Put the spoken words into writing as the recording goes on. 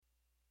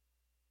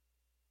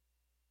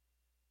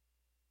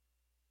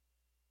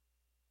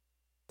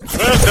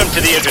to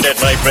the internet,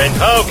 my friend.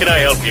 How can I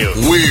help you?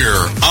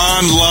 We're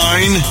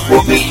online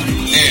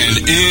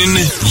and in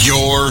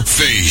your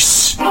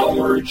face.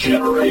 Our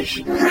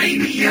Generation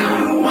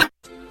Radio.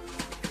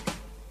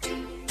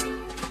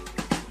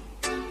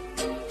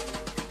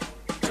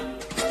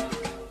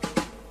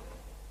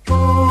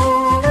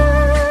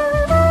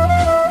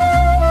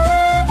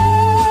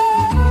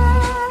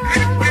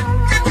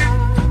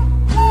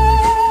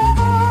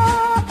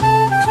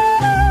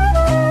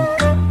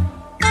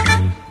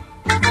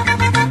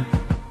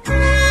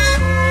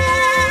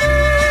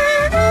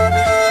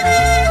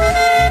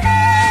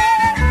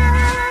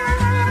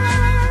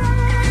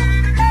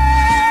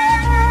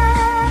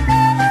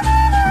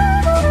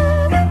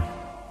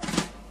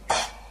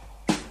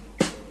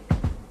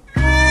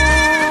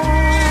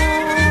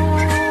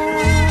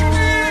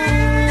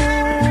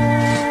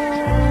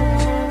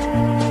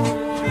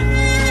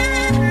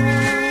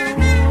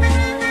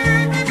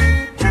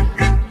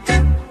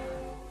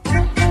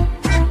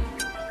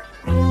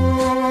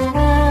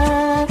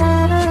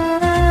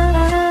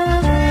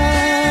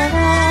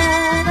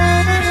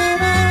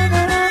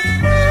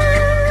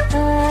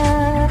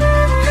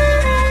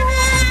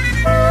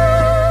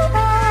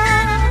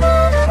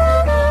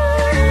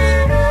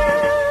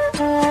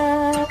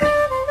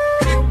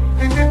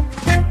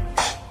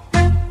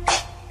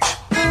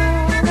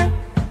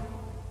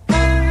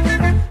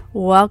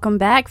 Welcome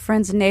back,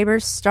 friends and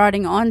neighbors.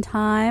 Starting on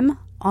time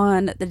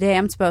on the day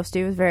I'm supposed to.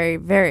 It was very,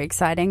 very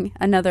exciting.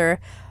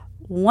 Another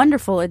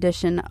wonderful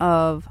edition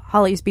of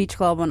Holly's Beach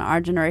Club on Our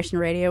Generation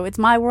Radio. It's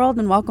my world,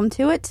 and welcome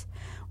to it,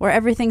 where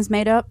everything's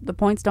made up. The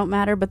points don't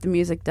matter, but the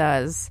music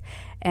does.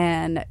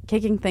 And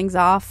kicking things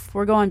off,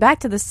 we're going back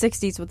to the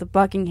 60s with the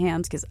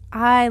Buckinghams, because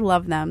I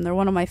love them. They're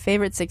one of my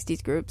favorite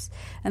 60s groups.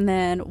 And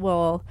then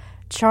we'll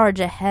charge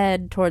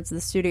ahead towards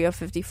the Studio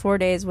 54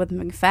 days with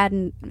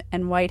McFadden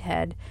and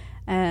Whitehead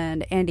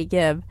and Andy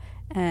Gibb.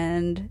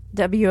 And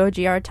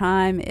WOGR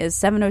time is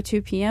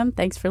 7:02 p.m.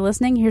 Thanks for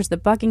listening. Here's the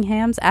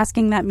Buckinghams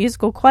asking that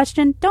musical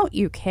question, don't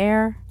you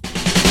care?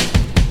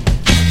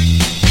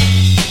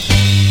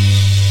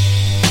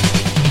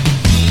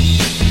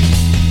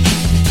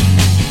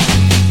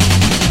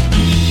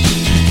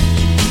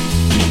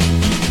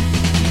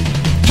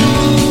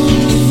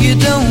 If you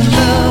don't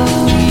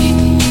love me,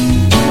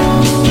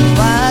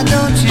 why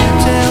don't you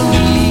tell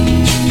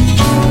me?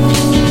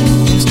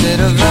 Instead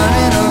of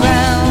running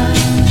around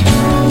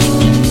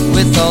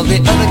with all the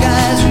other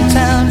guys in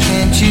town,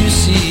 can't you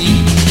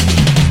see?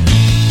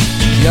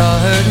 You're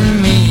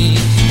hurting me,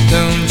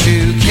 don't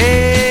you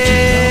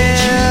care?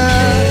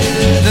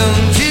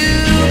 Don't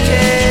you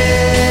care?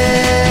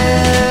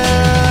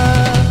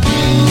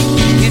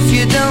 If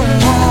you don't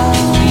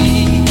want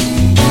me,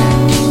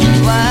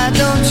 why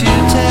don't you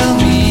tell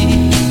me?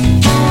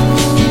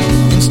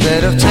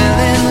 Instead of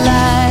telling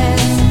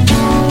lies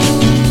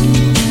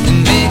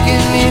and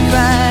making me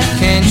cry,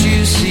 can't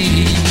you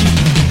see?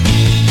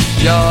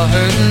 You're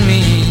hurting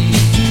me,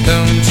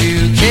 don't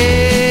you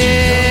care?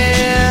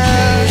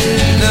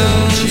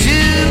 Don't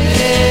you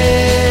care?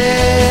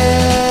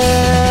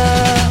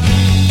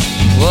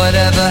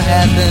 Whatever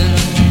happened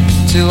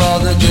to all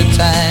the good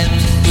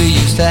times we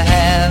used to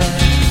have?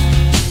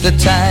 The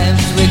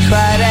times we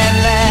cried and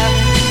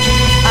laughed.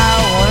 I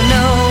wanna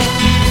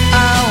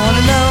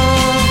know,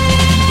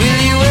 will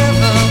you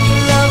ever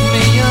love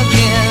me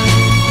again?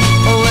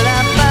 Or will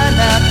I find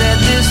out that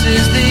this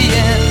is the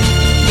end?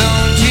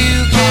 Don't you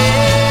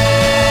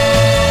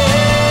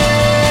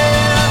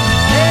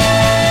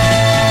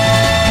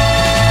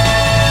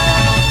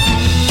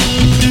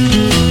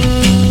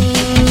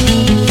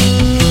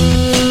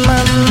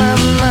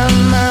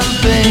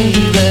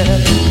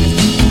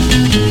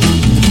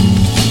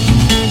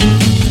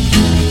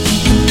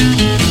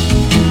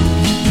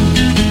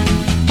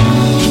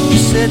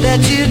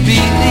that you'd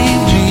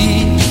believe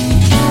me,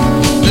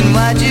 then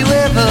why'd you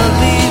ever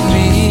leave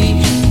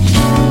me?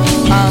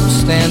 I'm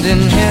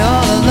standing here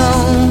all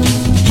alone,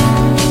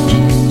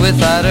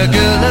 without a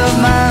girl of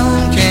my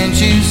own, can't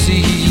you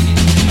see?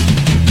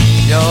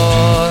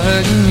 You're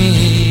hurting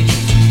me,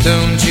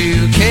 don't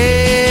you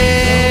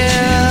care?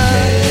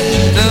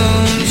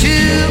 Don't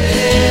you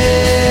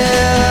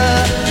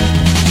care?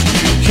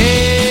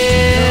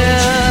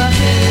 Care?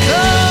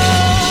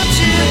 Don't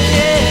you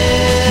care?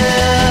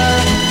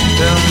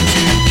 Don't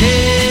you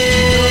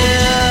care?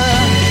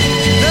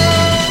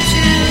 Don't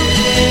you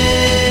care?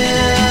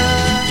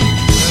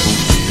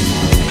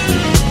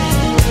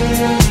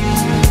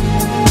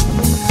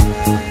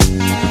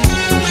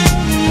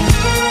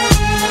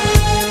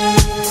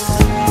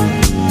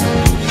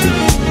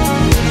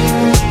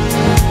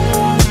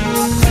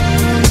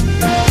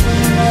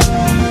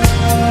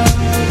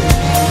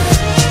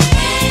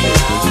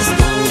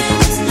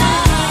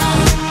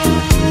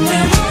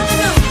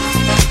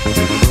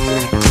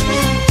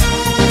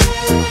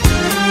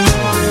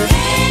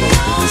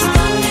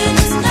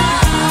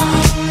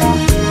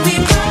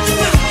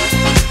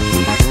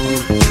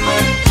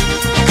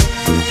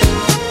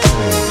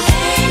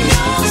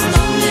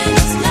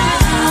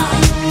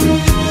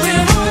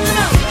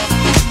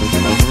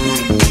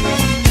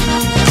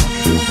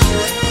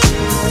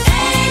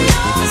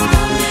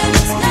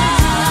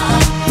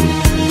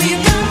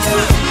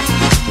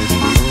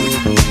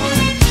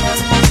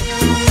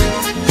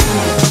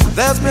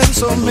 There's been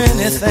so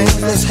many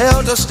things that's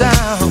held us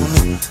down,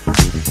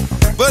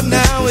 but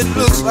now it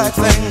looks like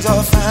things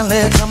are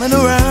finally coming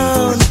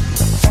around.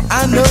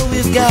 I know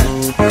we've got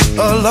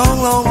a long,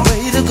 long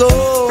way to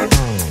go,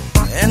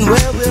 and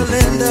where we'll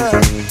end up,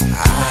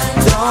 I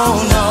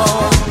don't know.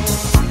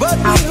 But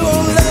we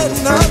won't let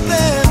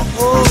nothing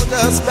hold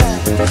us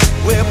back.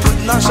 We're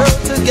putting our show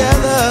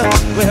together,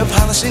 we're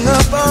polishing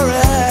up our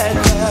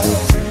act.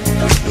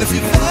 And if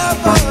you've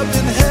ever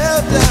been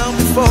held down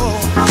before,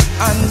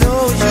 I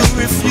know you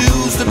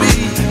refuse to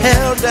be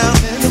held down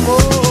anymore.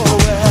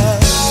 Well,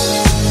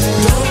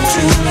 don't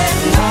you let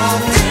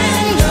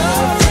nothing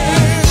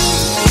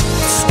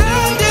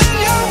stand in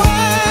your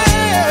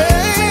way.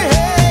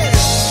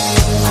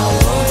 I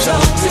want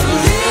y'all to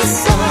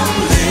listen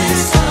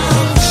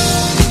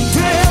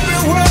to every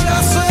word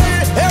I say,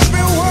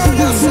 every word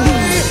I say.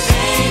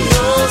 Ain't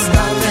no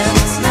stopping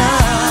us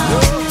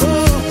now.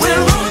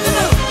 We're on the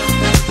move.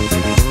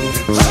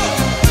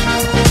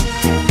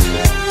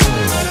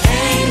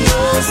 Ain't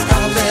no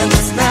stopping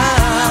us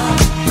now.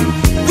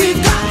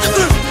 We've got the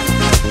groove.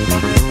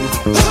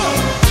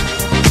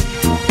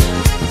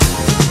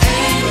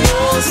 Ain't no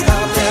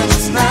stopping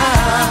us now.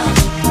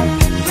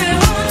 We're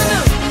on the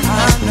move.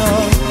 I know.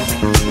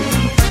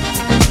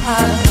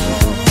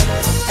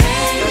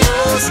 Ain't no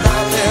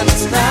stopping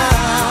us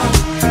now.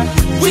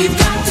 We've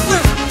got the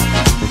groove.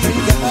 We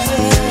got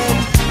it.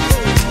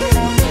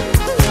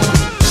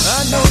 I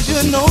know you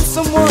know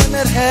someone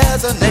that has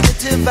a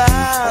negative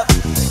vibe,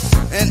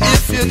 and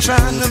if you're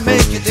trying to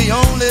make it, they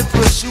only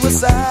push you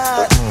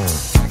aside.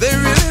 They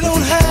really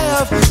don't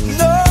have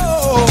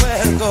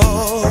nowhere to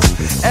go.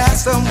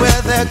 Ask them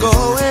where they're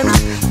going,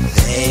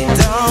 they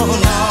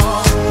don't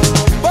know.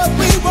 But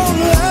we won't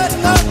let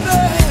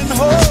nothing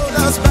hold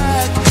us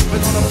back.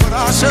 We're gonna put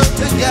our show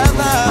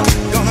together,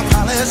 gonna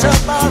polish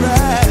up our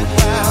act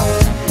now.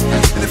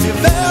 And if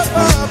you've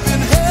ever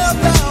been held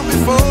down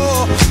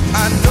before,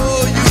 I know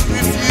you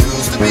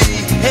refuse to be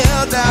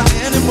held down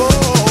anymore.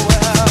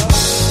 Well,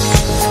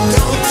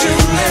 don't you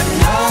let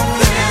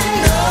nothing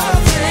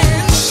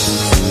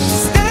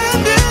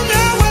stand in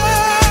your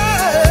way.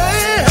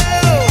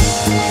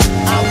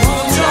 I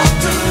want y'all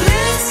to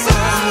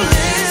listen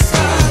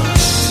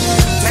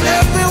to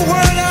every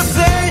word I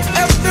say,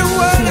 every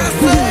word I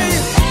say.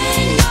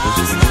 Ain't no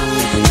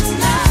stopping us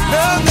now.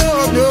 No, no,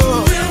 no.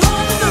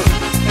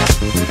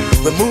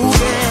 We're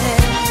moving,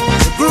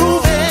 we're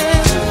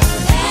grooving.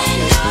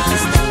 Ain't no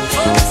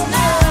stopping us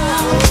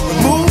now. We're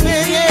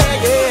moving,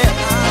 yeah, yeah.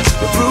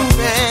 We're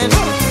grooving.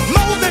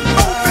 Move it,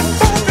 move it,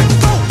 move it,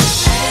 move it.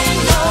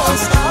 Ain't no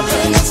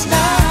stopping us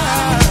now.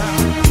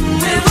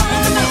 We're on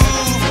the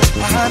move.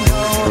 I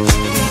know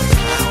we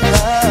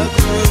got the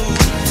groove.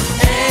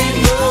 Ain't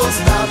no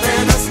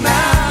stopping us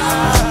now.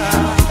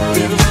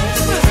 We're on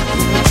the move.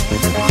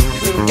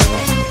 We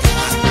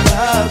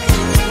got the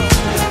groove.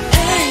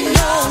 Ain't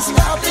no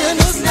stopping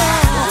us now.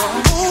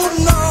 Oh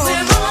no,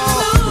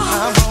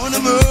 I'm on the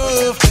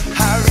move.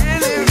 I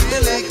really,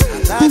 really got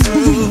that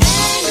groove.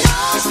 Ain't no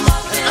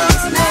stopping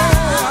us now.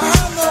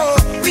 I know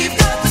we've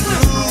got the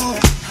groove.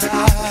 I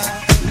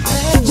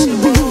bet you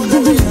wanna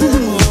really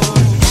move.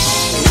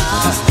 Ain't no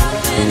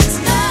stopping us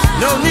now.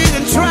 No need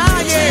in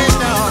trying,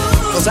 no,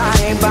 'cause I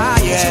ain't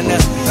buying. Ain't no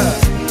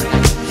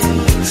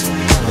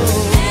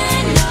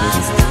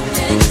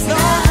stopping us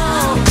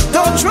now.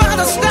 Don't try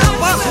to stop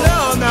us, no,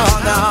 no,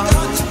 no.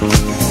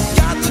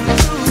 Got the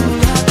groove,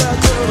 got the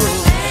groove.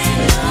 Ain't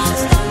no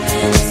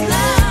stopping us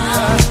now.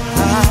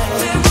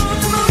 We're on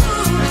the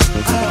move.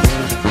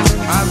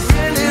 I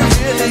really,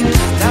 really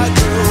got that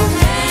groove.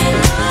 Ain't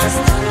no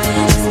stopping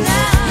us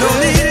now. No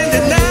need in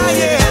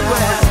denying.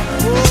 Well,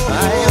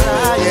 I ain't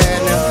lying.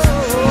 Ain't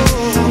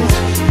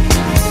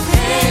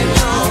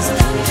no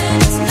stopping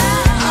us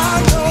now.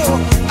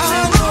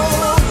 I know.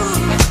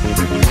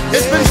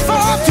 It's been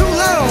far too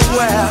long.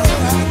 Well,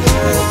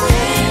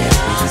 Ain't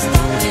no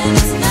stopping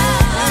us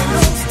now.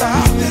 no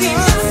stopping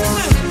us.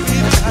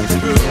 We've got the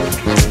groove.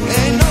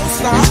 Ain't no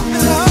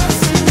stopping us.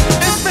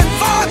 It's been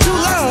far too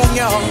long,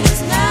 y'all.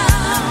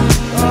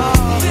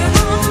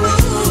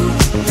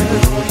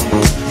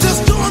 Just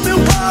doing me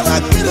while I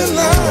get in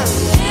line.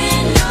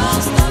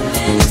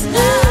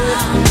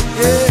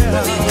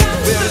 Yeah,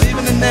 we're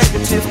leaving the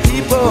negative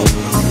people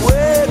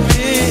way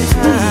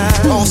behind.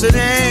 'Cause it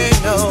ain't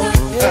no.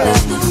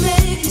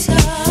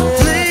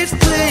 Please,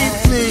 please,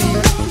 please.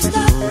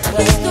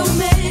 Don't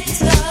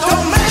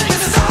make me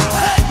stop.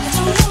 Hey.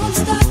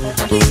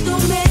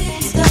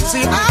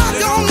 See, I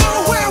don't know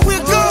where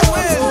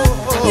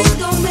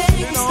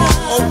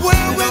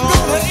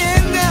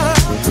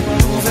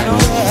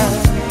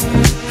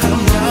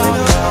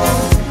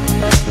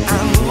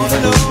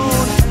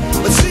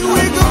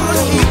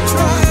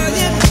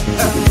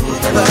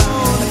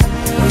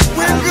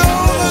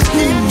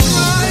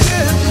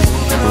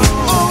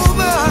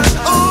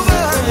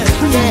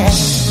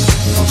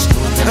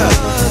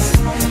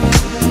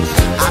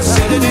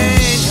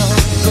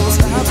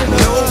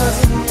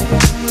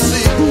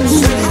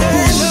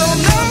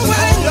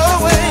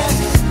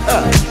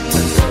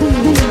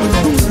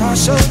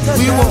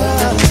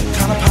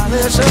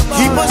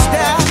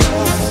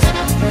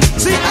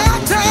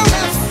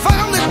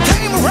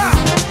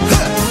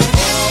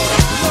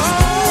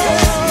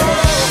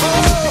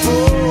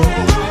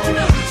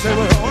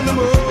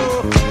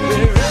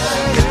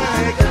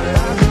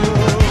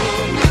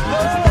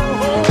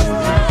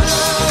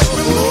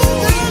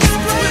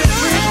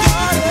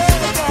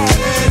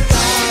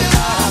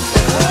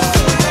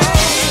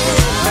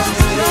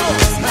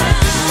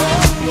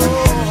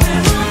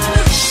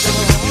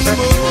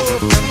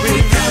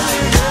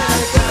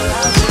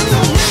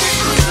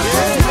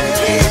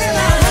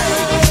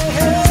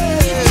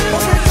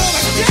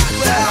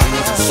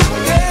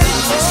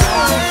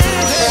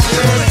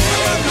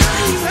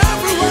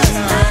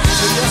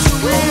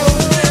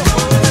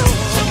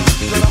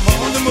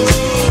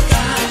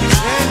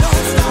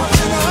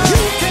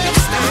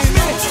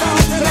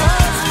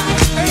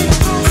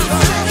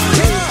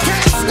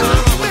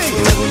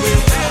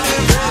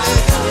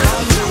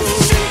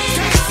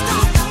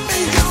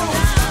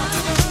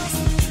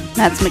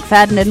That's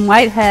McFadden and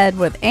Whitehead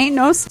with Ain't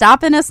No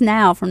Stoppin' Us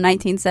Now from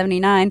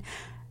 1979,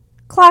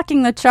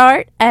 clocking the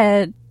chart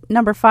at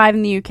number 5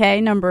 in the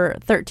UK, number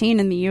 13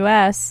 in the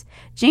US.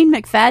 Gene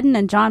McFadden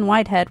and John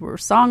Whitehead were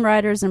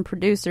songwriters and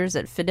producers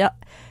at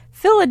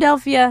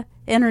Philadelphia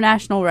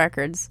International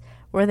Records,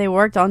 where they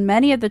worked on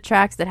many of the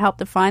tracks that helped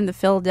define the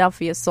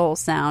Philadelphia soul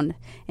sound.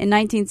 In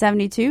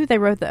 1972, they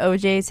wrote the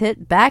O'Jays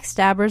hit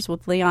Backstabbers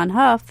with Leon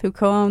Huff, who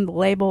co-owned the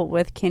label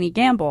with Kenny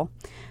Gamble.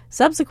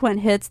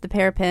 Subsequent hits the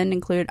pair penned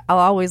include I'll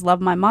Always Love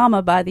My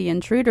Mama by The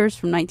Intruders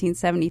from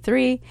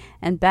 1973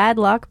 and Bad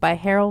Luck by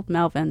Harold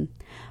Melvin.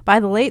 By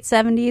the late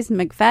 70s,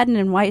 McFadden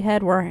and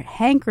Whitehead were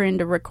hankering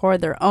to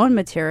record their own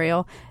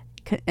material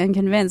and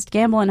convinced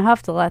Gamble and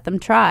Huff to let them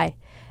try.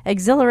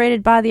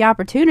 Exhilarated by the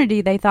opportunity,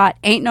 they thought,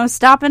 ain't no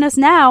stopping us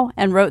now,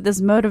 and wrote this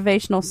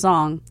motivational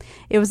song.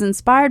 It was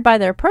inspired by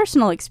their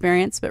personal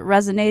experience, but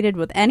resonated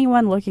with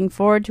anyone looking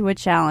forward to a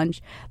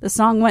challenge. The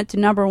song went to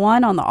number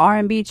 1 on the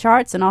R&B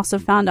charts and also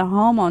found a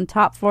home on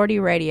Top 40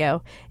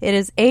 radio. It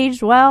has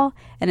aged well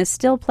and is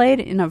still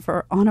played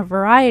on a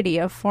variety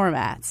of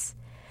formats.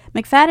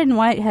 McFadden and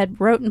Whitehead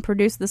wrote and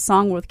produced the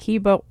song with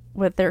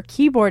their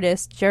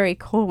keyboardist, Jerry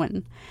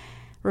Cohen.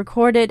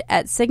 Recorded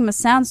at Sigma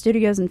Sound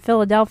Studios in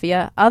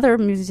Philadelphia, other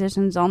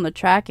musicians on the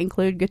track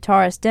include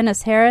guitarist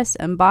Dennis Harris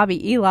and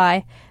Bobby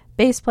Eli,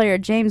 bass player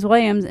James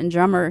Williams, and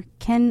drummer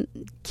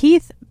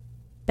Keith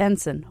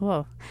Benson.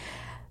 Whoa.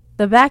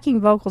 The backing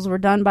vocals were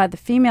done by the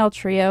female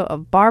trio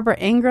of Barbara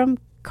Ingram,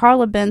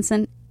 Carla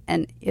Benson,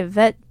 and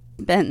Yvette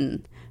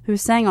Benton, who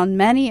sang on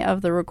many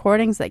of the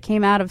recordings that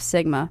came out of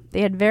Sigma.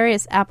 They had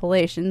various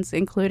appellations,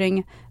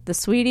 including the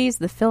Sweeties,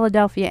 the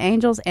Philadelphia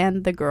Angels,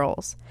 and the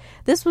Girls.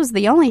 This was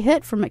the only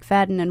hit for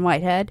McFadden and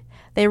Whitehead.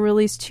 They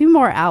released 2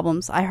 more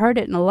albums, I Heard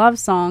It in a Love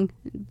Song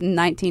in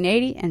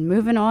 1980 and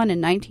Moving On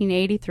in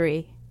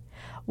 1983.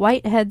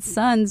 Whitehead's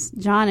sons,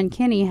 John and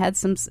Kenny, had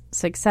some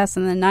success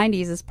in the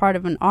 90s as part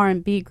of an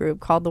R&B group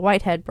called the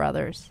Whitehead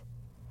Brothers.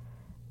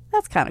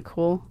 That's kind of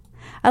cool.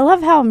 I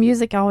love how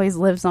music always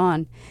lives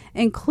on,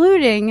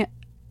 including,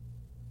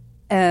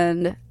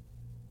 and,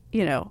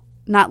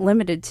 not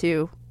limited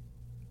to,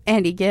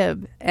 Andy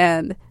Gibb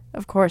and,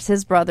 of course,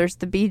 his brothers,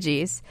 the Bee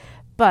Gees.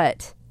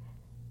 But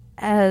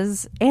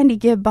as Andy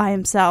Gibb by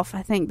himself,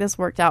 I think this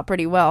worked out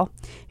pretty well.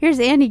 Here's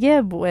Andy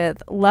Gibb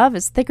with Love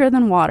is Thicker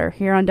Than Water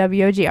here on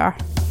WOGR.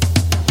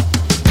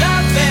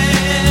 Love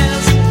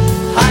is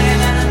higher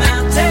than a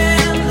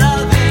mountain.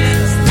 Love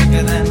is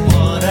thicker than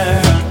water.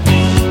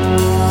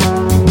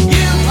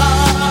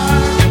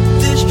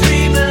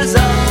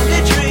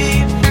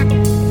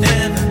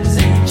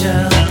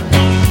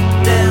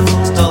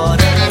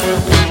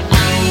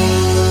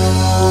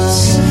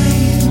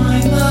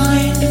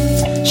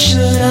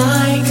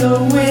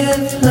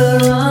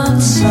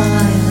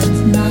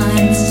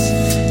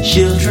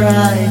 She'll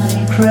drive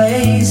me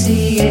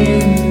crazy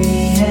in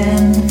the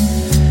end,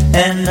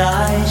 and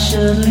I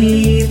should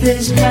leave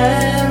this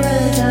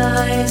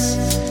paradise,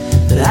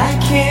 but I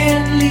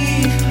can't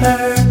leave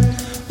her.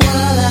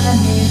 While I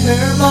need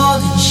her more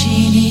than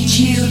she needs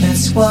you,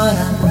 that's what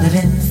I'm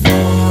living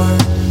for.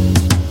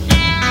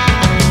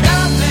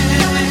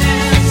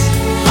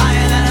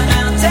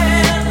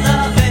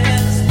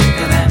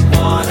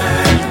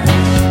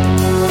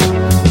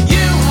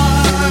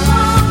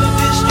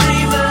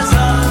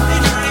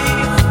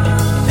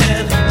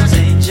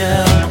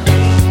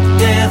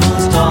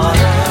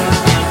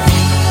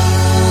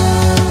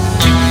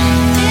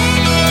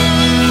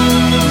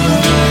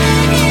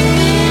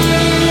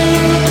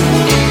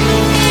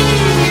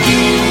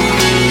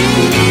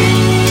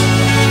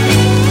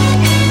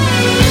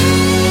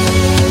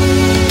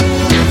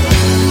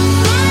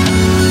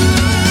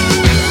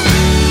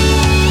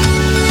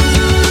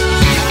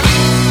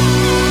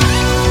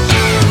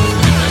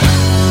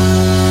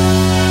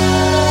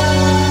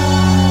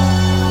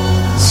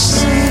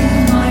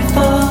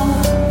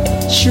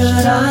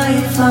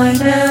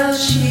 Find out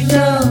she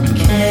don't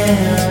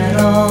care at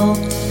all,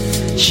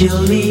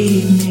 she'll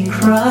leave me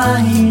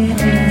crying in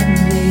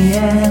the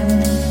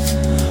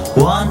end,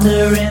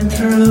 wandering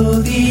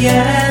through the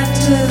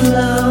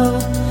afterglow,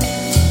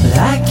 but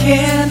I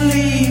can't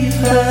leave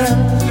her.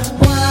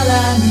 While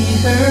I need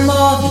her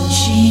more than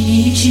she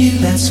needs you,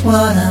 that's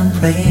what I'm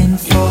praying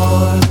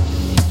for.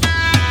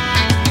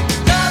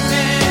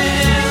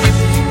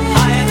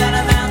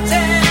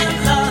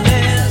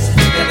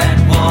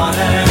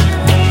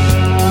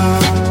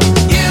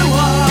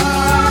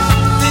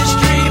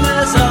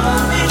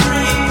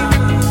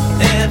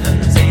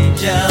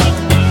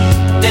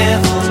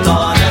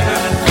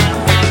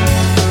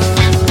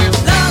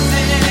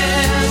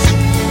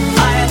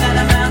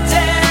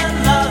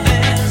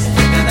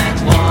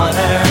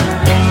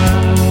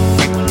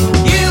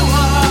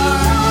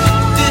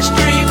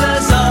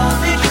 Dreamers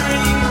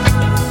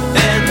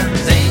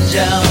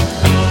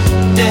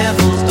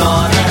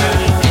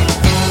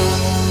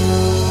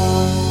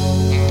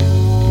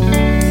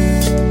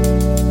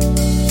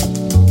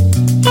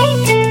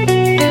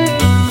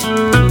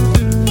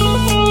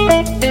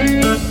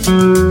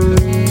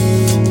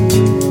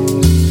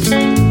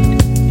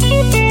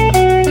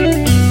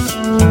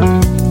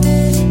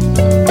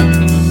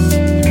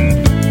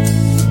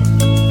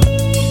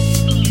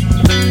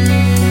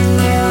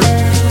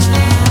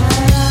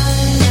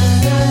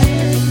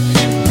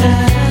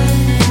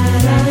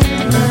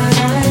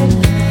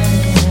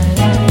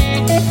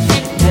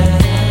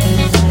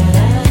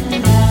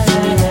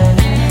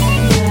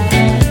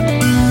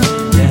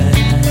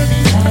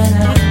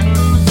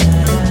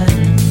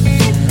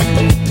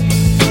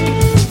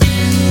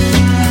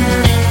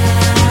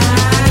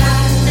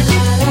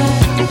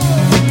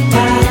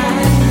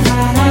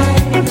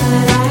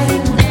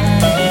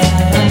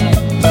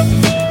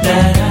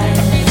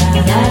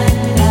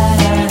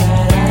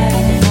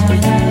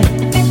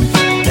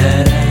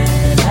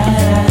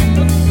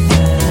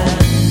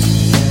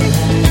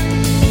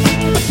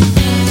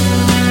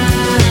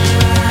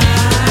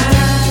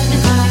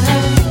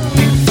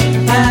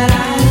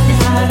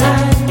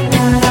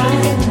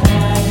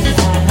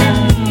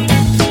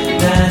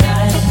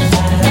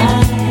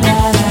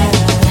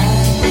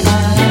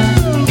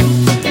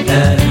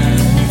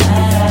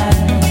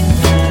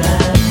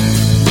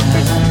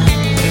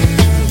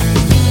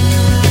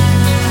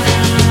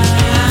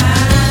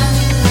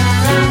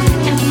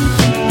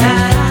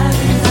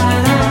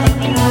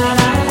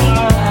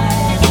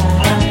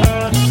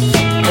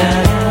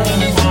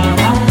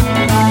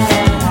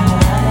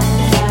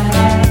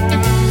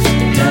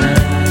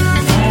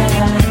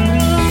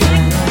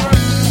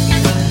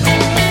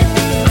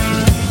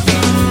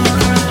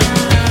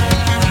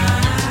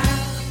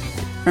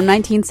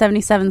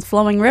 1977's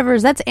Flowing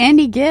Rivers, that's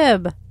Andy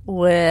Gibb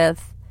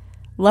with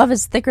Love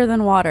is Thicker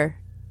Than Water,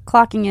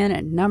 clocking in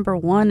at number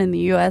 1 in the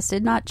U.S.,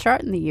 did not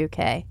chart in the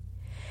U.K.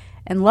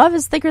 And Love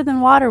is Thicker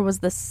Than Water was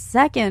the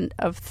second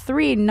of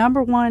 3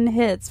 number 1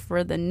 hits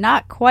for the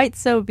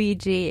not-quite-so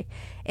BG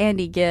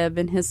Andy Gibb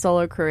in his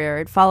solo career.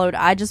 It followed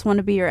I Just Want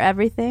to Be Your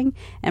Everything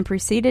and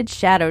preceded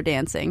Shadow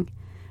Dancing.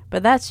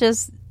 But that's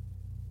just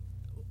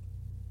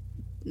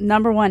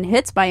number 1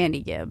 hits by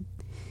Andy Gibb.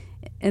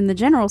 In the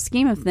general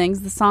scheme of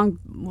things, the song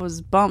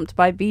was bumped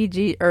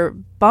BG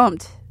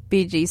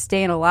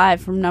Staying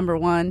Alive from number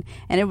 1,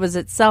 and it was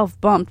itself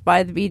bumped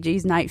by the Bee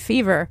Gees' Night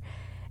Fever.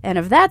 And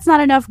if that's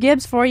not enough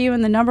Gibbs for you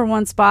in the number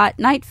 1 spot,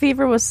 Night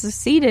Fever was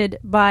succeeded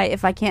by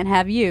If I Can't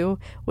Have You,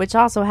 which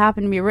also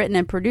happened to be written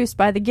and produced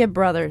by the Gibb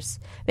brothers.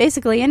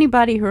 Basically,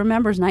 anybody who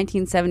remembers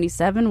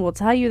 1977 will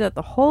tell you that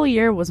the whole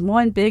year was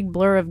one big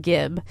blur of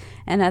Gibb,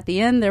 and at the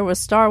end there was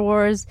Star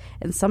Wars,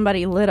 and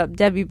somebody lit up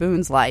Debbie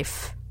Boone's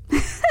life.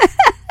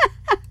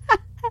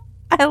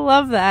 I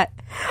love that.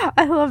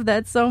 I love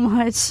that so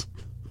much.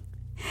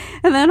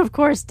 And then, of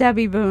course,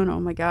 Debbie Boone, oh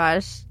my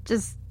gosh,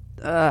 just...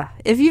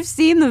 if you've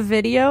seen the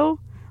video,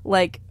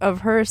 like,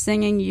 of her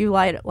singing "You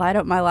Light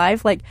Up My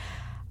Life," like,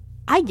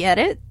 I get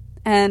it,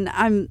 and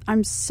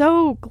I'm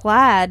so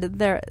glad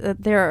that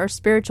there are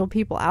spiritual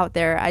people out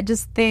there. I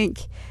just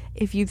think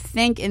if you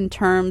think in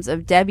terms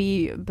of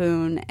Debbie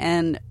Boone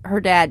and her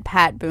dad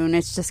Pat Boone,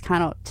 it's just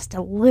kind of just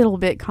a little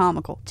bit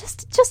comical,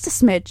 just a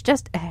smidge,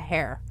 just a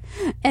hair.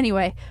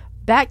 Anyway,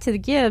 back to the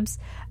Gibbs.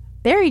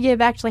 Barry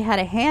Gibb actually had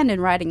a hand in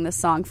writing this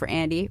song for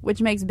Andy,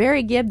 which makes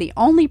Barry Gibb the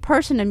only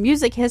person in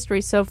music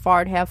history so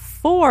far to have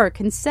 4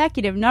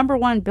 consecutive number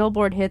 1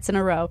 Billboard hits in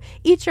a row.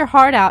 Eat your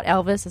heart out,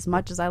 Elvis. As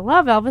much as I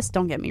love Elvis,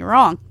 don't get me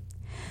wrong.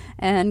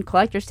 And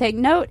collectors take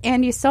note,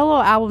 Andy's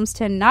solo albums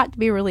tend not to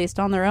be released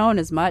on their own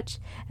as much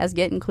as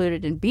get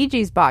included in Bee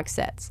Gees box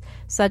sets,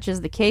 such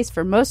is the case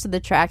for most of the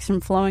tracks from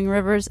Flowing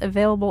Rivers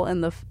available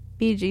in the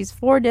Bee Gees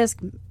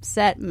 4-disc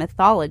set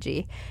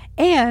Mythology.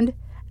 And,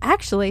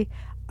 actually...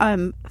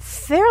 I'm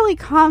fairly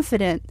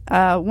confident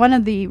one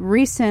of the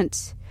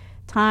recent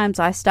times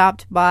I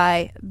stopped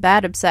by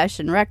Bad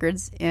Obsession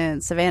Records in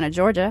Savannah,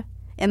 Georgia,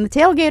 in the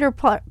Tailgater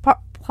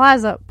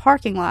Plaza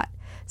parking lot.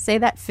 Say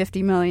that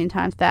 50 million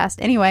times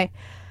fast. Anyway,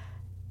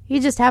 he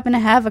just happened to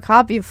have a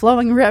copy of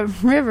Flowing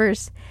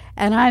Rivers,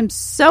 and I'm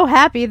so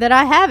happy that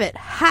I have it.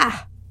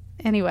 Ha!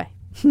 Anyway,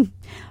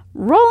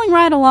 rolling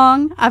right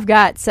along, I've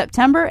got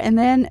September, and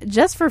then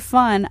just for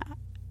fun,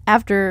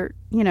 after,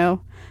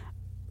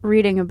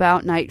 reading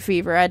about Night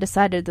Fever, I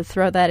decided to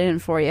throw that in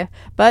for you.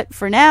 But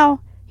for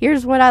now,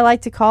 here's what I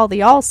like to call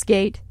the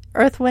all-skate,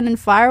 Earth, Wind, and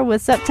Fire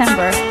with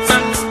September.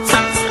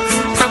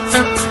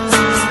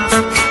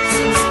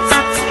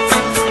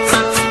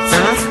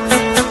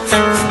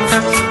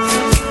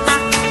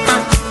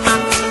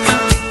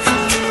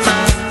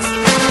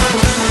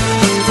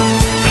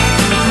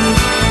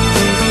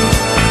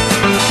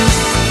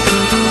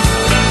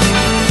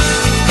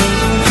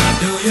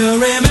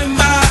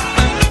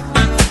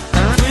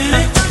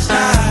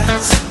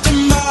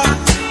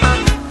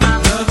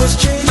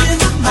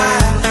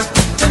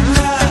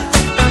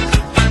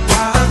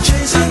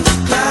 Chasing the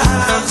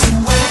clouds.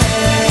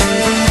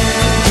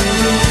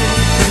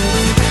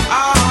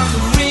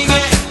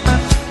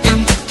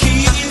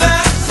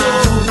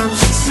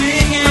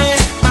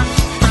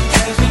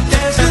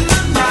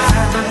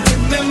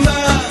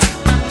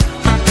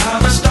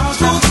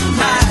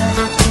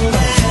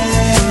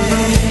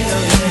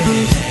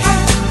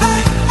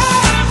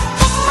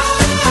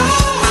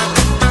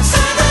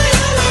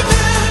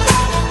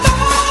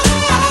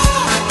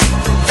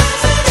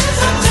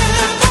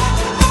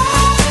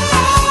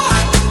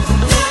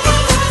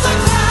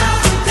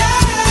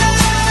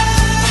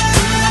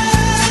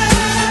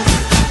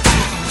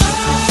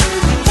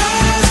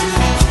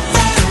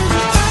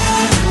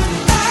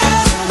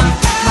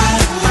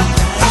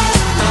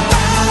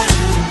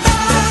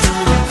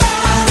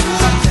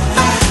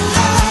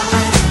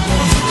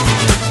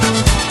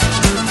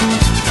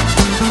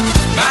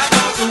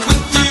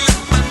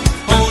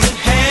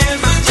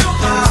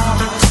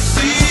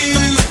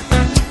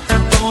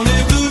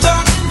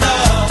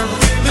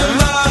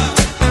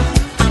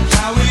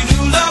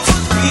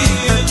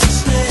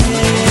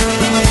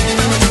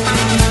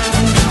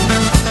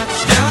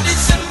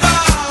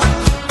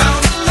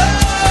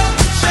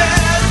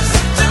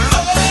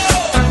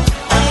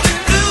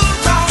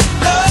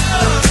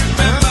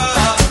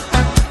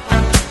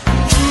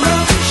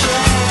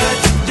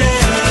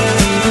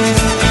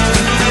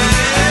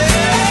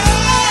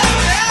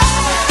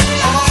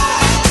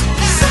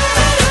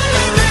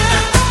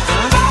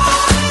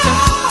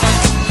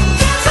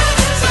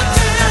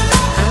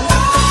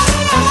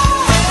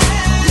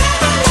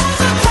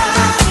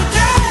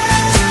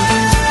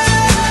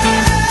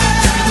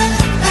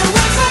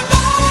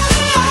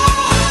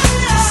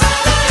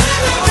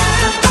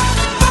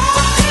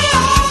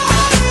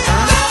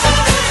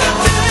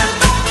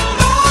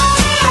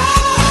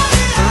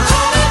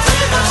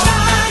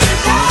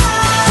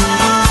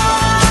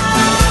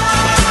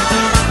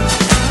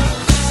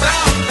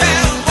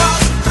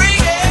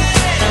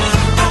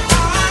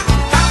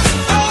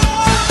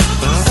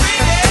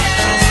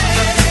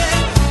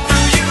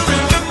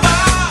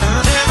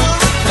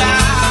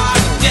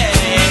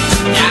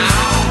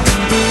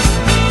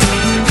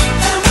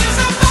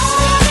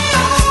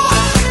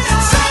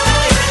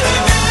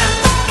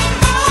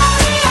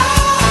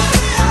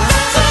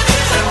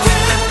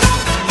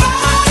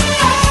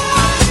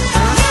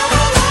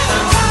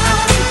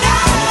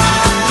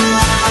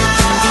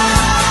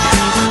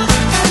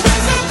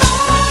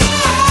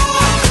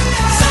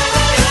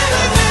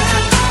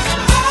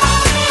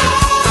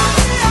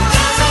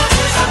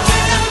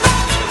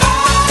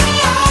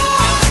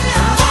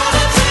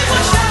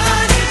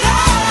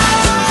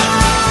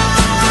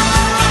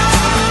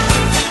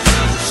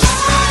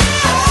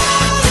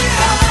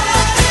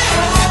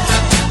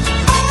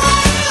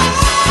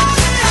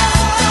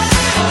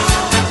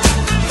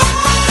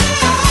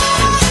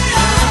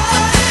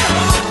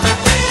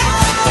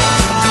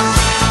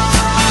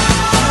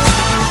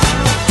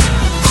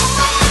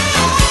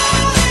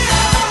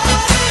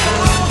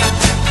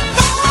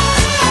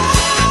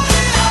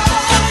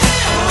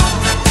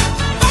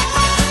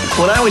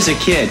 I was a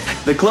kid,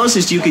 the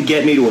closest you could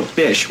get me to a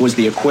fish was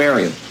the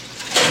aquarium.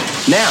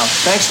 Now,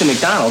 thanks to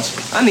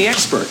McDonald's, I'm the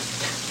expert.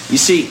 You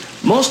see,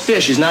 most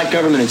fish is not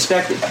government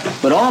inspected,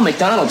 but all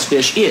McDonald's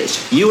fish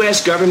is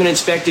U.S. government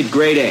inspected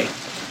grade A.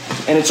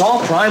 And it's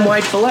all prime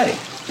white filet.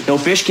 No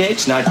fish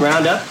cakes, not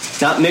ground up,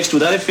 not mixed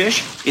with other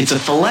fish. It's a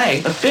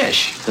filet of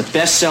fish. The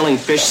best-selling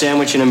fish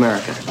sandwich in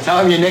America.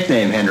 Tell him your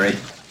nickname, Henry.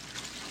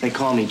 They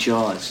call me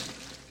Jaws.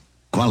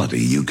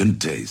 Quality you can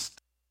taste.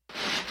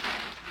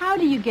 How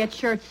do you get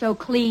shirts so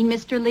clean,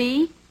 Mr.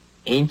 Lee?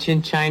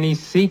 Ancient Chinese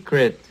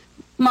secret.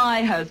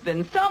 My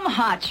husband, some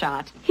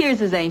hotshot. Here's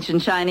his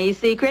ancient Chinese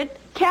secret,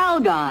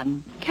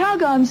 Calgon.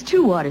 Calgon's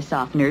 2 water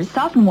softeners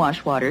soften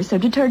wash water so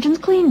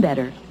detergents clean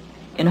better.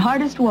 In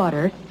hardest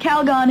water,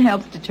 Calgon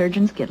helps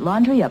detergents get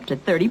laundry up to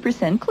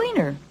 30%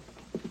 cleaner.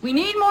 We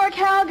need more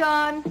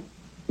Calgon.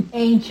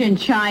 Ancient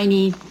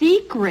Chinese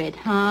secret,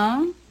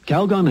 huh?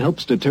 Calgon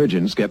helps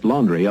detergents get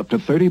laundry up to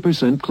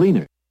 30%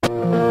 cleaner.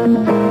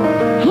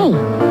 Hey,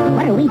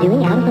 what are we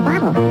doing out of the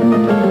bottle?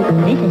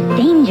 This is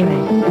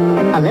dangerous.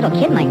 A little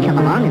kid might come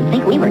along and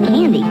think we were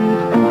candy.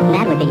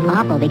 That would be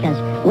awful because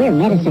we're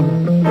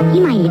medicine. He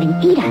might even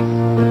eat us.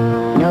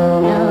 No,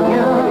 no,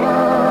 no,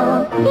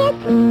 no. This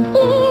is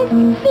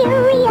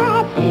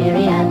serious.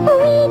 Serious.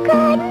 We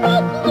could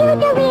make you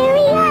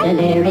delirious.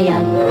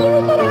 Delirious. You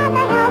should have a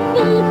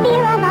healthy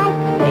fear of us.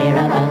 Fear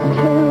of us.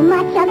 Too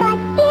much of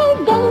us is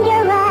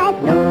dangerous.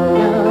 No,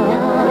 no,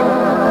 no.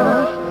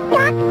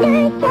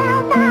 Doctors tell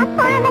the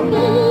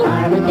pharmacy.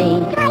 Pharmacy.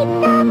 Types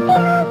of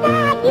pills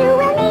that you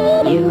will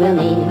need. You will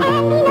need.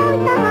 And he knows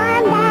the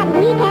harm that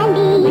we can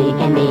be. We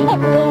can be. If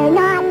we're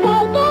not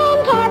taken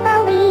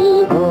carefully.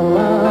 Oh,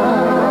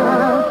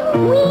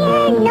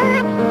 we're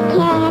not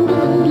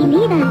candy.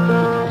 Believe us.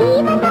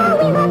 Even though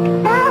we look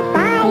so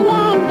fine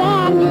and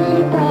dandy.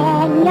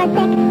 When you're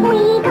sick, we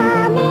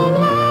come in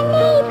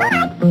handy. But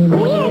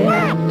we're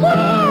not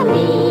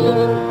candy.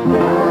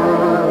 No,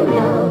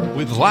 no.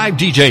 With live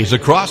DJs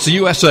across the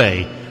USA,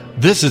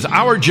 this is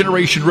Our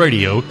Generation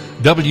Radio,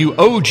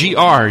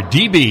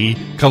 WOGR-DB,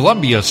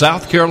 Columbia,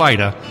 South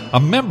Carolina, a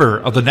member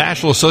of the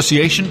National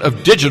Association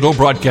of Digital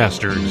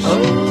Broadcasters.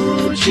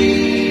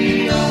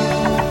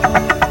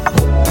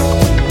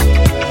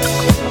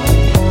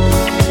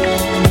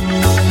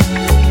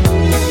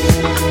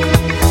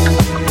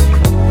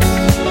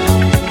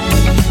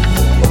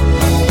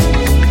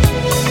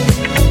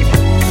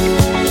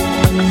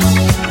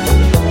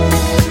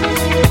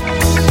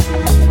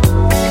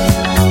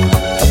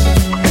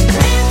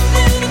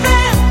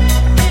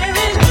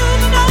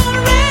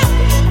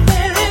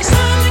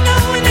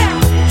 Going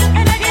down,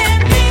 and I can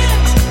feel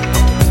it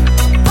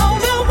on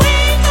the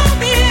wing of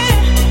the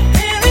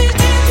air.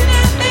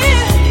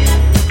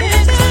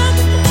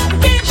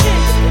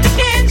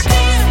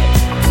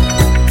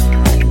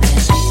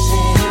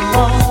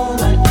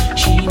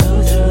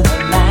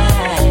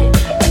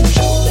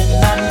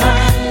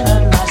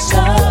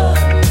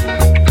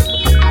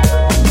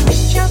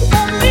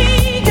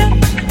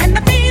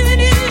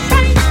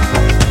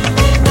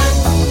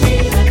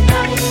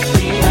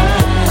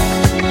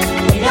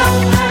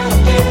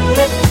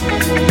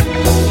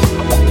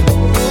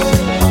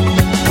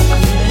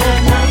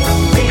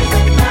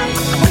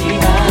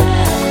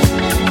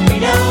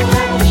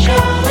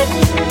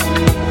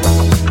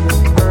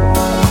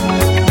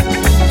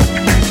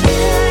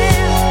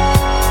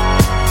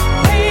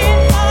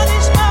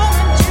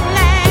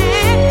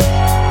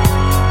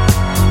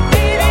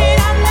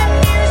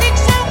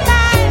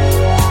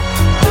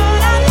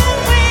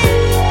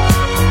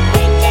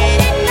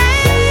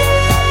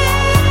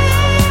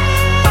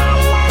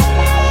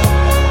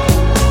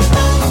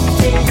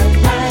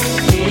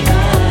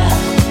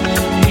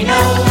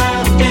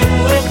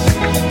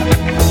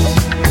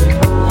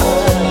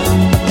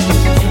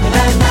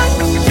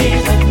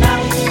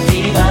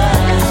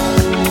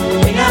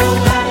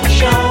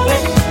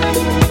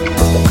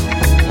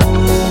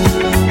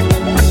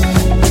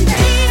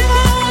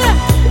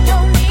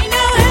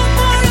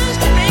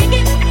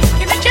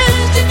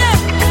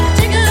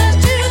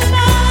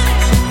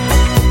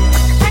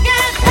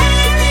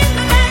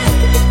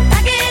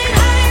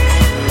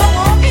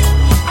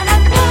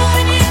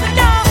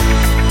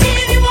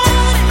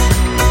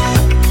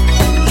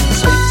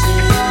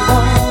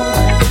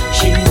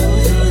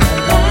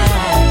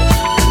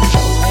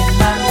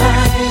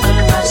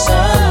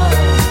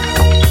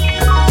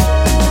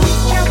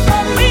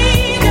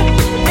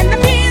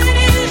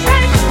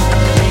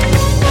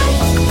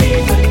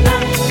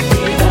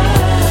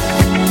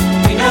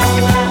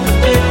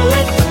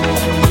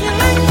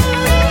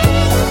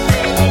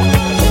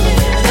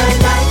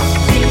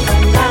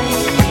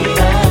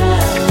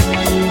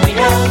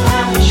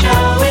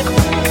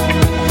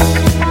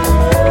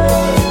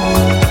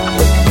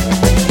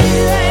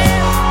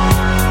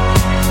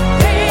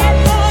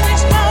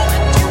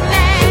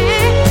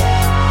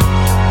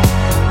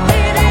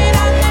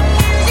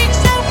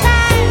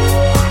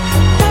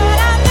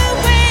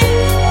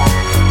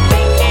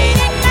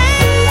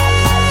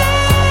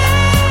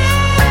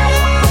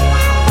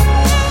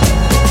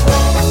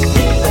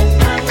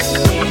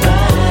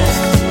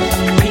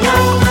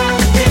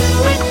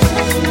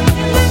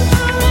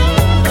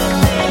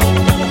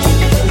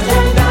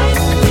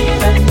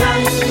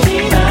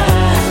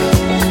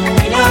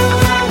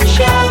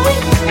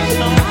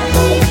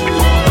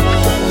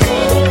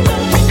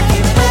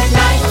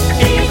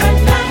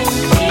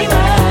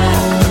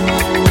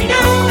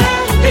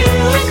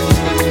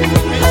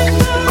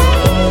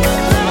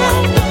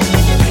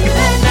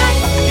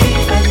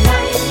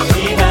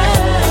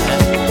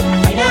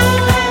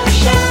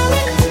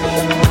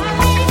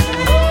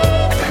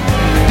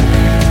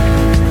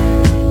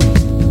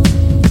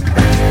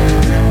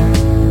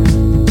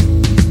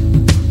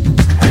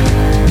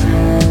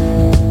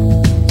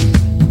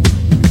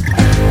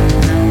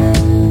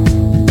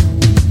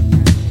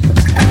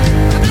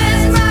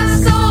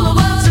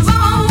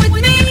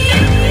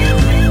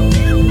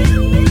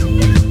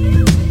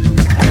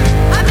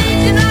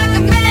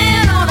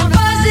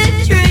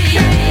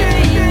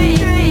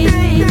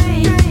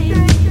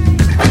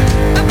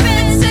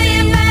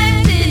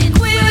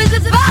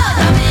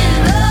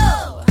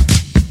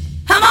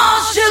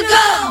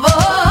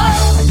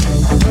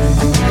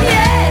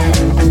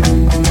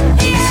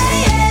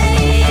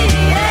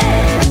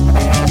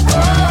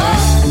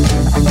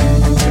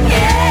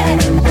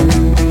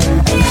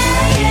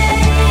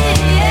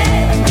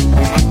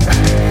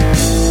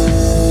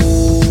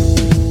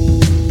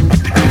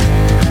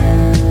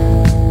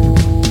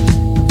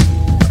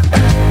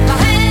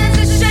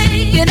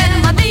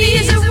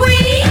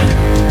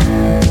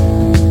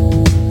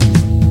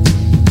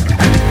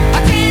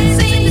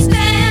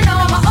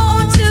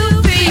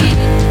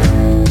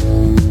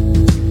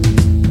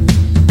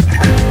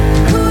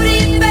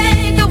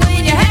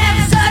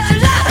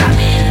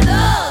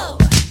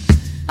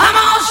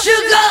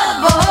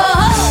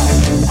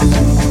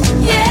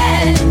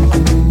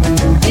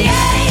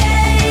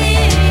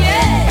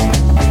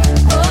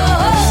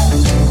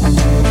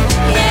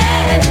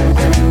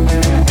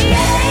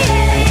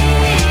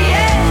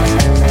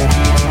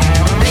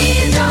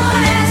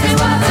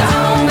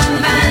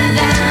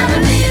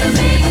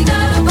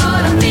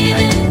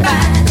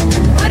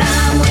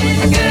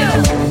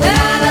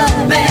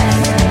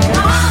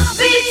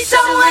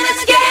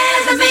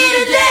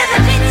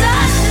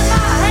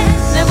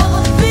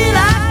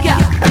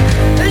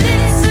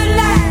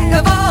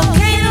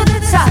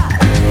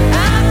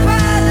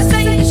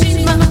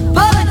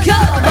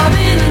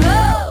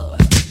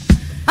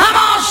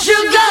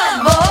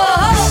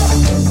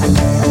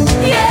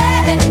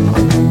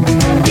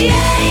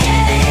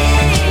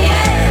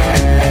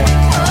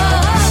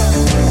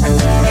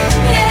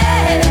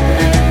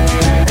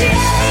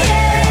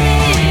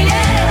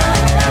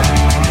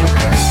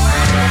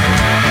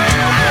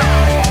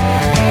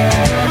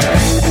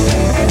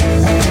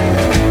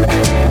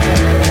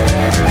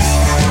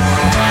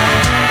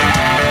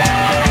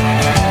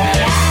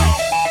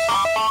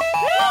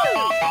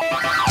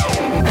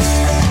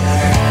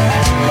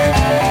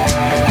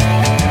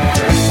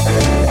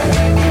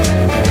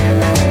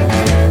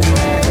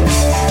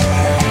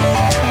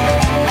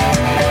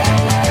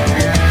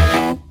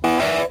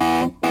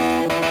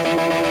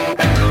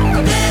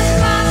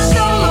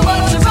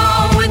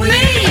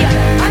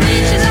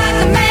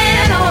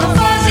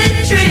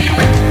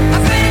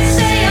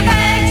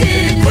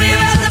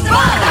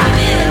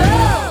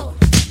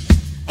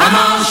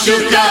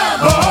 shook up.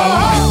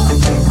 Oh,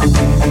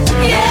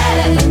 yeah.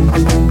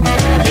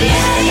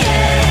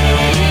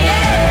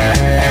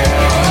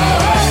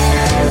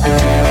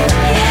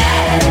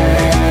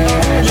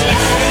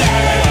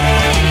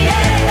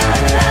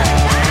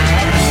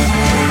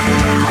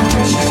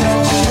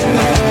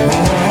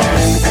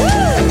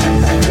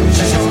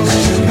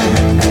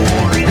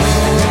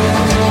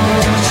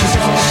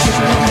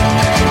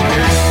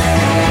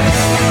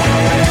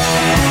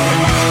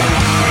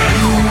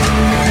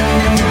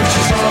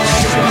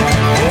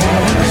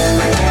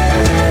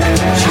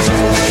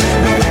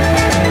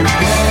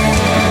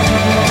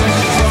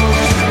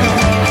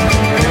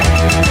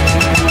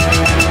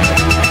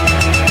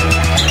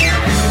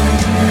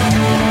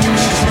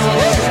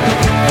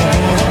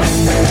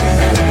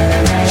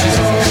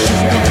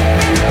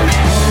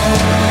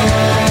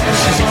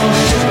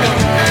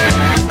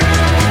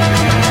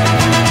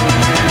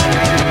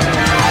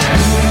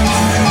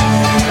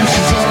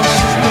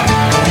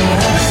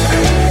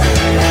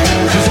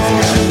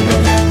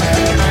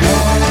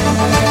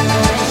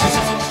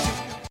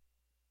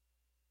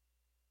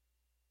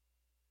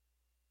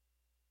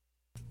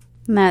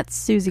 And that's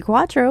Susie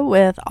Quattro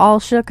with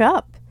All Shook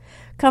Up.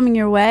 Coming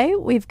your way,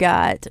 we've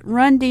got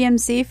Run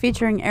DMC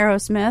featuring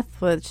Aerosmith,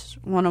 which is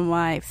one of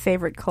my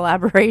favorite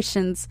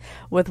collaborations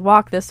with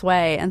Walk This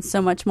Way, and so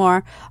much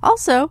more.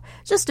 Also,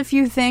 just a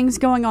few things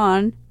going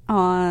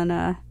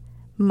on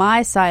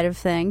my side of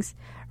things.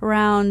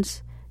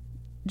 Around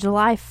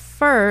July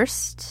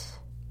 1st,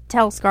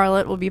 Tell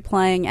Scarlett will be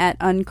playing at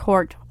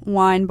Uncorked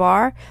Wine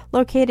Bar,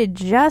 located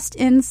just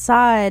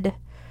inside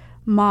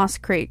Moss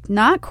Creek.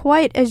 Not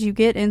quite as you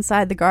get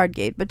inside the guard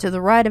gate, but to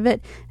the right of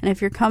it. And if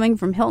you're coming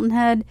from Hilton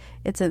Head,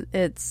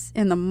 it's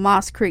in the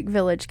Moss Creek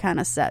Village kind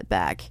of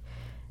setback.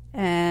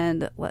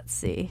 And let's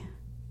see.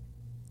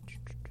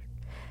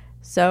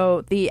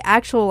 So the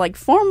actual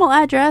formal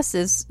address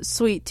is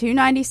Suite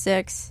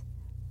 296,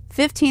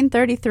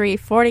 1533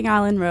 Fording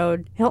Island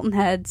Road, Hilton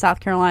Head,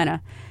 South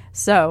Carolina.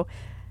 So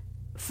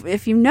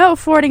if you know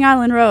Fording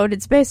Island Road,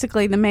 it's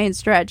basically the main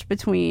stretch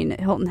between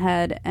Hilton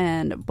Head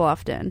and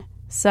Bluffton.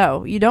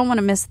 So you don't want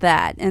to miss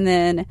that. And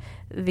then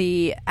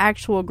the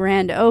actual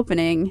grand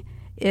opening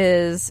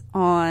is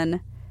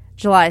on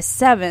July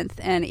 7th,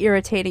 and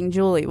Irritating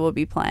Julie will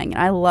be playing.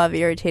 And I love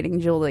Irritating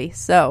Julie.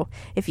 So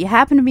if you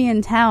happen to be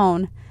in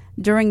town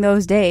during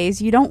those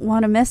days, you don't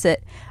want to miss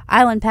it.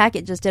 Island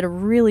Packet just did a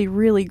really,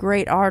 really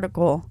great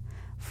article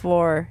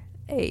for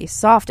a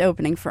soft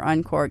opening for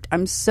Uncorked.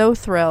 I'm so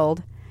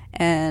thrilled,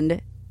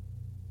 and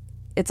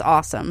it's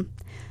awesome.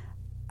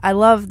 I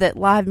love that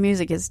live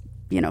music is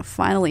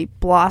finally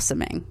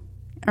blossoming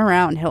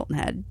around Hilton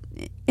Head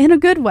in a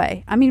good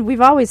way. I mean, we've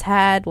always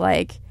had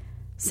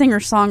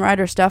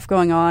singer-songwriter stuff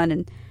going on,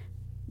 and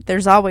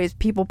there's always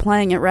people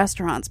playing at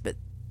restaurants, but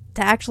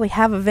to actually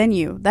have a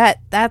venue,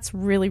 that's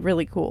really,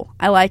 really cool.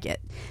 I like it.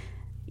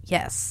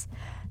 Yes.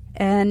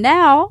 And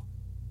now,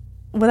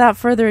 without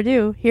further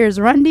ado, here's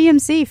Run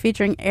DMC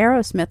featuring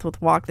Aerosmith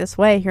with Walk This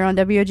Way here on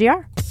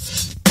WOGR.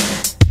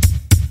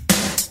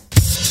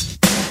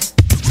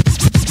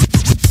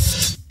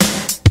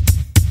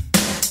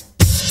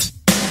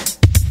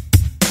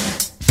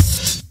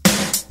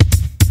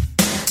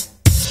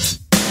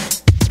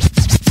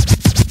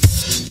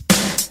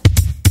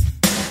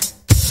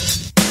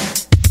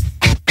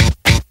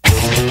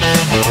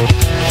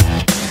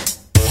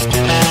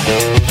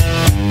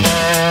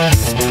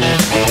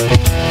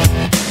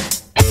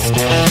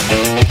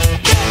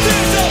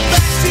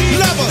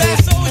 Lover,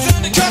 that's always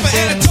undercover,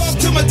 and I talk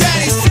to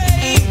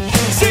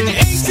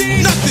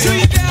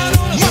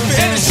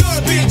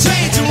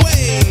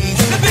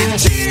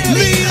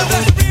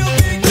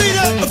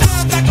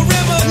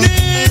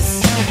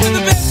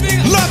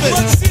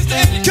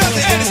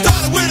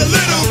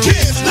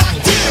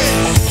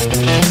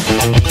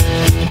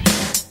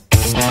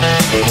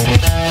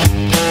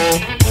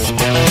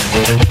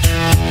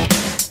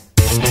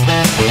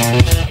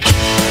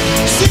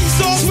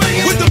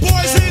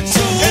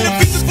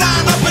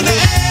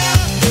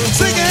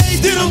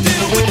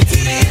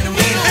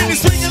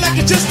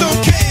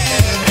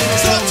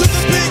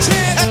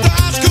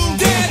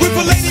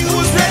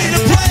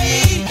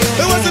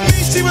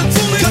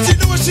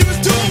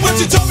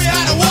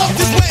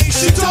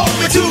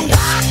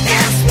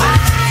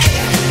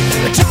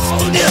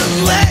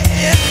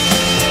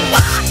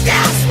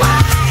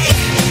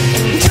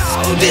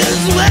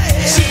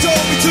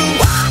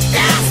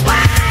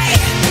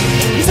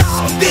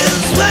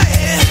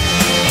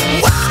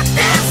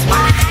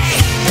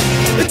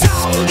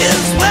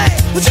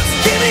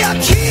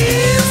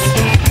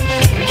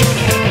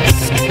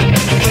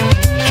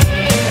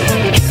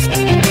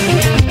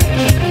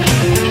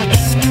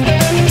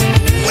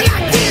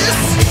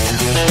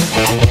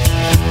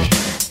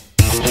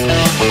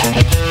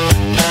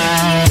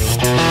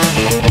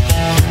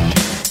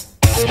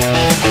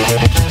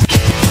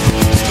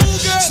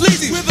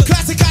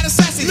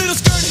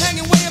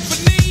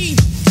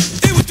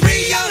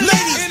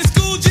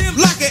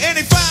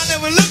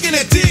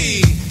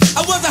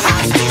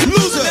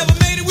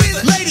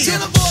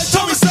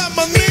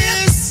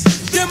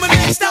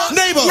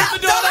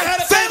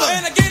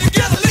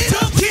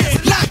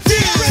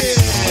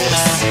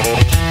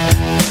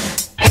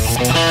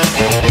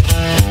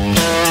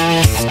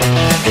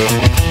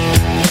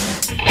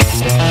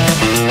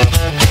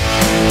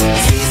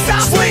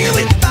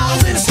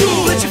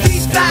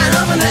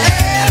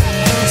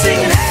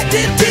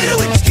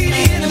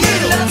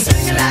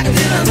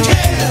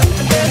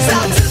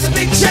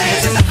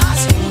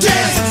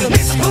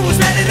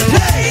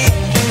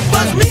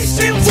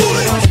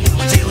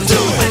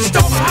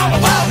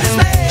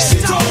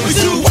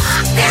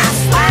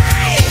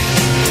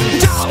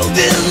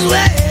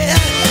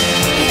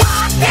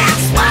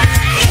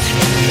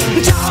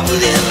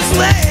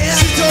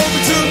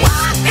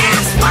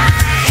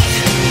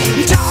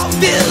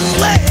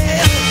this way.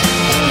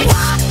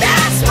 Walk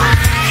this way.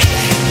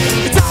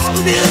 It's all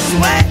this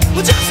way.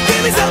 Well, just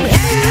give me some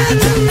hand.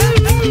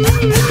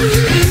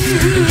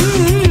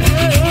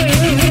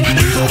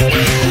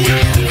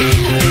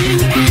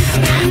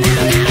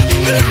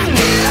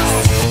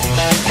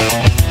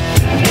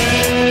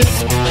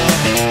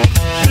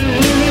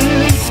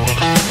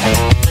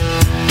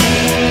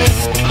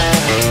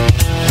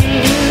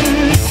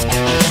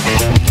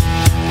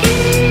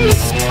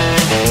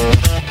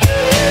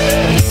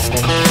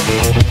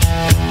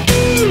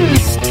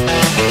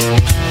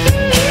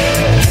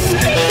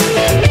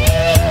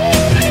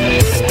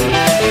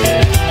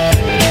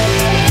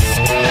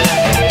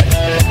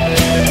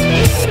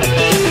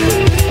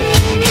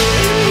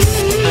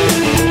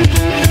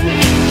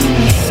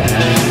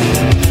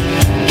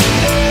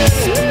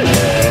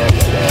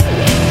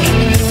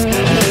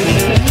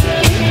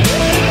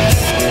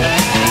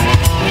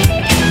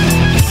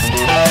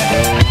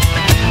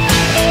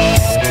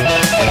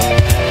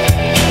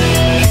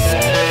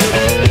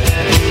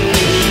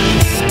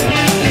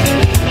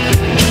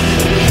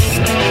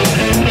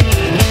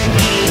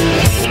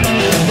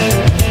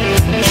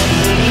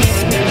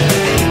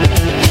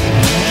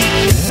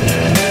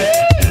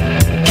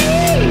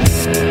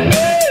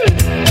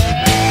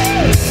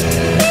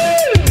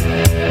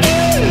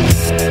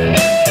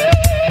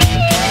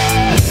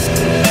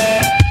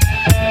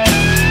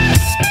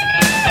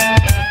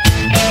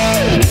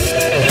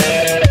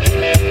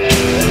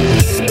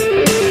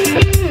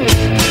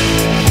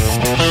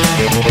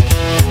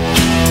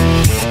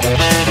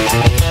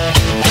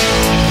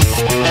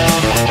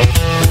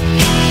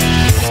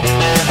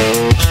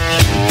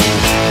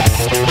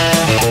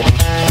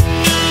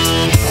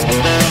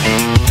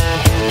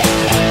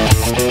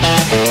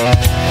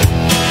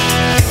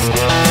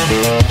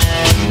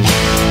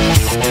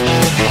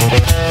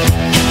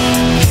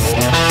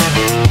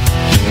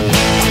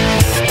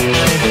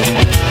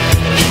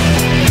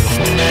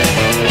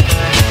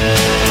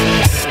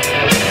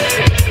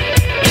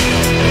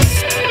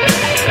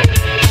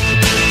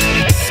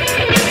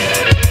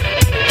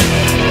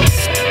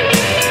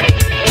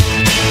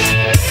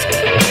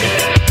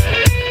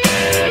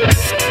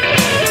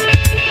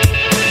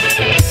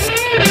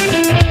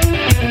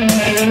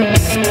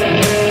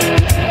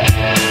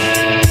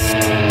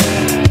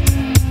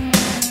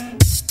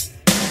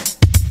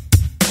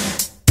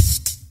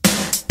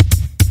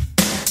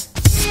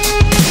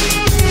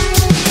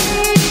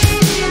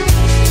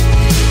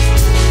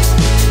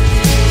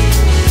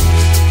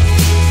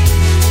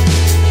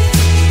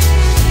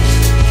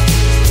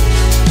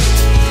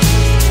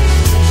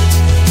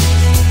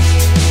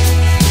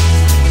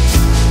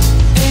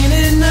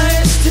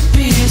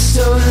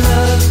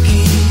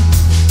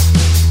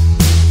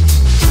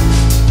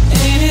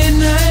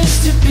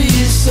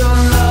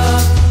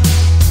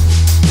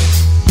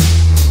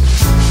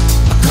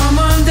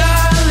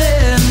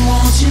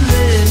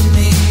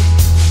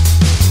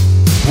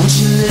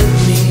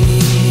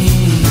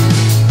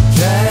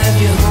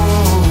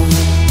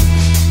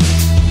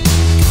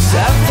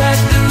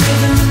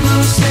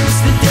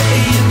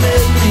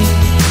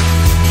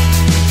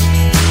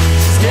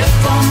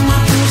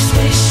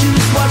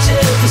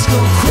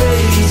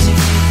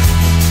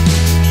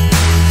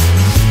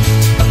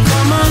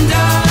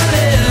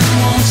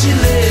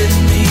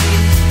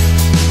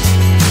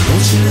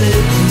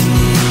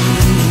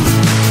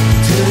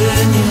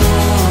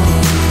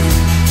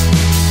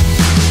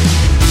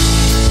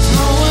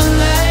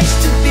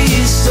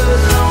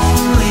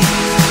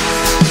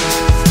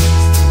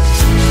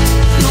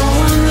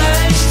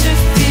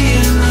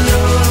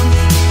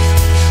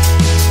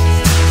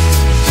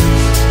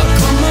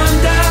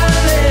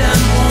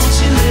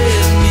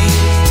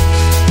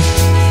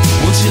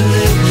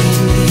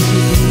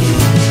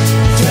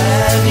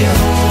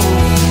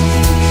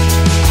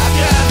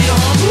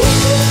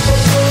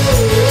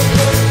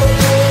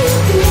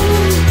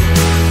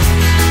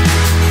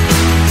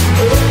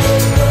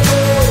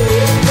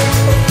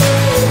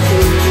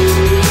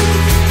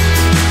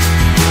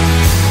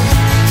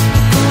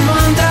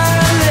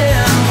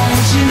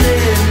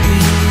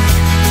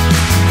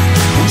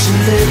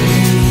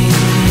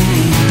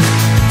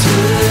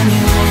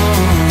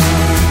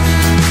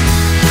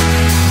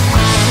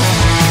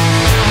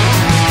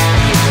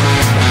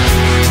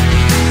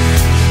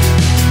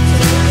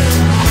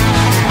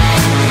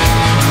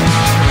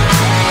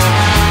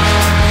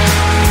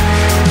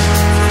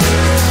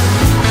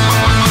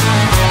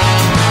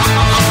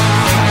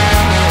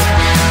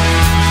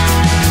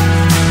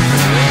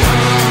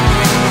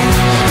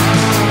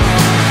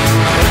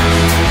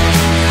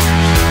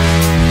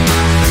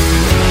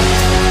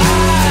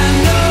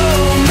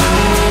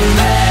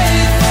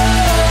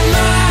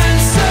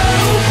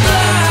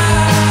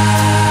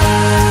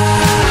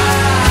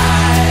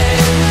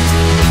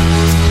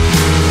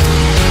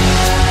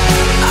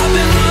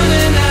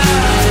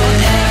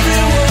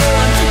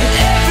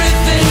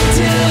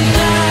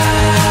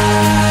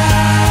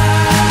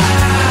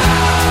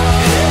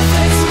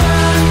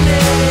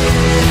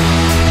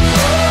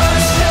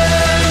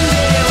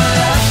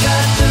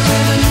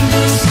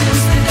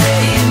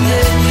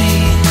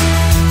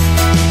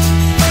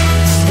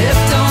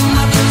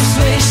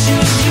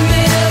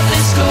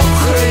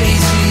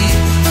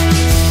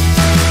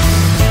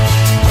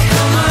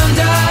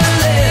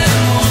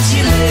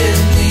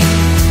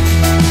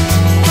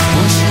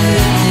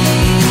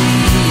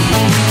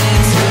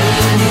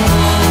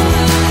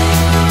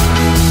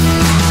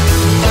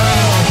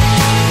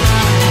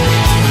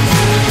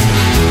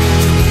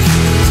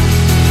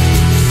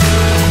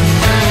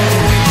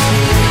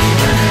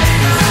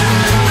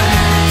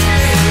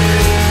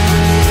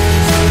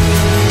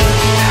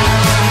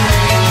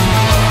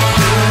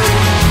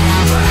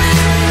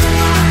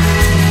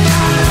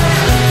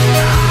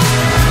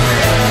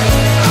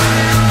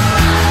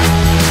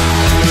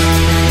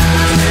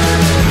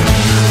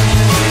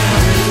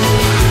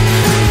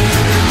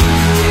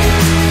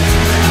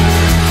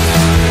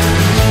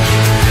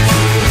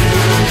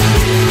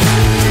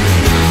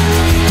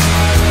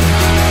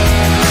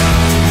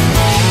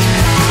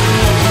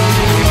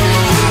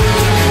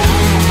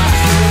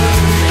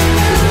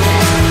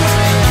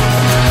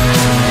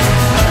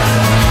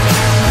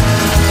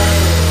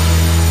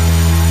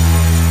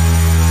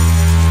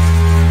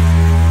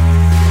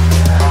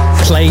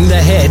 playing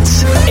the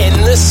hits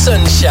in the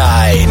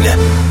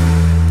sunshine.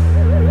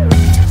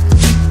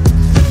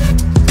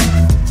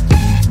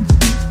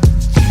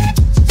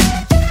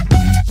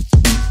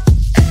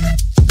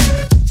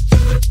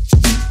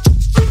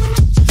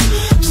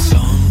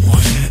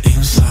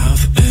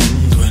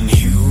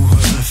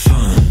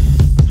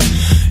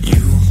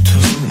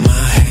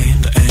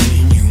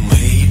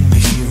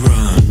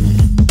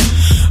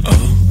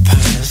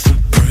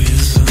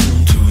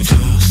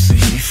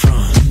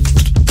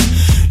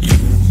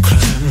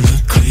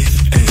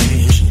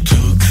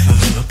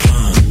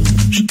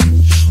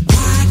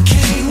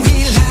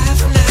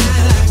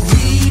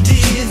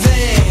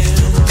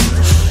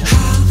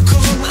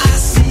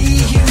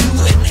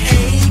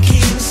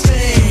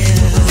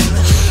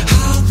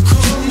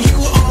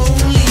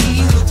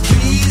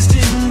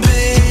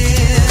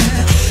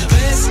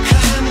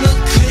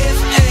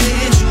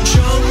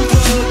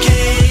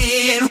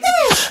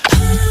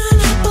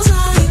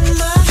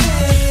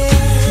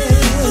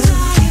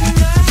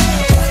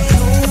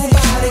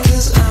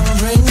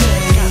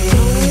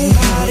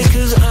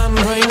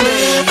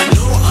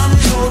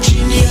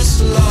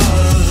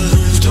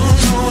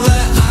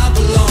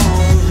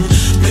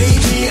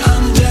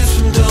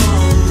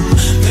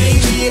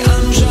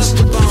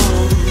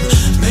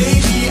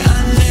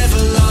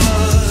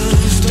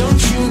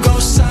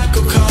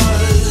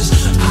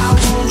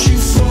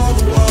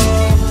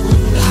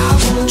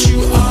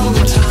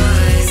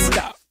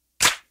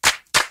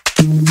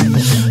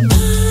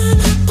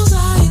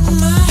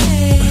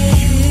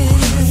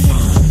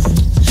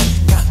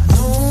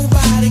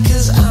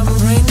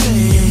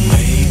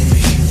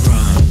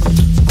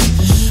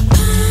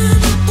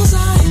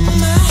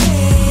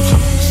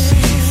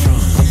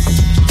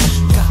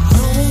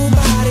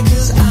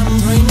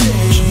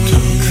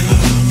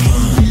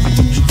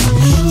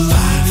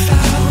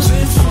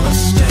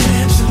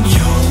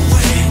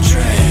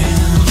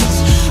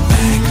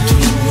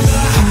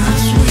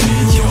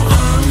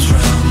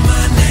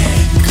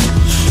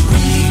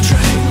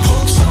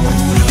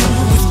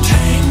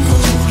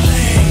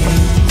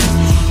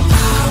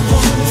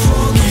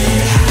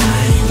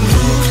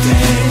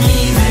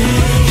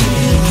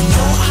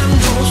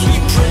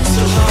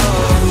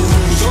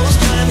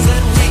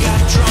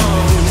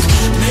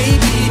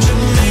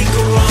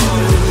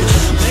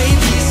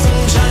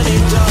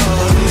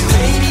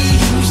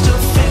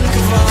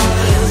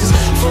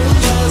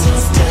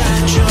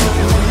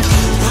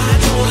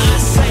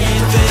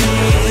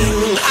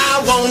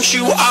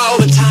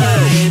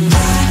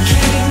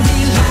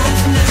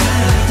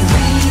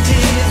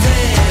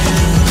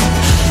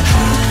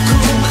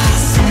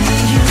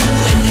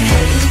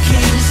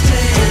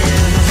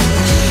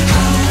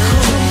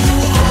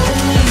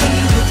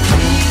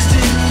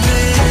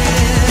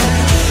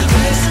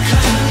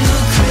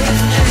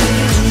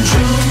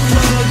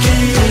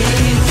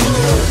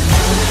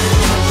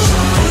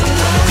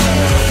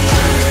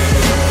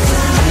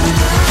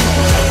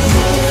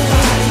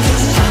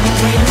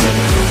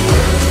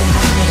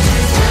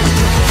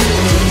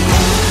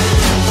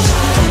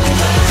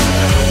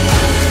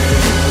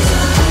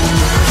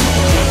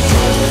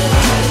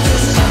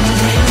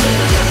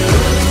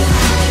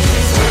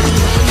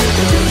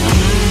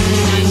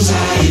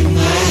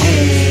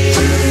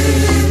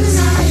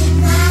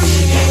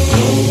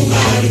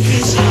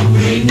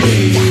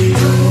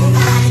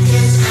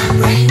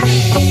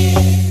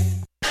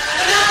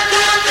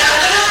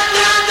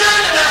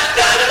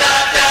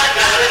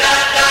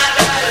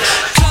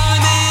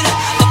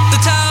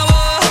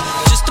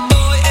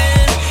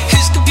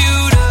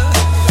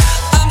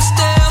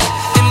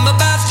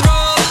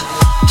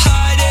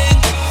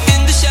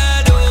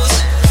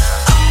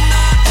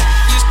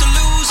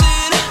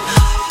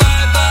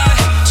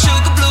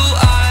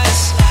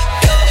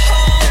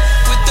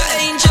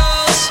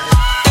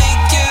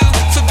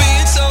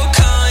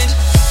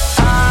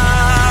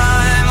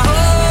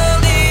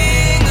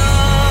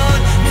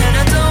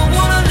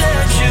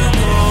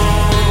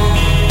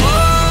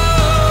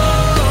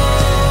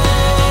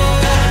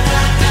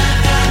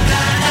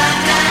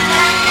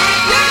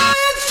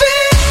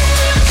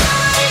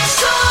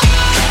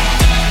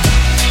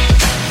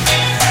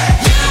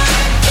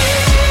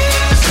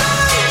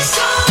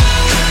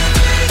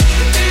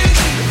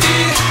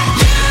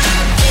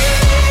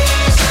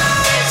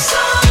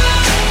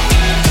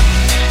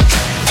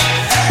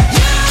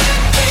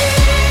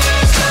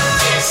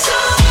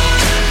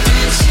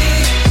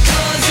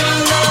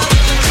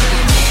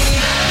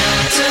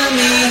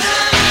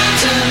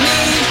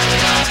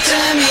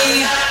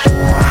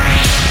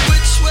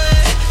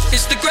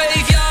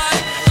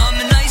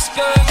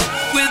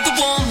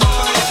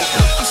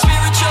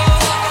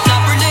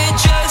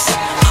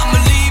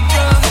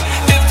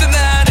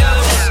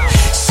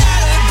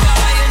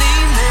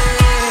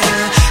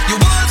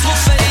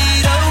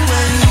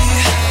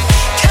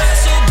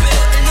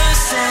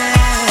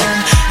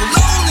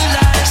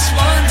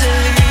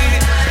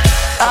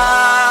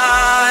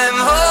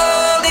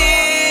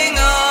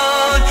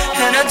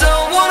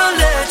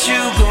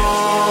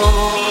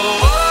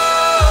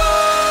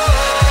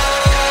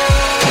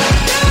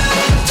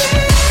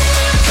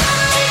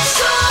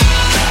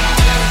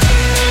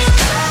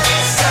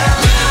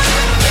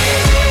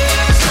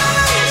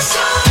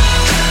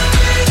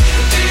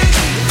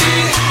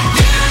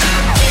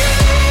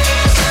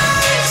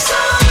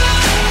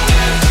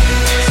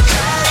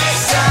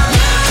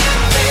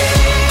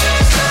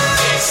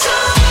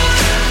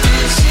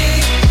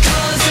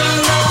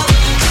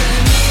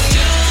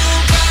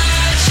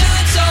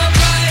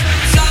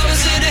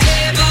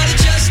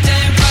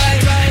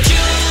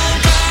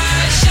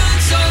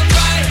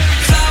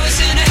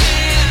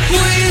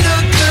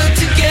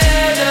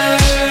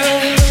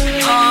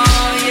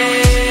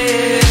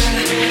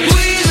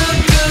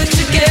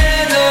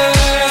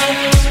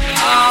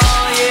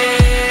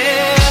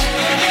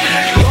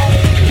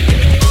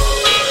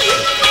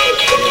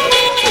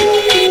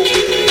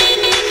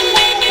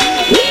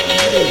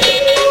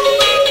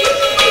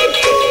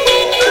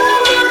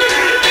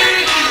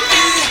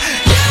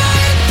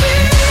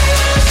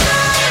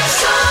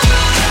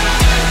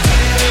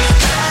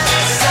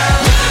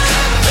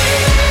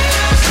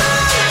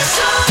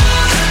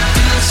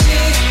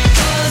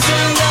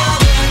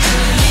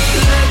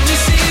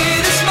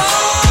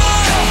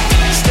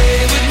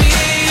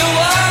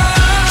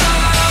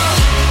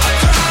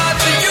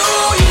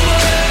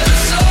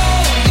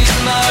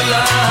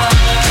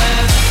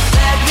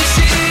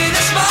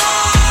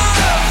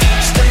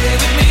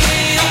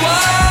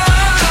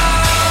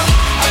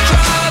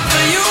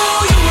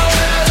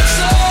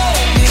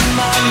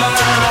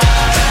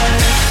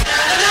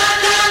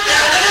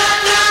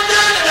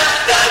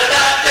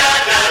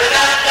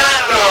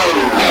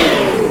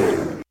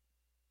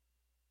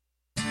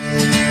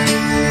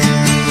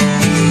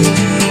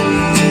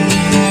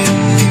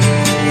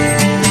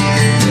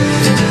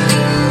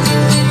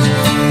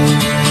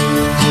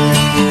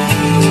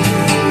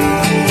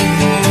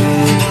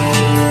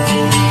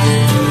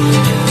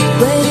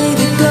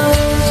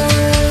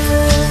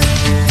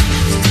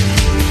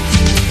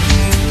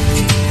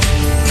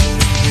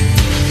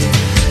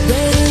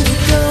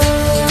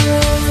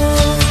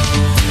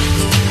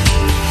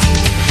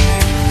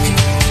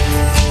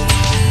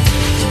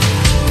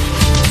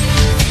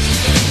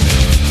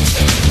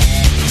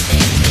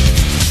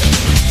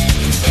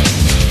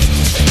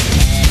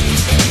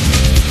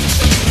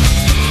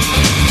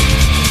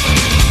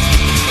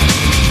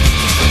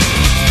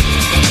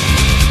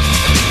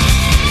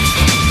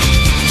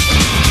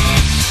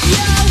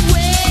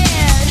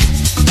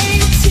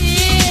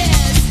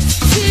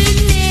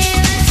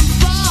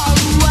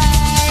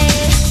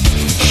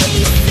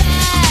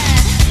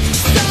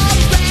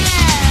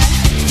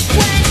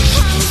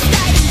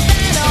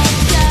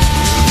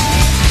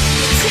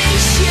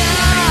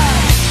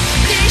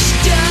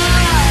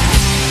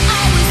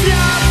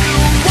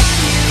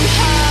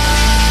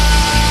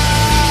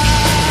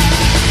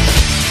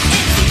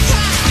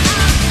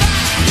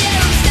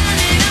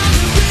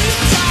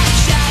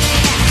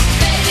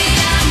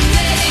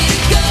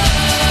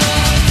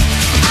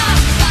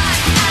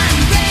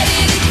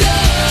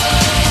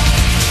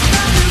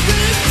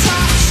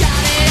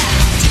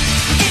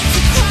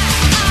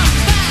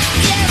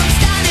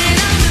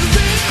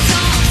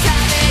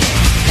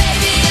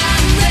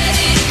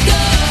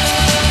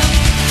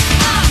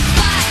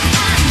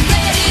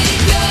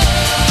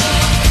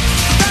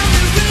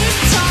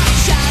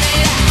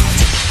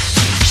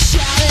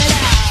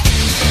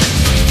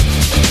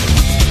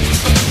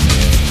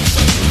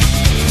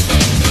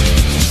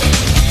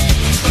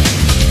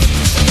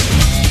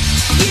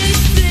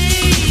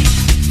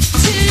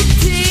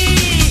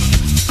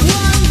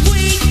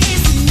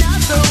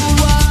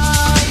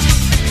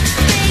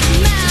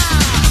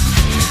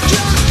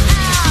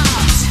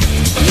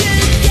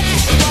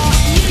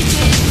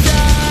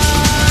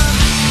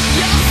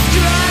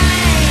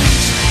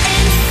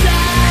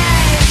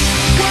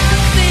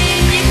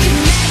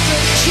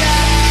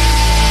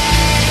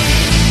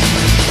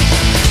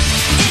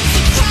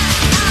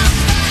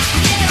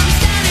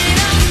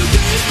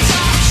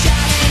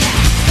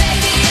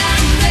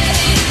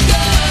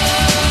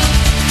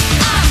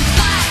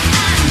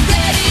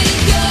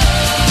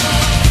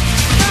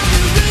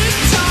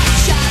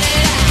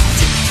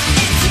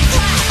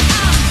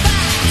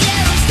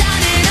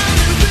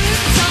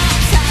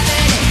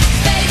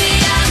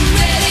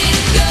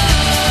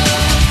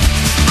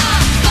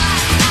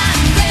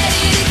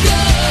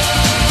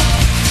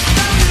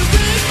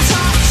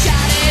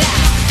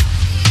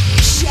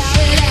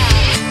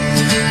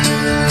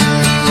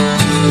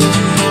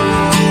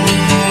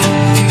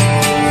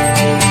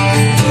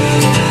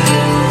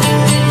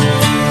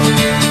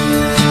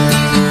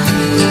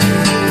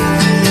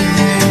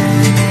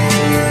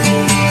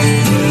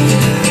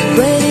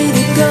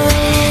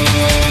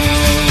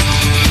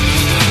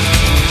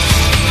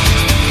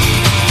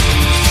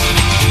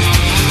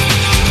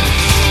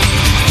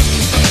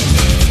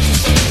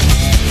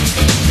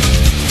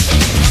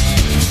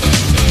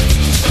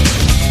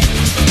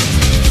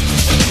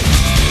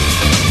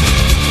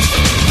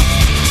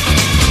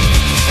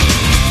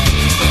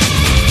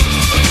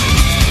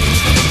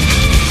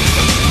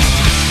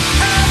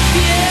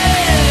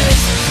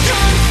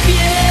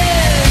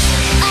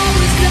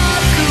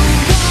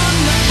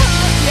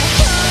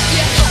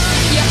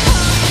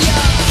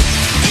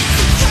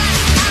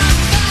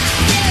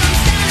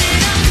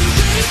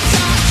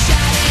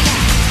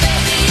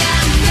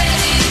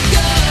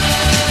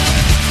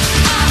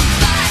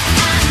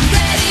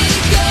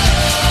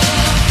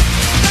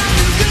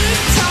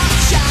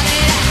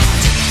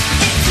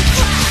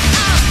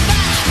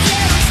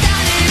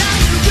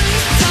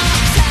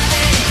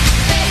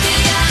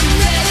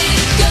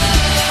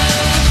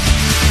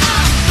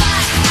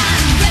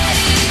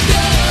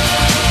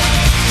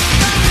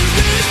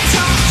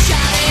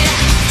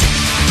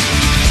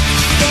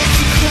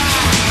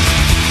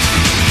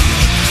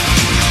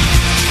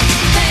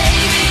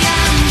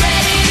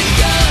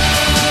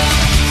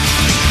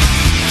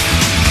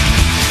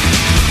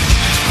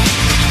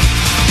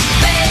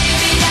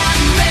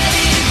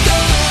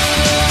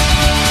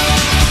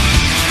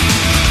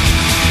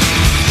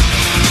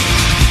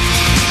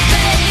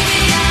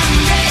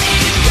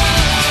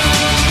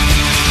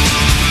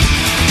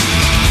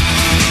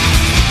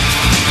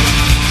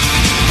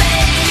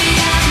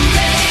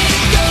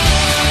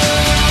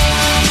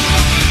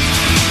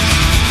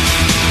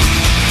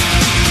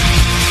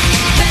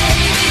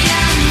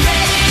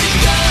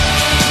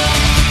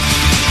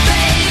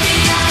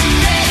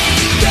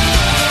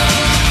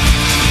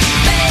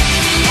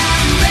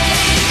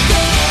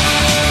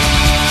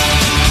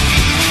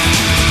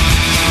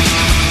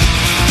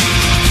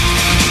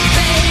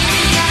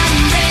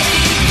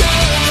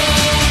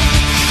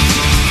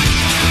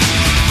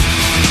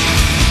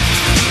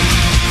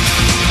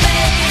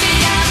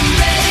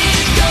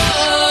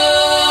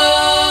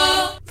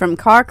 From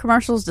car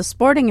commercials to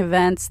sporting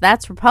events,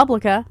 that's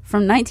Republica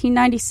from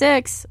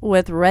 1996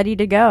 with Ready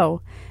to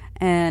Go.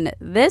 And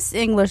this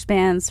English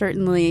band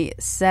certainly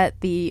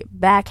set the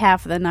back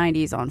half of the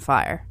 90s on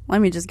fire. Let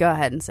me just go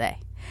ahead and say.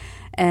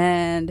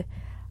 And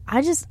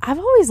I've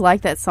always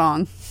liked that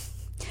song.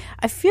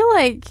 I feel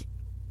like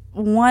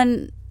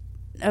one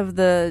of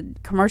the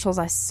commercials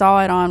I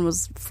saw it on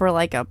was for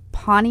like a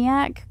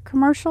Pontiac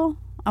commercial.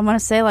 I want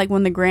to say like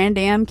when the Grand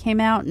Am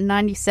came out in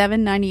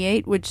 97,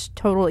 98, which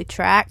totally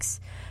tracks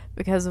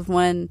because of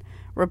when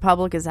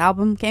Republica's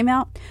album came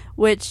out,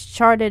 which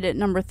charted at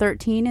number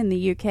 13 in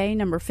the UK,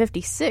 number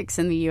 56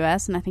 in the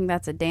US, and I think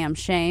that's a damn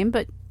shame,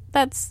 but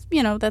that's,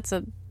 that's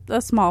a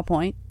small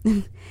point.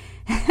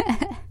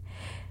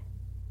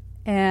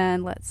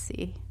 And let's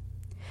see.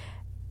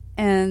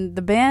 And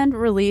the band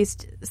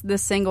released the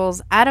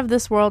singles Out of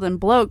This World and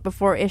Bloke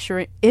before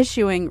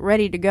issuing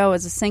Ready to Go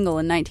as a single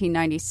in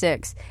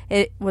 1996.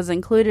 It was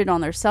included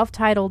on their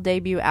self-titled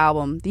debut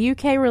album. The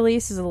UK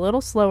release is a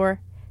little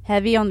slower,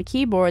 heavy on the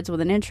keyboards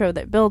with an intro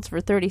that builds for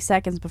 30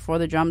 seconds before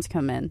the drums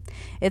come in.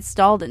 It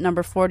stalled at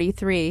number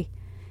 43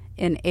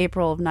 in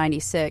April of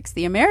 96.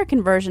 The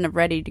American version of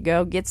Ready to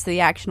Go gets to the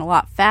action a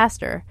lot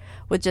faster,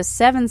 with just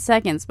 7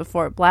 seconds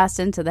before it blasts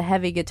into the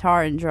heavy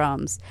guitar and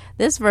drums.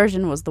 This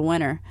version was the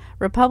winner.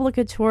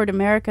 Republica toured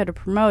America to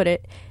promote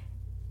it,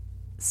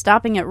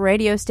 stopping at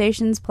radio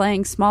stations,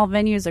 playing small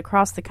venues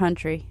across the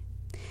country.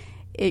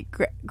 It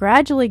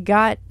gradually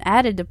got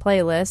added to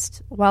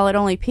playlists, while it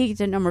only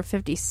peaked at number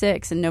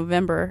 56 in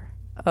November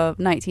of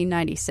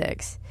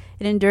 1996.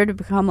 It endured to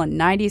become a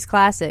 90s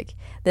classic.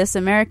 This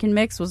American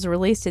mix was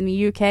released in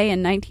the UK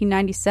in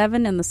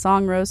 1997, and the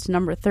song rose to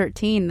number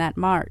 13 that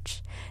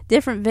March.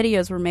 Different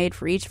videos were made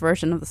for each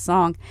version of the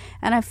song,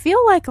 and I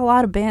feel like a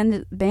lot of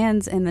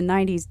bands in the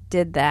 90s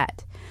did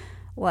that.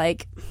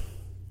 Like,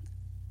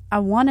 I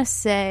want to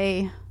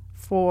say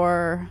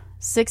for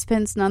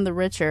Sixpence None the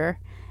Richer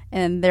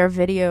and their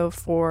video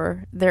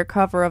for their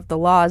cover of The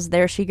Law's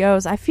There She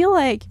Goes, I feel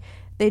like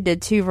they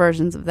did 2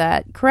 versions of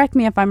that. Correct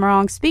me if I'm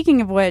wrong.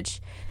 Speaking of which,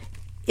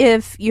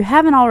 if you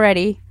haven't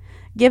already,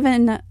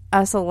 given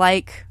us a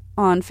like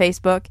on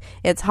Facebook.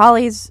 It's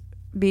Holly's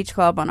Beach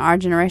Club on Our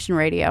Generation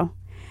Radio.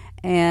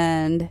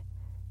 And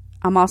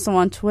I'm also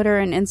on Twitter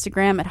and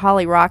Instagram at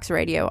Holly Rocks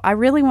Radio. I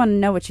really want to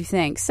know what you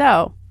think.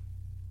 So,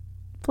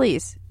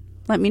 please,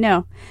 let me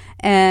know.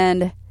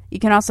 And you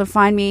can also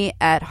find me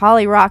at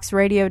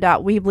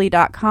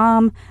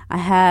hollyrocksradio.weebly.com. I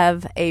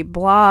have a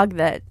blog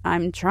that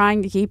I'm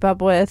trying to keep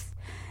up with,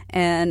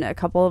 and a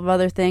couple of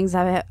other things.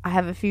 I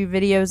have a few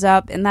videos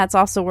up, and that's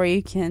also where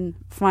you can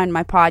find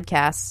my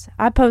podcasts.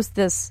 I post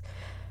this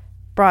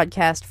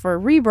broadcast for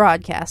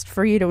rebroadcast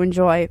for you to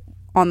enjoy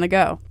on the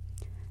go.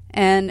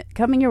 And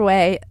coming your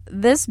way,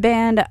 this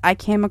band I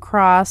came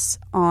across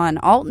on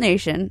Alt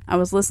Nation. I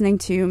was listening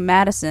to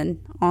Madison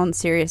on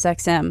Sirius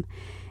XM,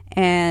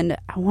 and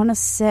I want to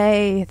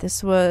say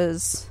this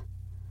was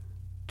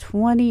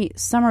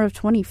summer of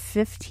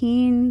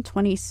 2015,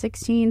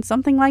 2016,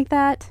 something like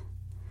that.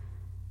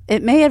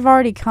 It may have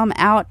already come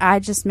out. I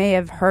just may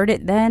have heard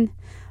it then.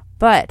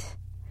 But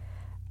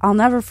I'll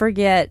never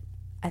forget,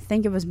 I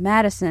think it was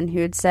Madison who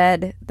had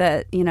said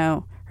that,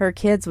 her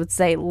kids would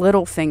say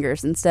little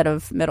fingers instead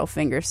of middle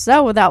fingers.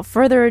 So without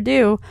further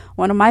ado,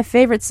 one of my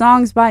favorite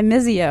songs by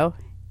Mizio.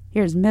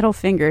 Here's Middle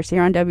Fingers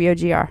here on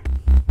WOGR.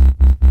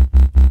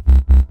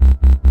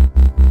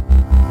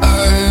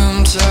 I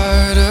am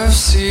tired of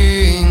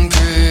seeing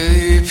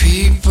pretty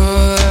people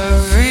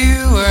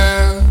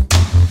everywhere.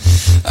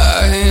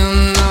 I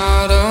am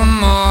not a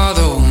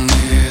model,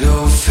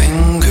 middle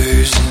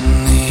fingers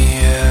in the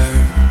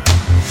air.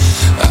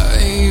 I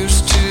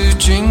used to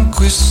drink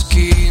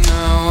whiskey,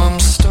 now I'm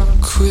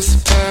stuck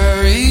with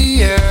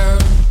Perrier.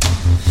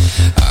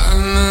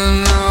 I'm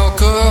an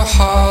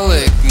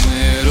alcoholic,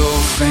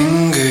 middle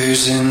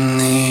fingers in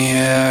the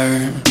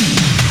air.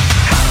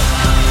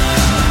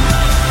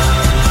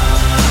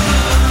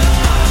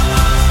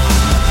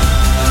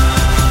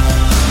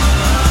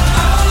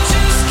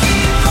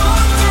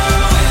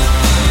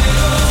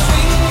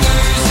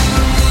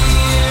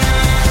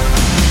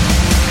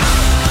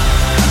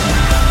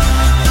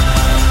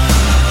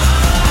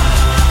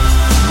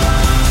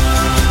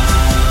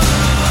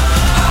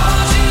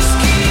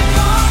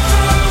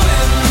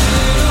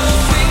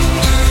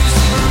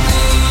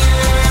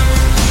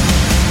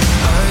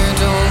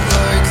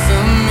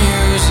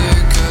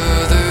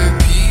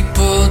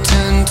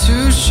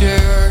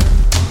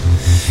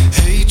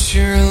 Hate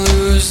your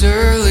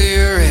loser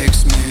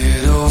lyrics,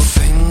 middle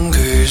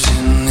fingers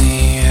in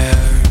the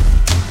air.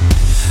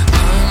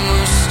 I'm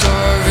a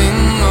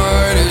starving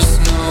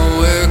artist,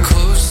 nowhere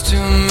close to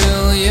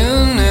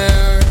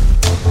millionaire.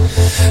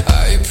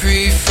 I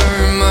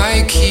prefer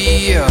my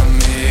Kia,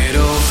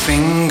 middle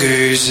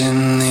fingers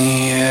in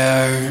the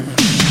air.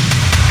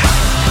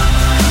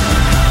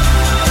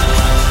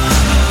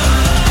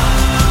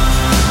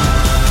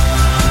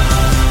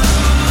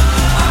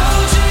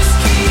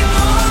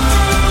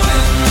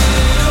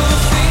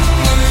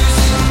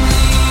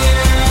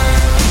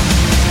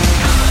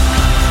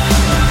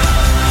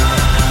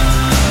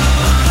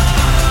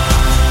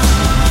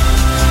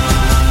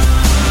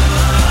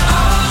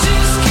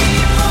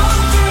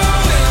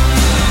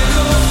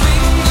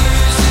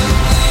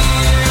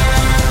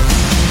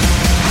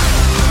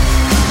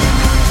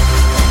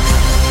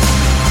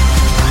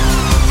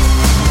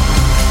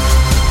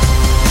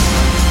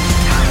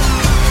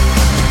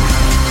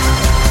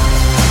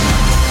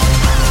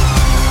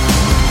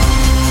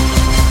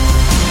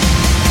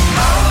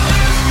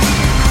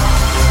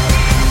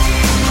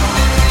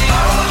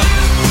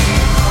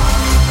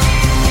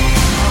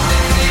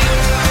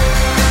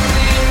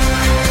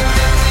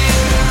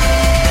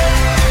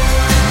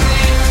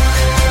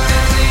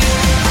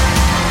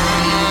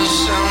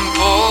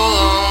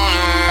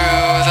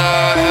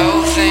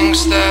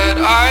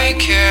 I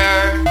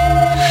care. I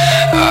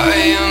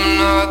am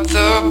not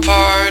the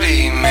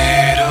party,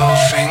 middle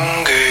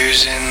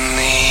fingers in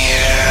the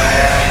air.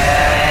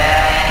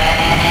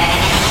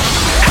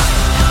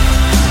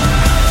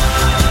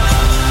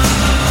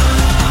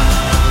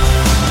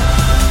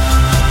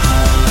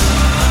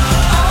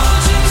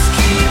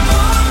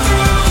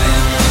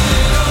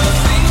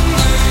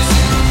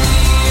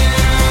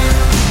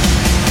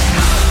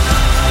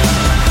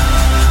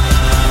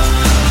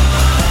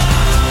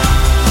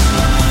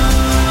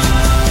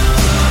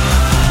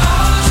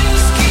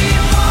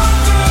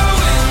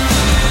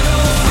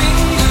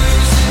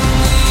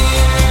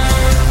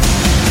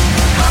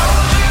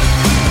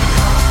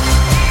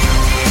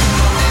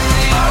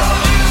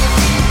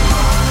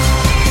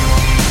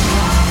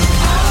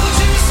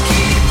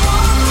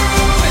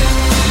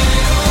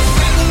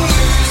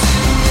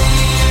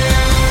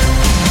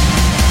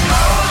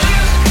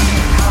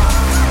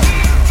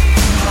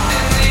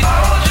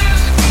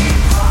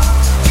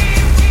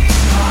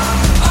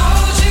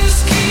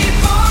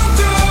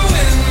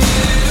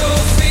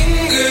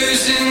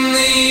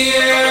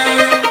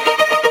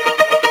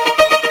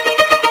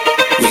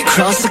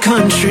 Across the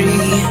country,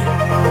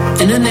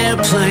 in an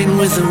airplane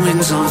with the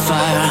wings on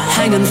fire,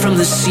 hanging from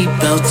the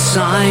seatbelt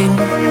sign.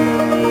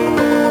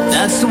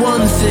 That's the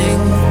one thing,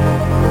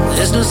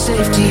 there's no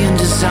safety in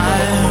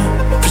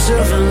desire.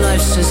 Preserving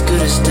life's as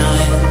good as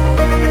dying.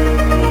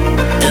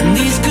 And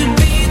these could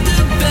be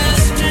the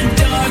best or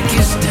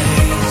darkest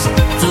days.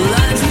 The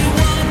lines we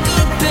walk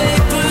are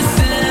paper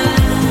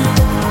thin,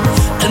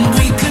 and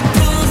we could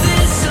pull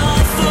this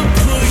off or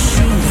push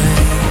away.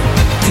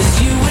 'Cause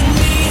you and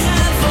me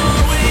have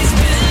always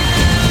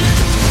been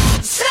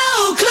so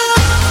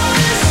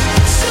close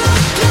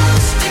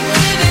to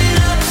giving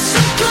up, so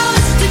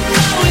close to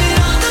going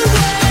all the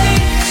way.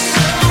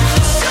 So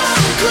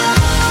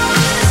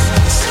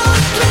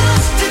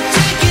close to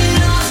taking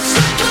off,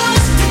 so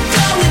close to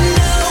going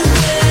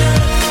nowhere. So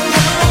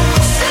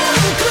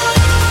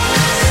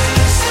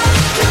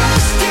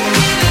close to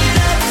giving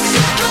up,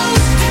 so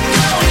close to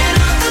going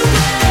all the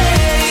way.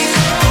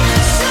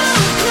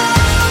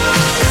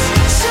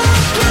 So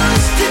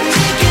close to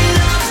taking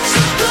off,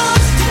 so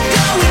close to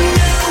going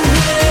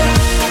nowhere.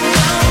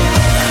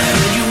 I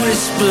heard you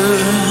whisper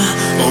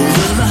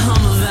over the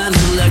hum of an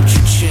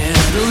electric chair.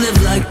 To live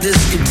like this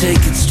could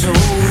take its toll.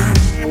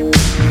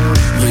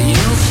 But you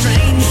know,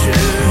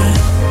 stranger,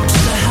 to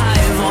the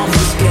high of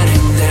almost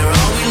getting there.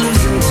 Are we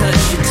losing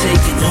touch? You're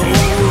taking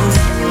hold.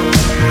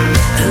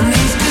 And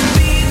these could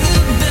be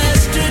the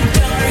best or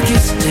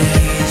darkest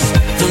days.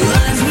 The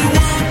lines we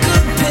walk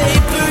are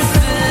paper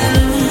thin,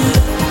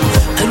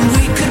 and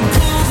we could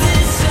pull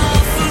this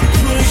off or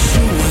push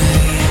away.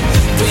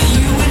 But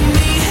you and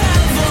me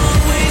have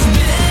always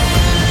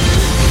been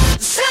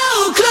so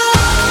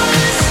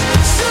close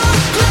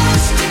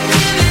to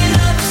giving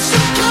up, so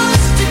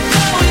close to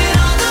going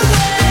all the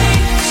way.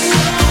 So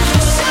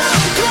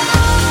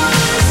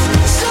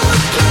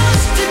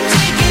close to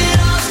taking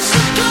off, so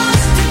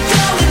close to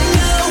going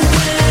nowhere. So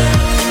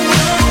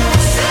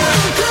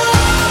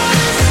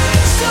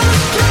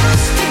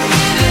close to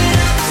giving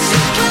up, so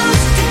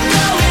close to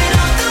going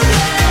all the way.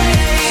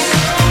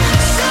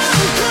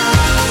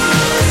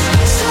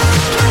 So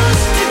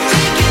close to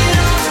taking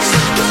off,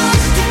 so close to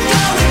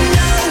going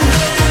nowhere.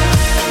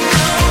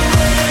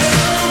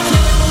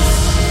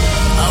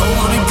 I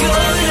wanna go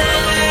there.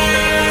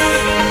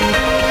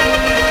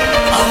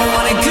 I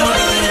wanna go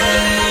there.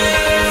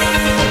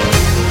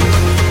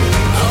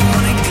 I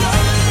wanna go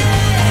there.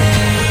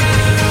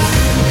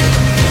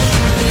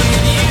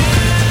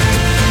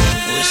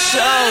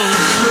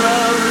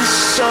 We're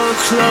so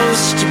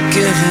close to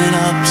giving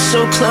up, so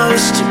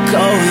close to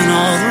going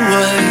all the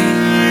way.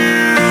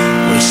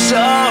 We're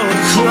so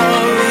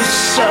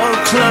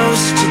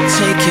close to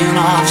taking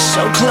off,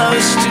 so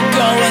close to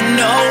going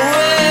nowhere.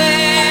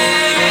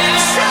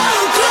 So close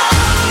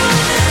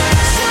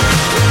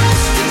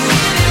to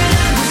giving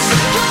up, so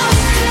close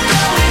to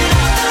going all the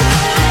way.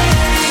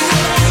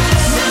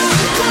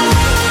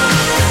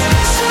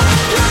 So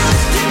close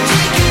to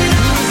taking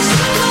off, so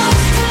close to going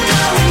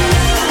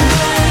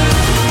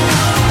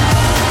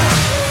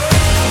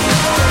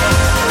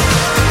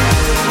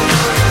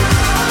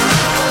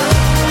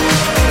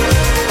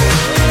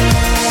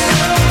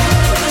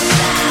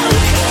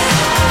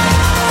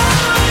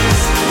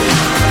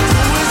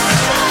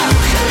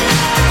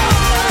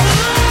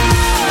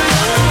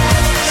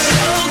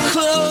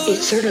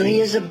It certainly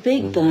is a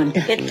big bun.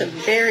 It's a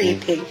very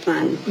big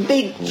bun.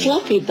 Big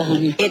fluffy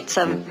bun. It's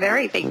a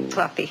very big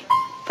fluffy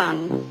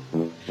bun.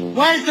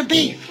 Where's the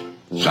beef?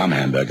 Some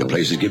hamburger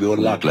places give you a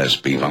lot less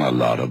beef on a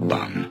lot of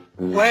bun.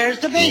 Where's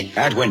the beef?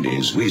 At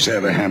Wendy's, we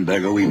serve a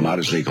hamburger we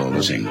modestly call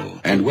a single.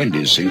 And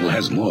Wendy's single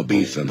has more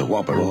beef than the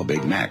Whopper or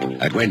Big Mac.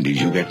 At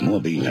Wendy's, you get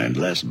more beef and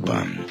less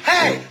bun.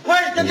 Hey,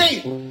 where's the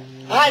beef?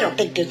 I don't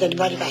think there's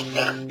anybody back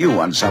there. You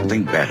want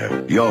something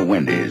better. You're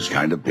Wendy's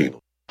kind of people.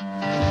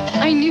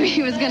 I knew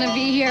he was going to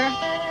be here.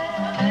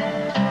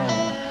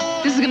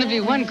 This is going to be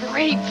one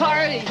great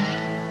party.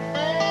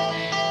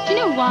 You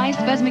know why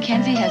Spuzz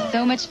McKenzie has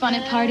so much fun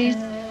at parties?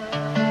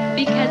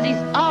 because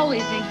he's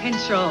always in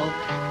control.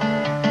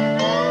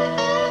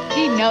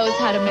 He knows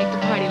how to make the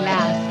party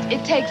last.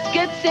 It takes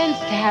good sense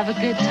to have a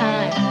good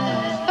time.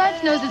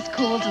 Spuds knows it's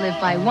cool to live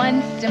by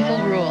one simple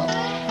rule.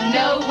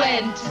 Know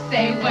when to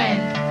say when.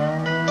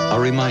 A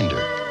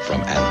reminder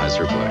from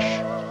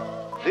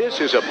Anheuser-Busch.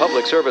 This is a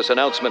public service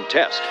announcement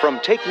test from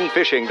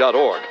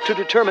TakeMeFishing.org to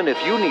determine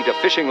if you need a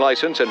fishing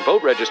license and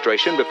boat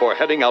registration before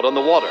heading out on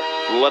the water.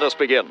 Let us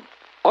begin.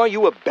 Are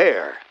you a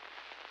bear?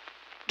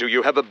 Do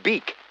you have a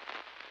beak?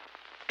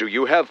 Do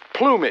you have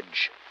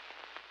plumage?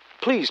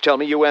 Please tell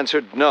me you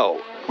answered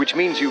no, which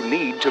means you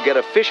need to get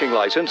a fishing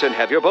license and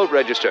have your boat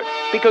registered,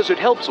 because it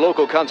helps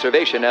local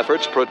conservation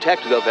efforts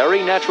protect the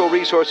very natural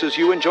resources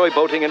you enjoy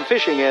boating and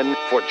fishing in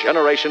for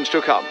generations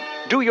to come.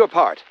 Do your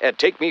part at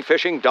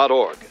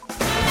TakeMeFishing.org.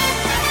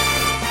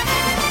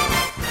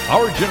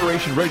 Our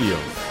Generation Radio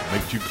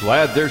makes you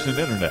glad there's an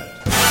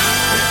internet.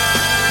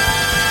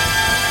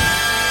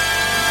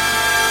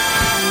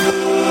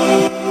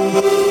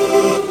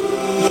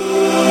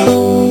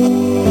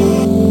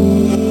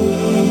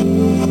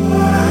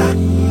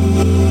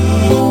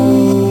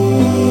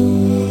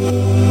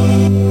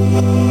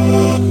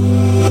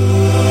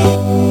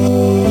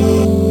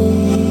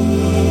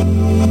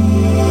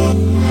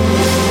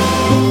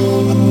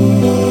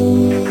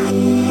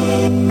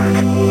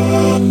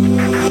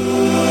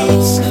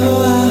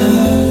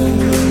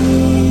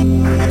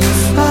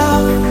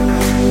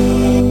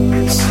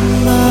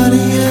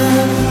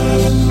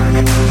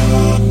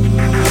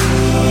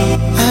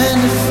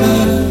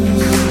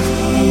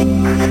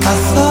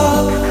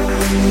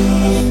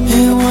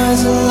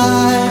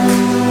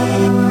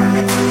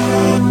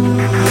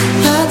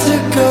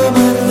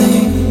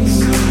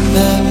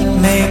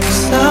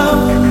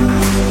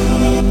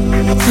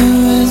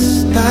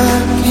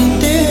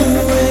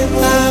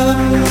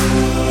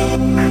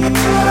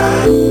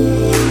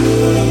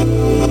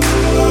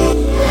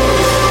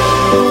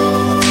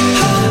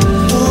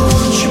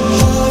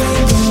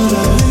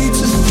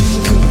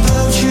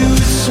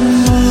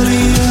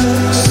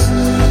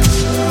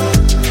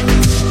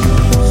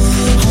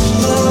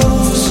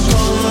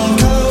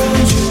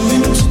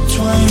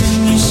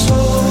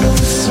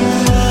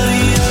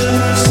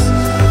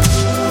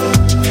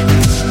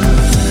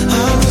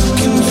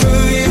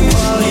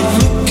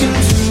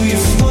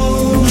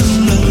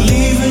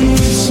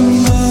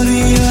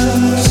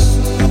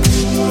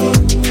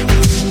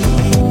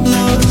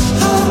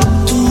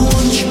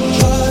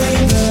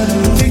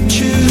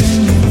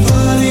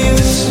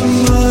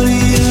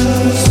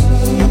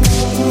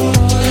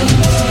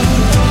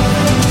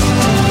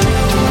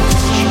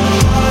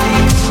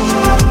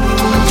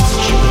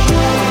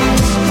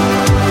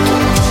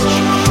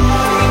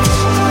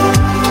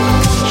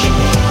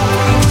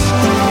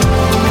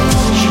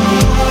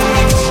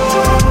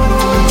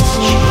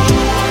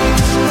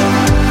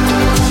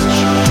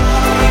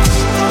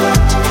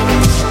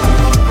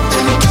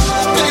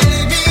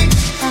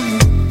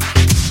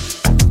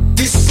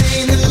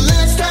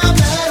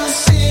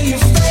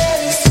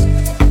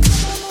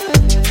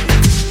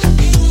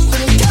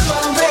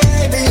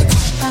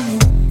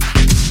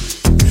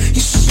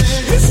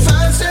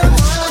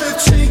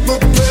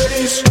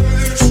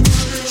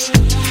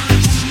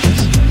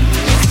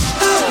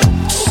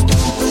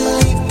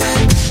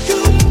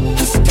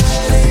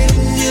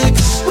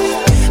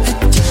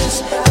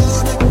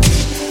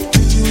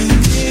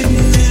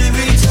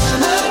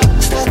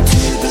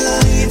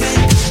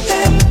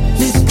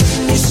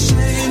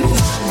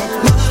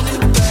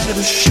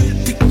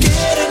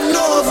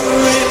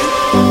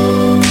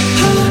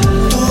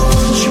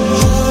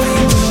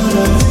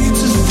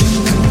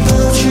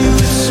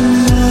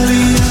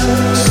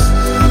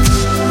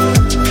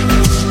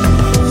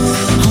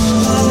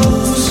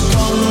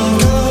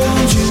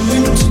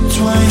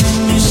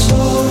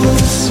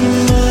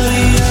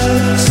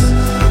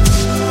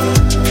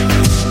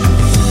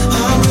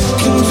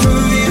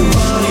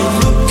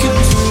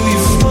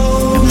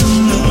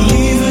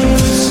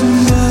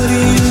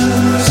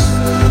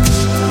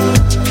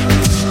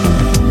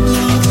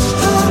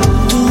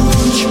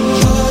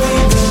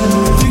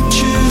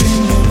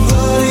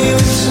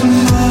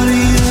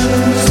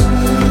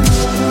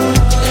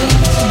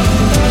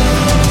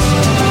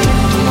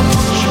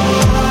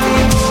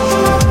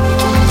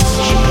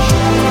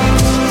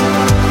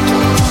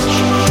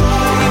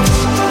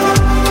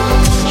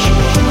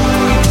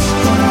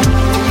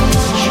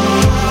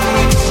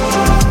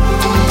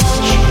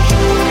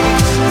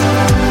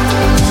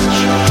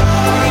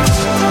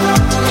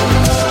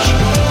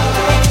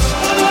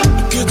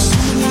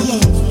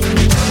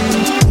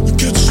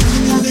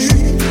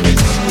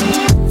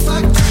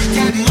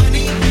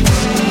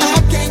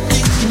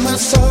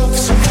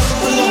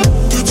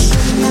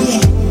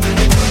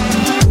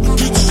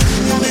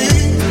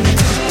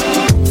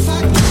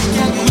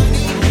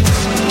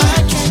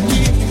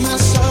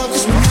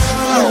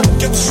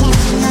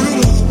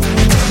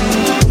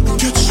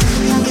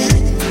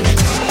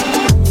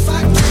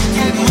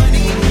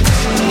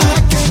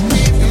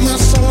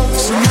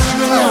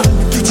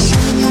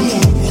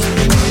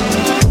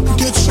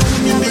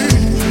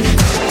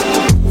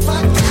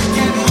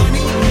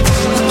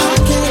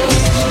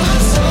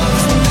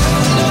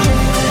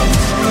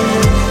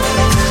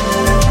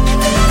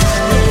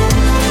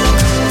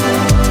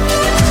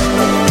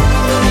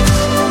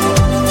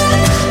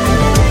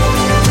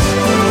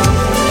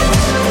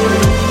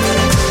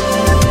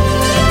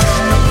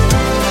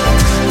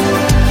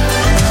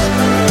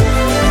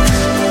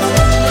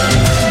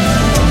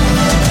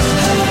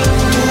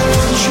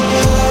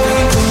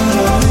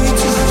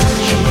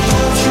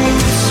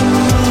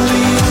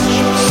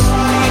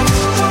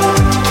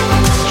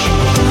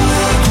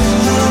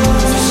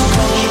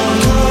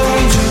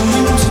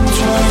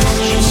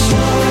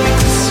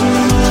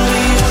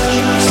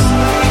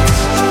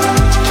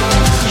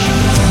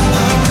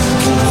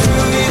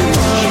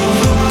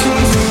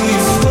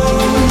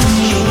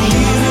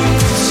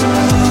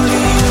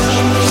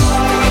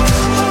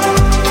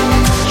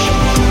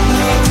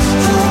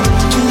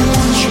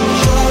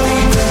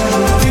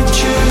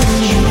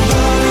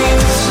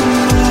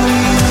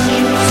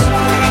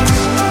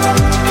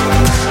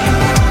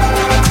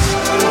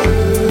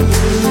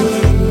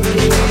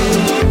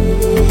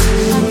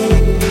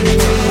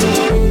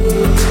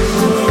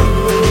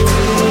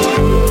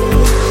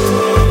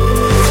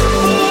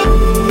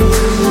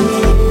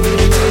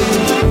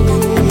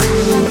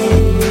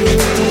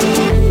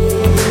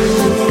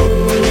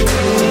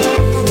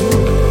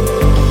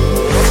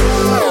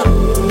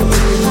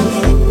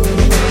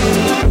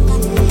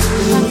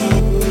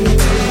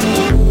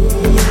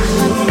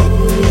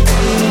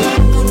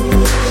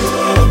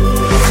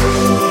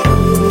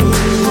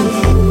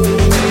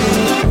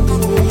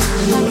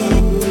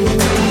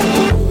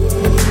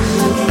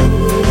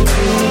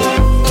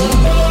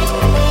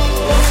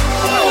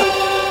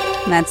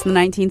 Dance in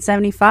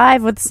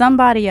 1975 with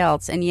Somebody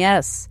Else. And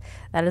yes,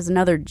 that is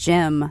another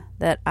gem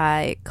that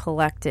I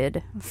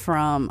collected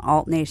from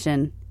Alt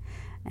Nation.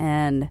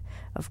 And,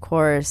 of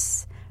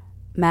course,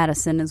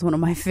 Madison is one of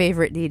my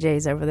favorite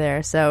DJs over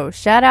there. So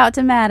shout out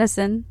to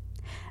Madison.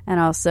 And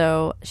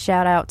also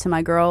shout out to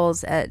my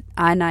girls at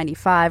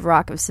I-95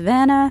 Rock of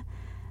Savannah,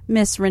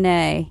 Miss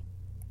Renee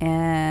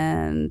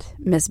and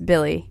Miss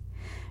Billy.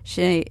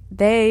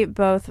 They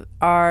both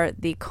are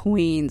the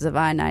queens of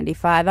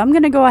I-95. I'm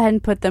going to go ahead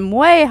and put them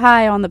way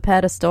high on the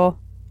pedestal.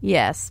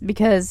 Yes,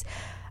 because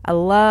I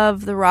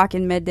love the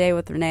Rockin' Midday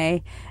with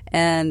Renee,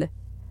 and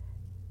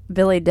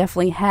Billy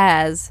definitely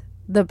has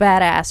the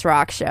badass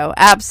rock show.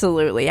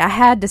 Absolutely. I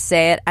had to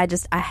say it.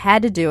 I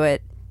had to do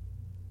it.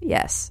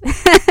 Yes.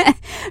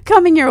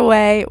 Coming your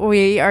way,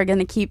 we are going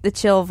to keep the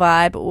chill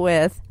vibe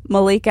with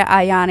Malika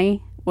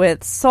Ayani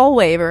with Soul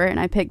Waver, and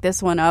I picked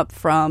this one up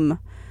from,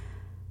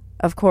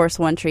 of course,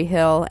 One Tree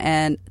Hill,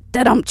 and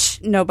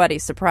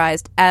nobody's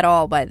surprised at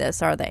all by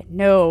this, are they?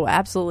 No,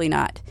 absolutely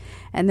not.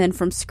 And then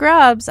from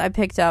Scrubs, I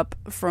picked up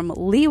from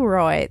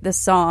Leroy. The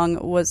song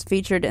was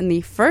featured in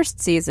the first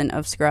season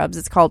of Scrubs.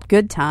 It's called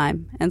Good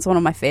Time, and it's one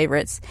of my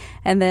favorites.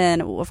 And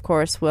then, of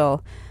course,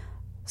 we'll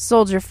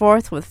soldier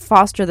forth with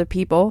Foster the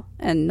People,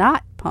 and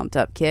not Pumped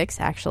Up Kicks,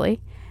 actually.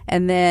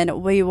 And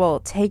then we will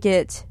take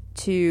it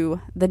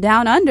to the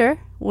Down Under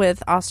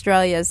with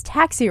Australia's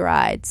Taxi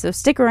Ride. So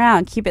stick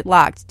around, keep it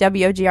locked.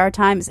 WOGR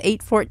time is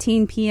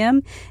 8:14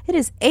 p.m. It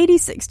is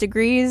 86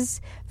 degrees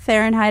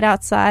Fahrenheit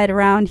outside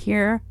around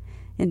here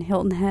in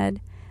Hilton Head,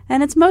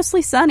 and it's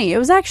mostly sunny. It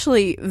was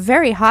actually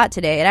very hot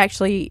today. It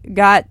actually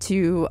got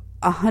to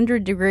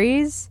 100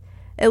 degrees,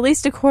 at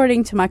least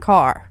according to my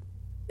car.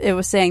 It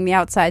was saying the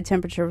outside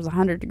temperature was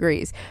 100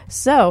 degrees.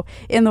 So,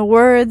 in the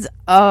words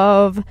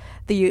of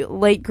the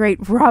late,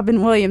 great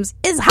Robin Williams,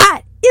 it's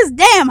hot! It's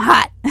damn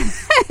hot!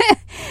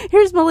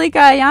 Here's Malika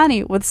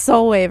Ayani with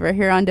Soul Waver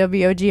here on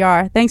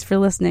WOGR. Thanks for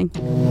listening.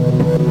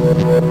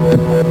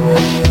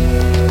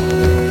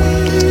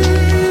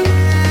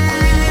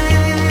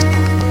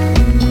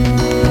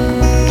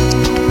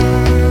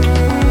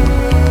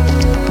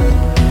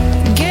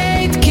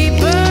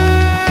 Gatekeeper,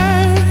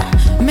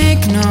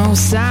 make no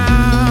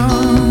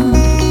sound.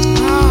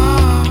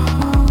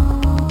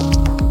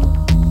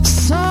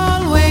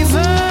 Soul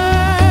Waver,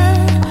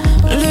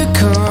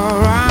 look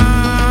around.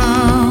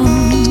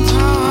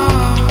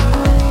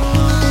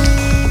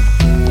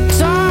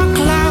 Talk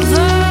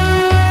louder,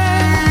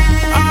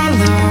 all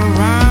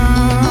around.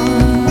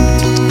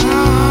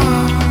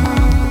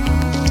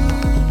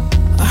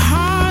 A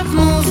heart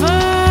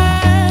mover,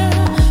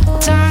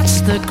 touch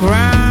the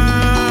ground.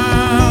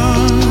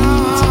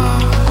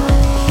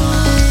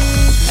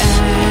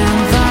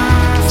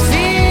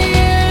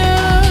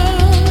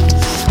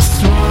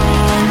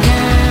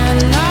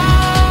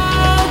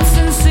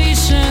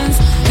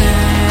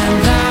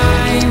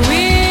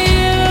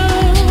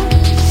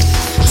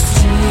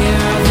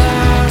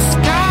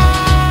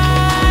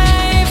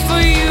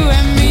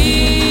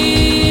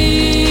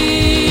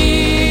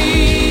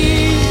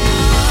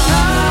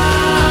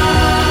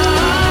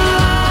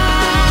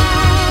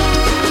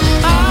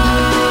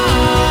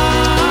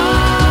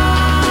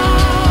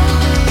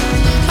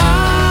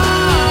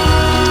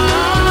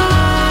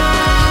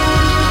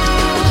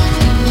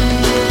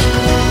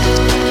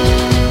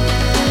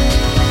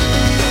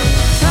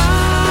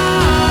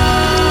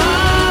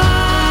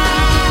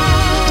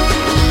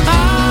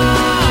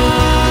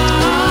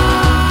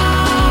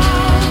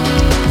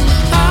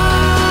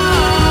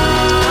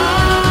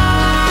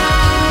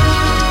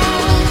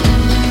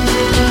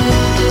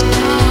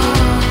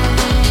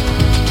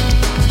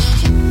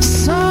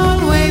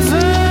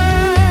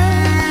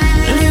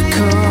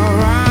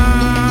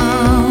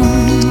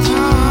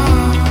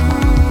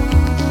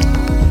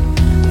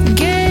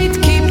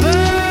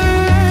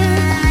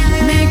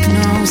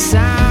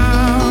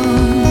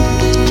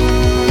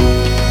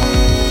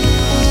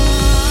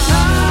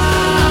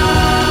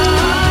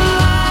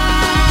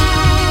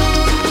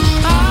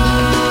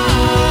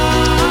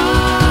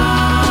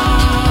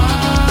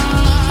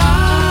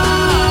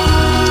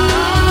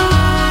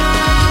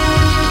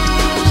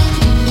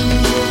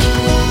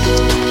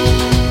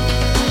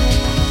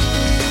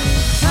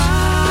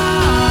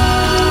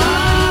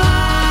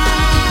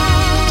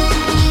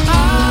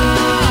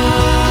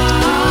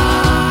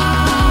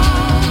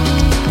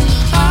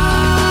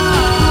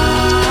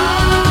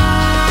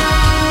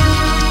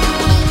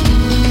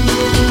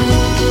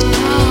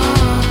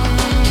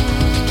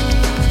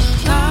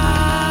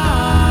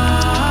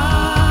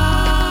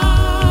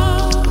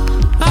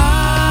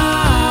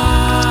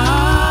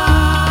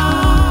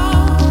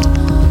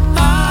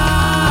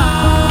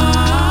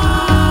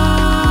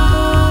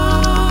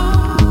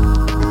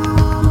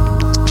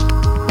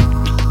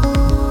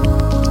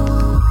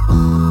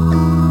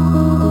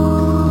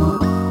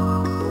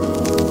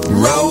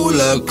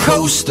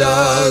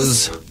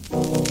 Coasters,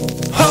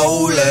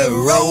 holy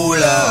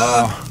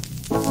roller.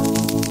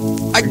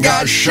 I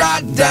got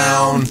shot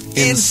down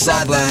in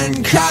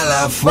Southern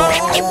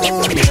California.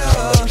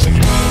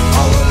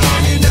 All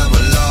along you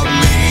never loved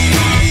me,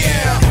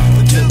 yeah.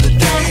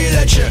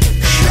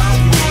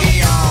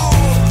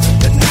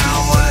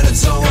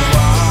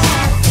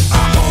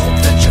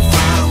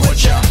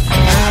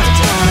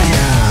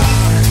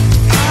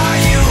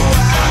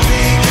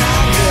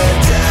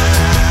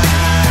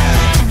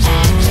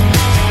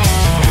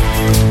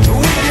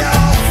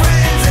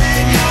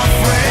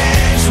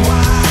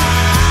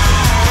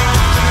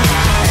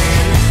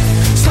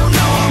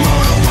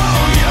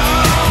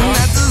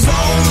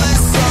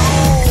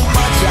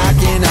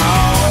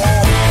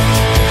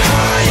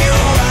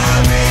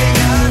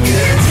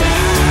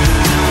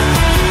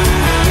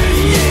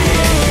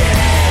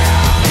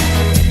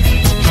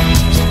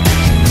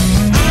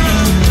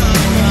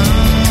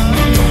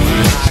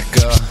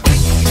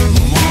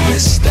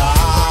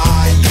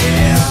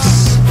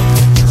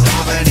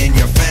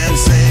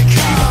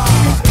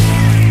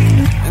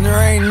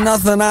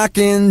 nothing I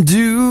can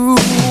do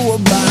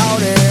about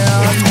it.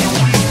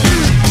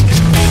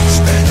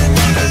 Spending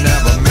money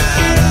never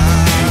matter,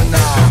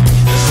 no.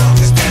 As long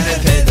as Danny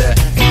paid the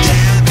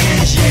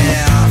damage,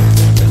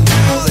 yeah. And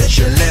now that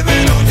you're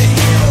living on the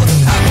hill,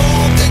 I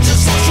hope that your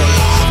social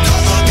life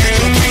doesn't get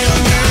you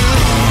killed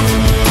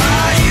now.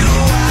 Are you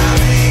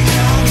having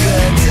a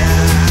good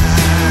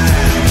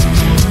time?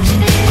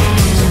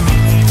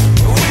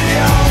 With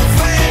your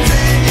friends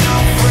and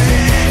your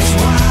friends'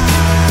 wine.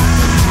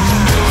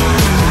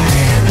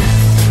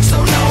 So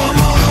now I'm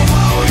on a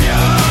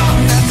warrior.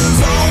 That's the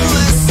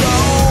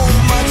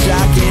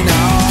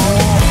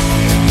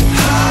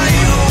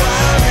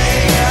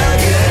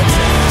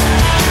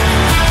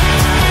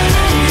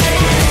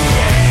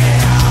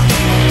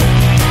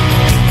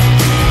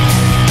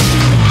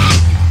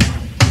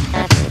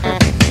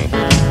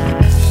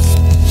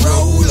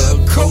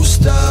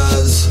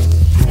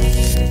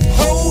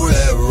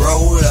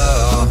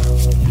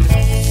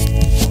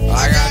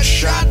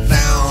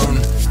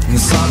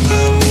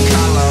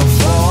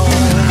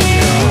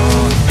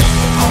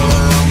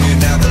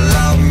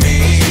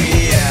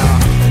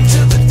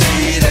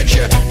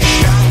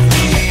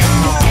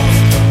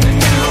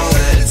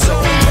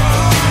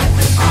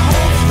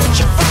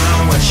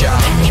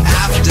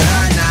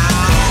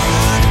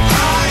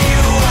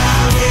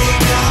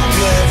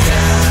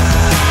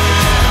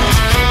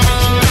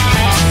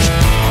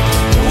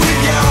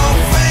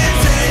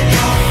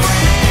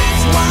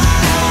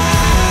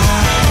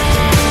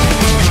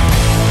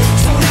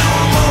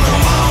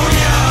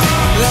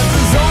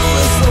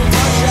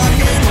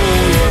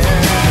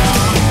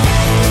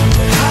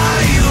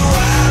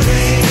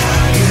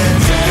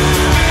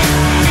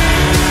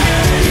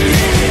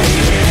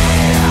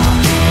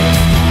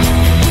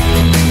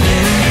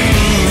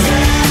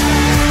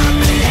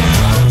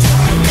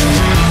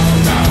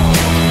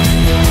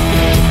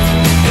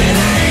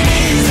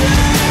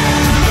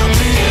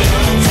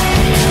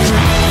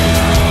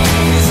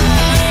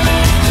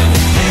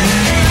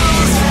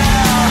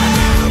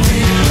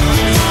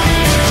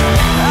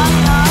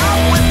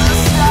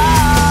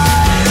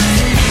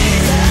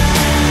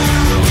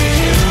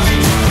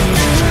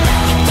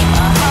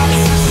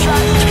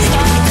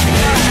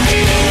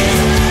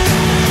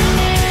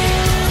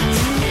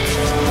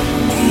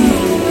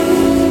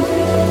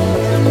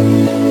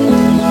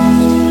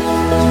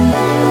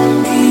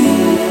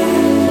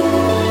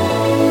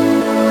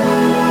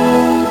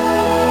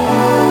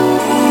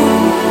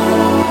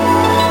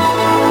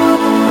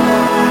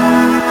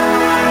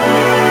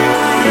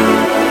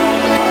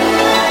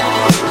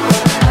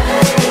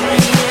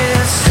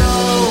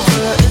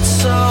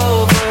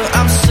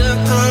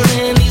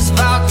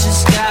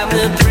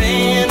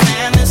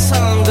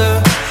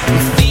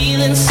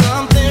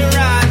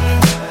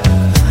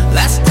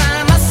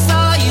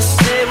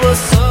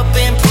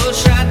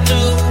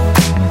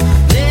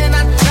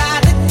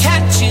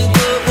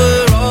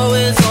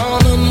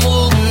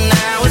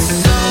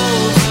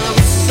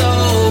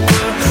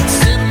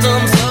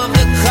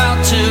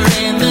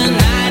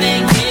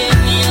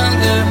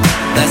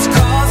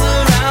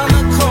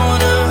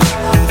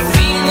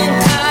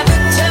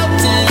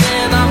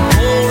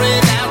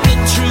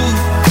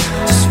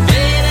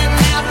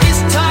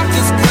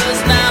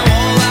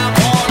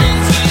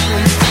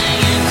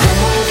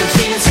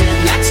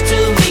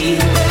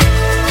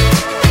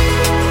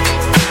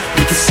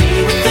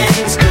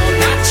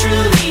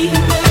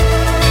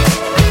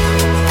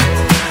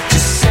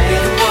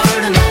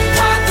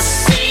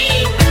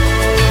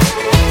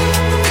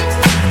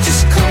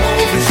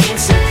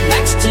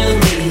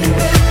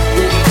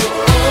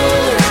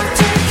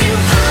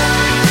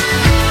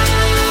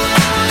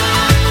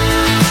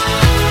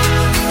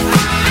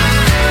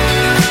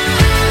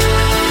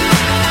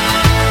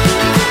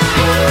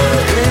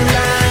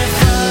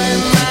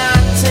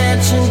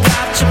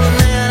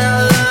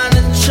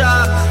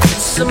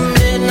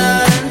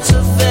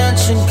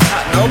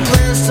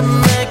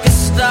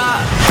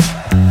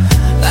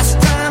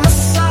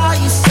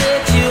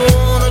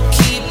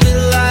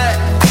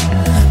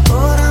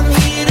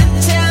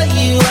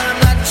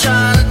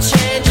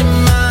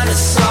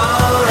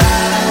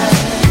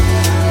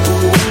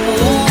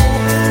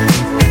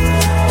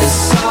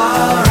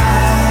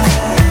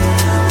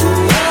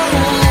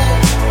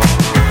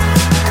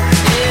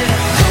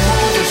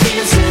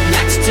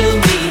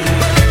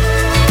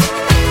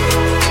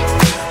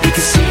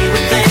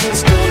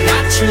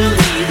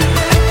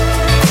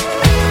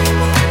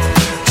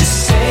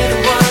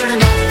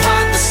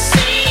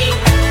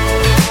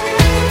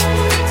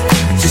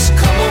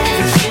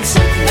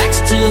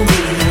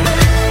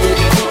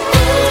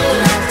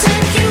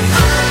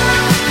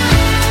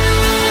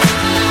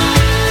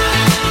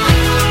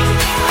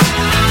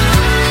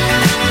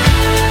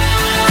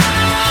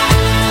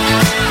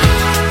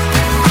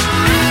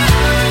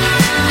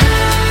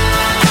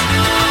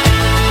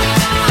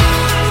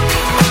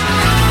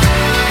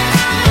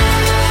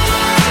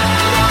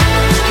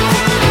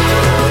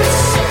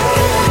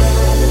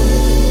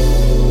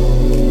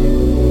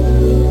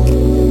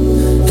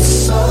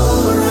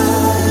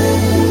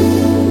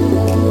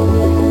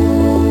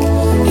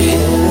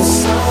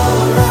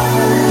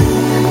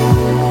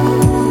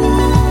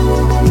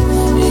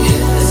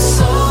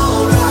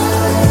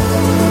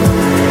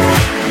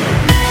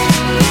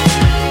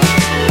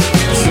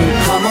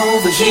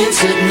over here and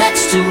sit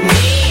next to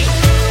me.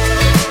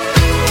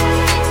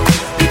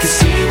 We can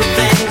see where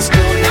things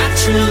go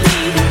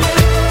naturally.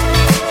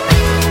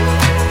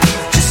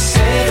 Just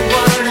say the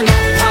word and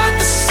I'll part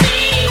the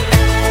scene.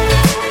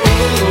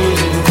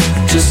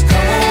 Just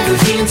come over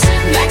here and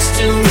sit next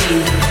to me.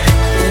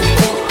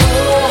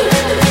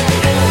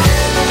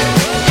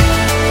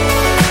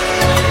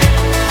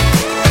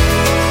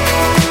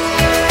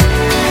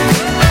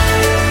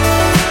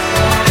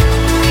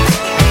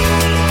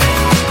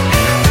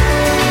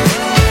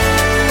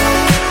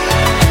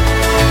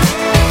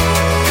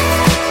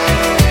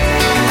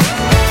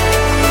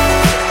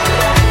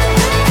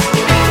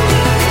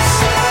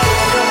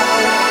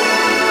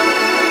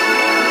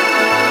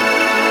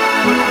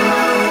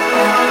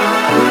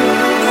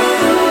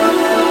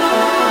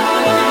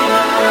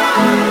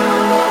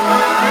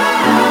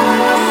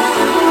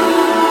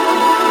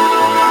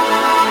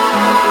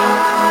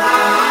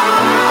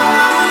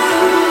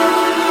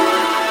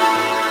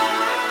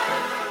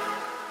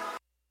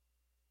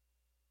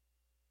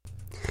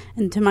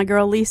 And to my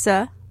girl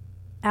Lisa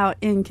out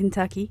in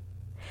Kentucky,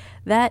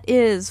 that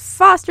is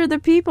Foster the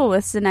People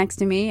with Sit Next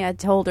to Me. I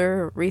told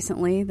her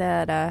recently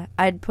that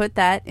I'd put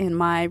that in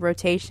my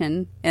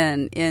rotation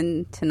and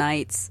in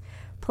tonight's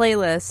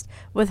playlist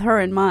with her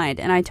in mind.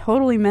 And I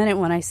totally meant it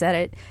when I said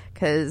it,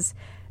 because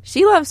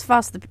she loves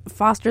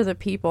Foster the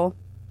People,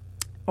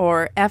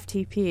 or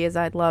FTP as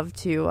I'd love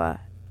to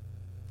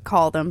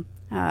call them,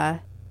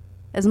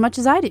 as much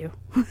as I do.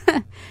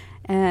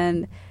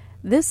 And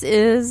this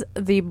is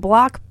the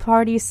Block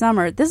Party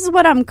Summer. This is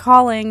what I'm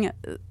calling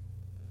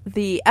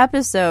the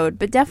episode,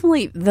 but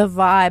definitely the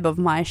vibe of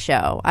my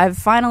show. I've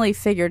finally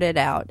figured it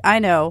out. I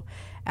know,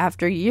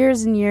 after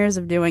years and years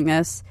of doing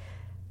this,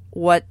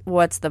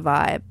 what's the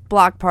vibe?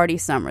 Block Party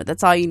Summer.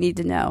 That's all you need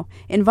to know.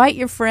 Invite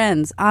your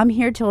friends. I'm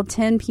here till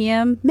 10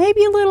 p.m.,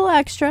 maybe a little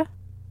extra.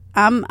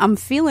 I'm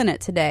feeling it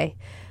today.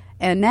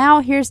 And now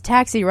here's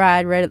Taxi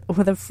Ride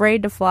with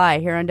Afraid to Fly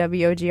here on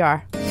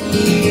WOGR.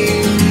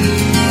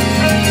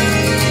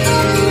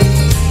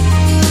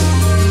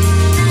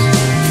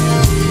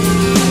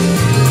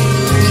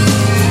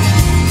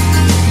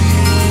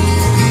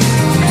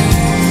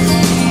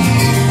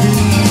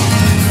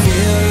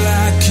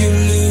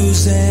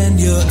 And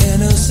your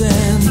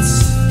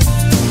innocence,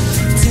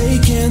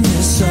 taking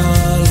this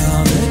all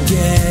on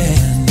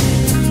again.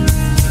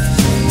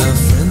 A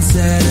friend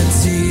said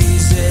it's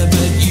easy,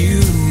 but you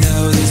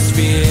know this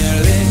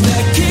feeling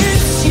that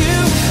keeps you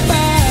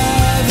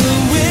by the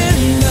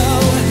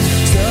window.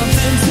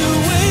 Something to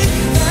wake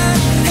that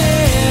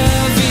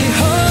heavy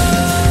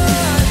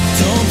heart.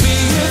 Don't be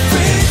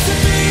afraid to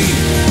be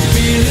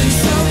feeling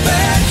so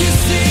bad, you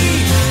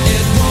see.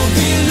 It won't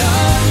be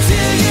long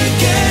till you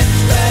get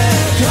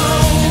back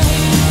home.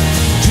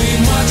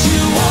 Dream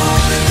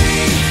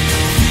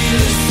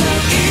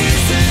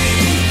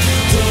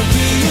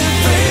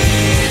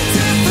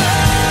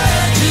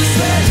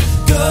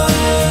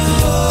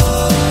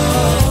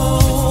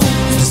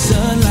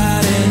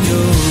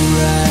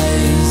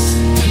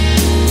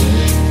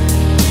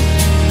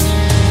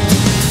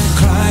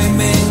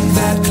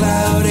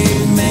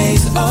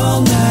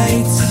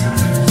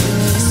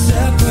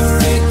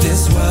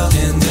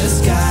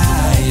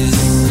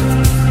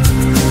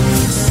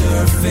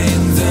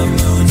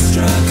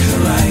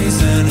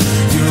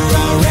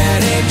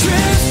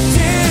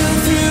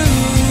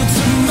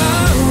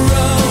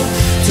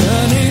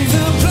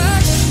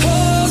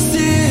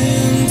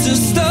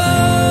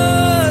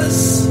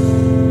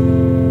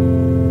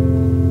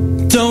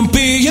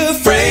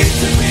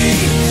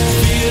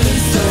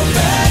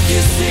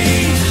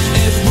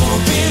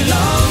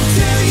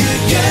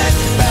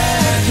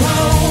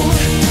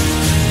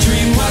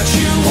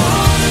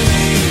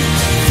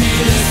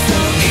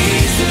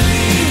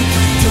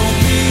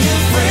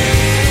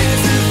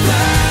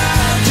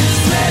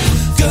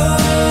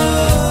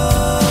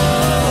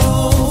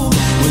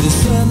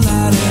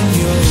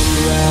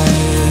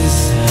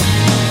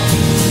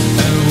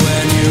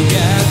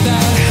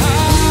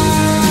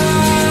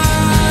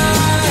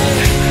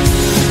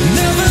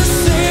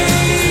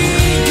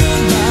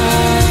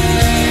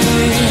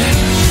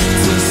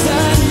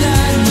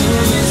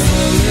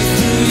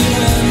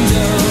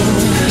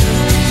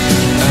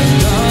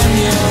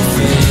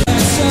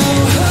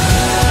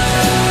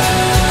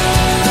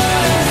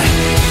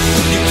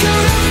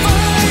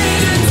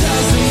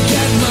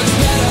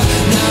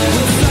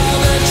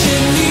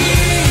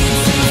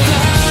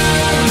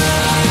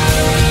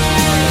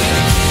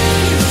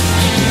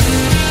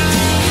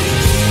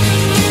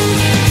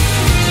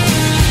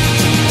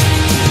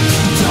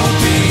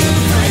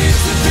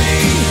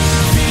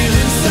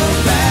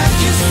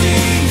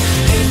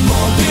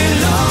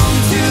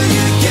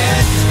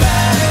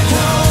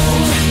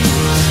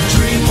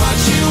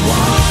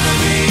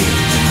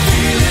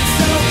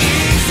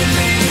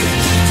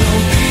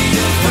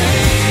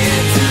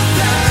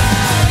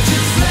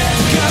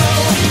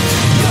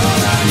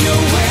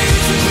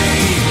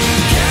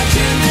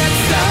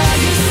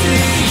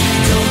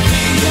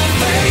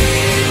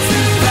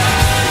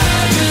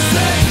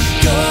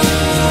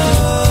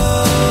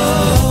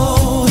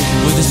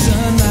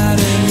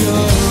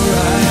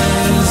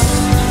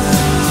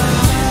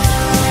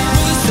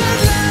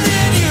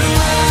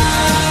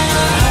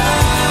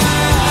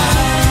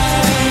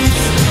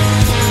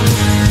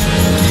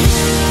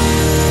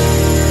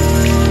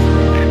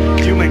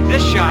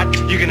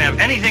You can have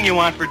anything you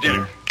want for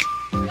dinner.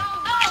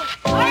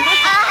 I'll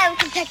have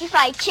Kentucky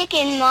Fried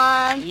Chicken,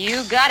 Mom.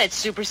 You got it,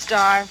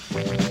 superstar.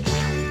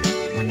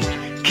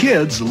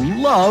 Kids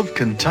love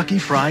Kentucky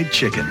Fried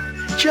Chicken,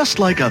 just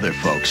like other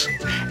folks.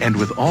 And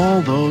with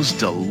all those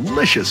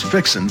delicious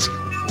fixins,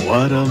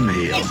 what a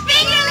meal. It's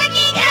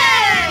finger-licking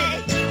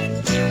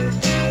good!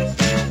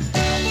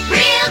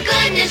 Real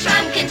goodness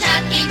from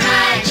Kentucky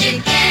Fried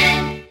Chicken.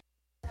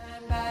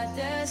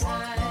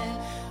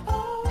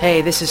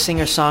 Hey, this is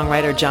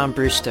singer-songwriter John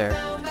Brewster,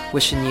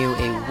 wishing you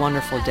a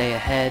wonderful day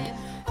ahead.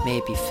 May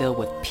it be filled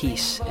with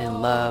peace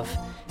and love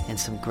and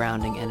some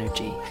grounding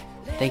energy.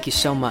 Thank you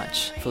so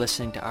much for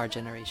listening to Our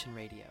Generation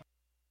Radio.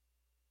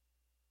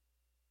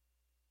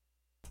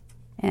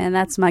 And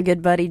that's my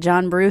good buddy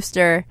John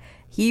Brewster.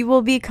 He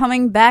will be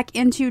coming back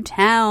into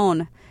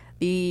town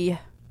I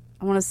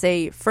want to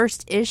say,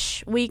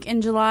 first-ish week in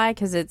July,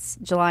 because it's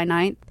July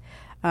 9th.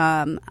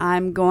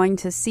 I'm going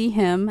to see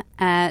him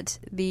at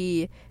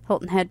the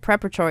Hilton Head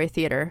Preparatory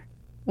Theater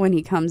when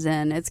he comes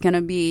in. It's going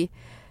to be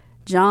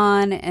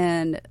John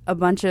and a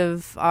bunch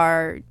of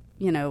our,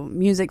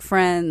 music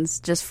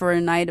friends just for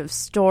a night of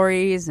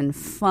stories and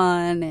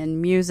fun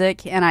and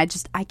music. And I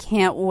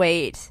can't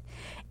wait.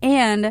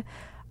 And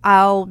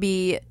I'll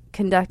be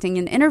conducting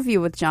an interview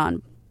with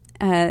John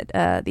at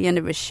the end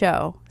of his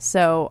show.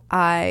 So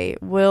I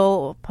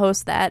will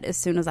post that as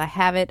soon as I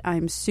have it.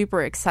 I'm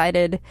super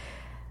excited.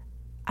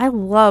 I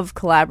love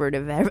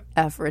collaborative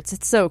efforts.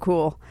 It's so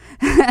cool.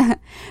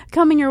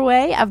 Coming your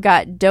way, I've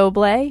got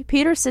Doble,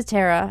 Peter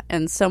Cetera,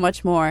 and so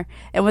much more.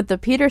 And with the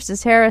Peter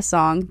Cetera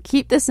song,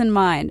 keep this in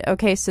mind.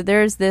 Okay, so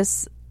there's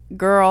this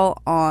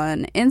girl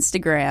on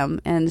Instagram,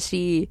 and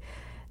she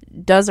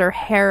does her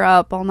hair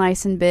up all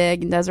nice and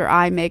big and does her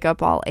eye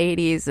makeup all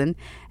 80s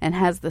and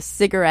has the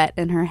cigarette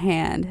in her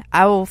hand.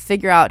 I will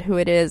figure out who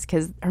it is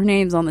because her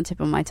name's on the tip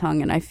of my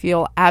tongue, and I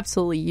feel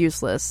absolutely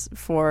useless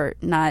for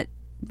not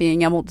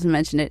being able to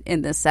mention it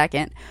in this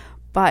second.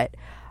 But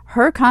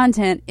her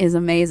content is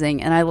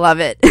amazing, and I love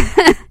it.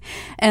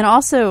 And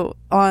also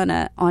on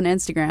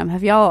Instagram,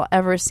 have y'all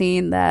ever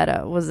seen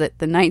that, was it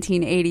the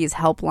 1980s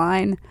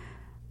helpline?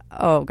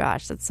 Oh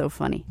gosh, that's so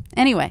funny.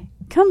 Anyway,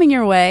 coming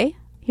your way,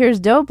 here's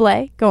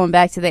Doble going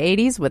back to the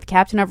 80s with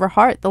Captain of Her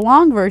Heart, the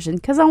long version,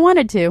 because I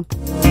wanted to.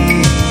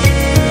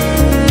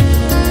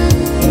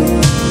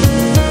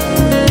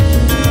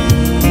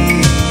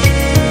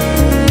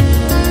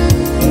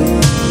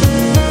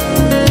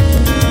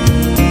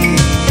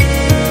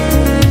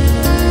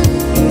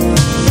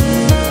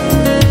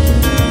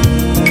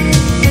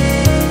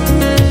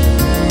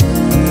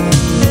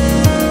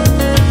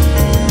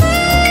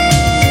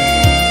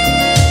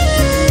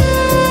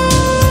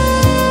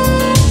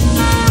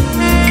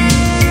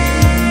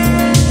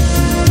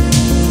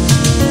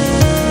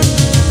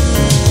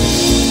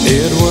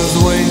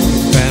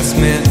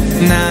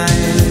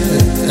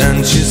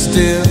 And she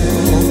still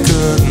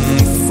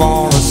couldn't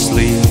fall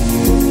asleep.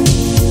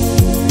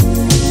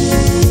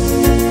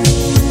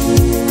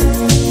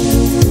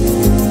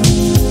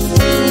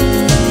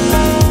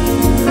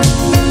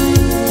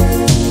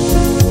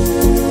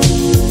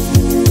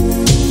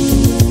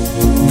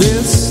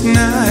 This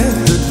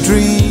night the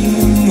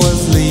dream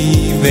was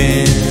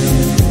leaving.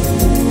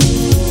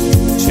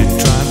 She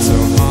tried so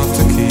hard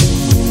to keep.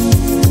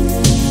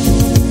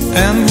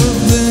 And with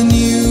the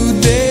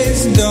new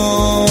day's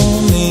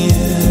dawning,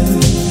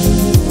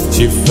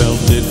 she felt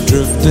it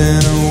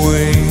drifting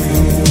away.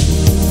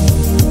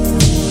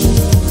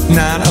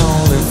 Not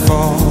only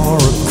for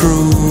a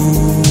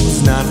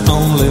cruise, not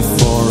only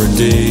for a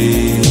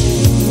day.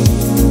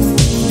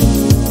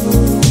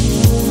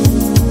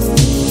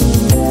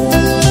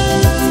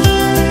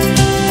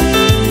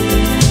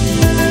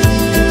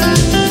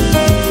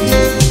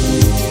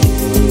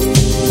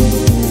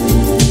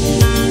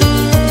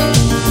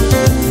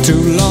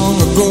 Too long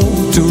ago,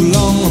 too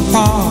long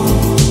apart,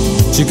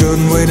 she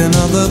couldn't wait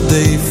another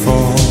day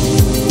for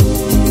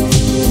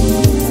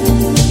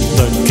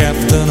the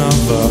captain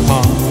of her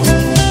heart.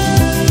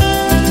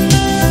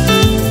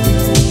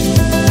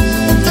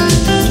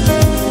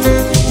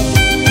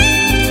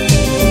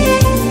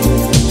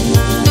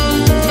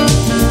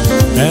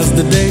 As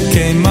the day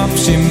came up,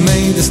 she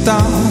made a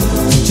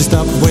start. She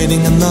stopped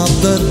waiting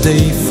another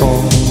day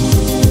for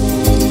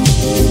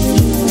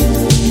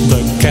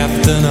the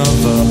captain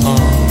of her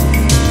heart.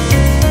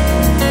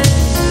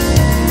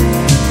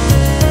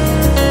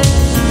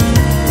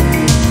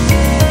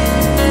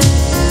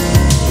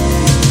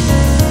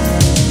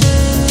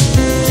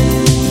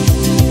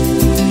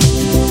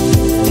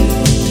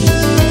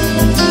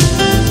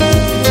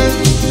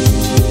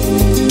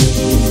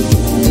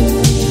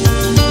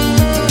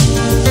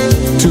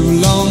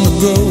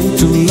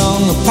 Too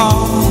long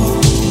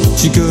apart,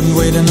 she couldn't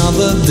wait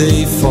another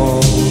day for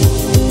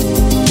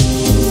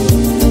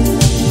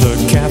the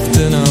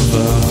captain of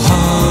her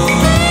heart.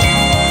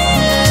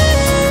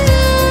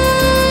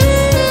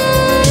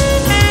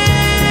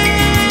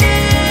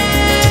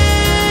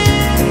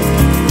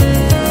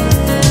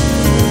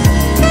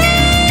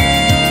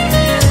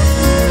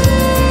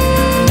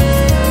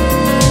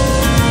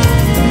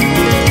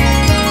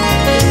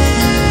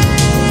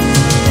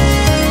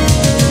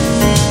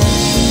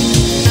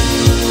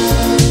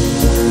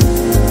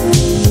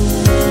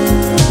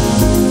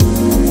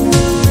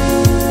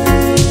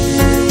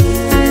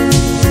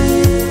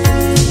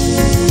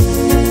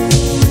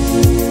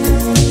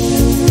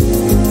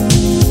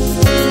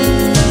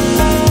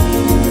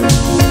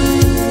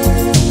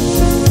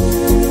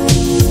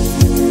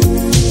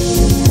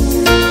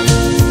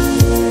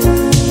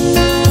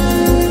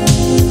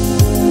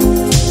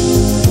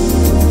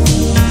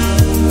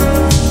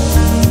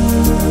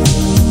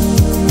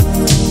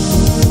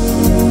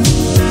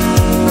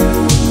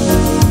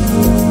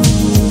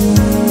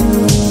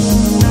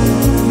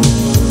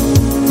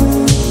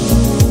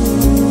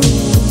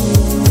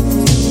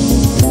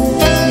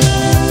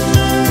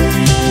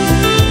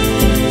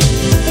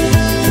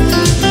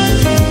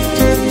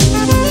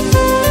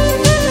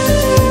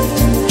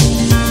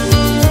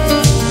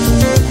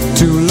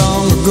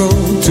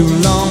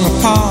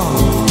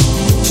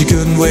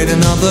 wait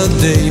another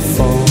day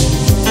for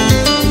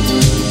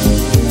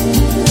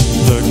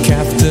the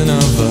captain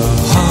of the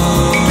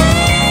heart.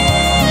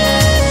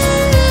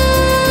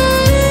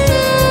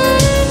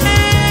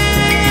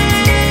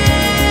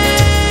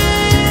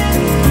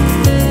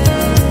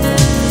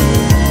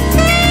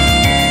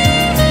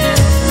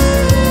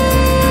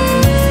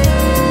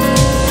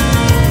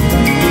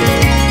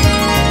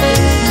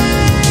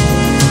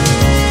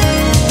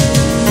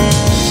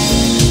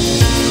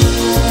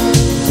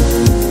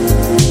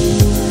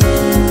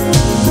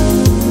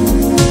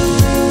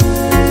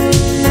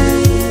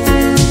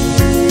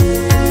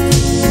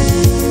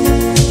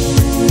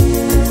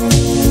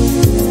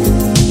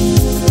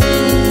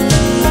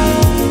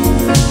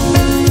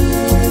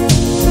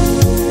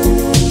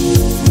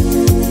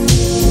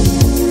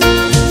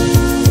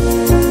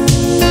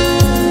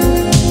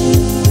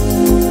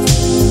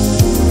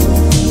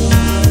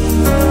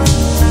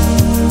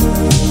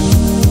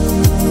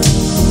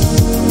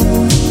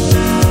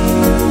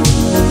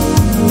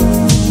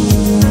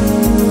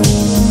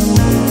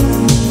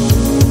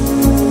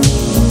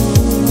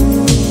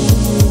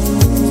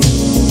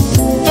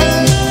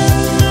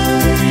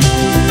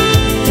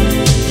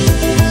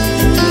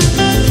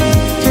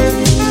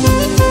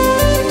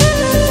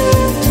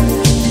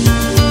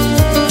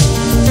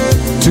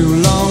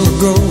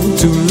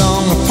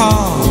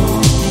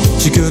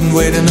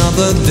 Wait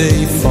another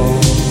day for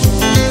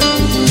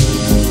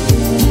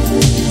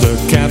the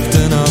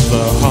captain of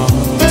the heart.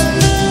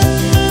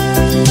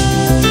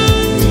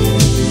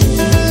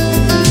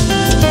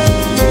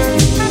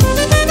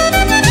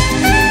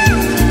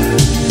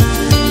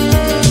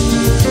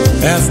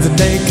 As the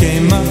day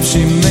came up,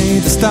 she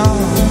made a start.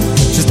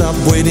 She stopped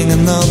waiting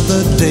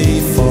another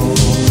day for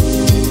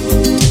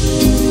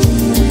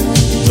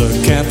the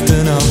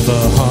captain of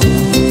the heart.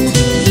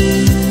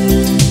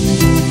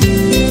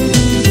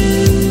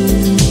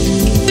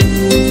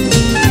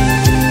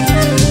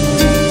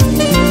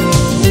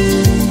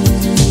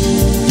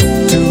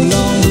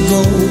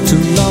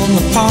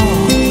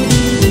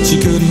 She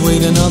couldn't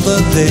wait another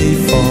day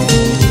for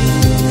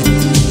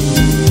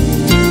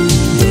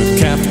the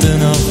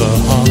captain of the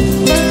heart.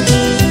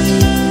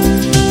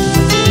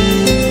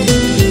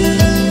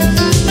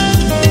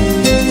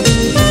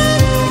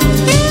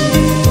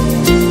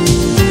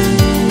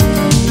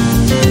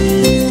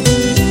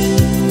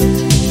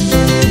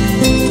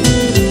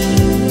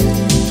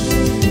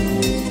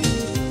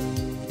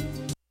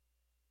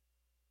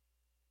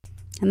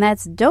 And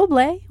that's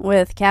Doble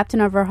with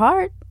Captain of Her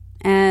Heart.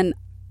 And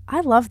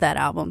I love that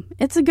album.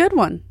 It's a good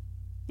one.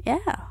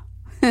 Yeah.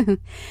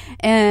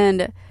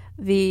 And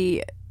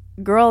the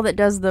girl that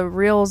does the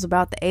reels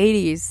about the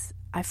 80s,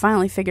 I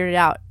finally figured it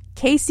out.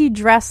 Casey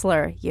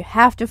Dressler. You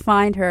have to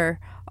find her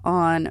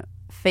on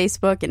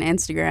Facebook and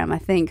Instagram. I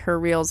think her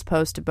reels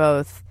post to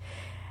both.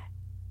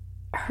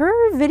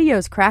 Her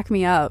videos crack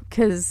me up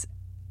because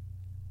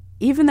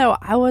even though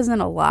I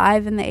wasn't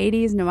alive in the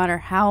 80s, no matter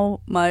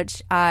how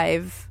much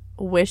I've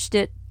wished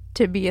it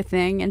to be a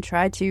thing and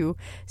try to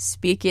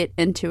speak it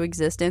into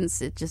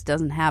existence, it just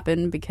doesn't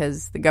happen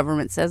because the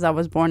government says I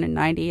was born in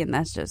 90 and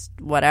that's just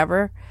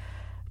whatever,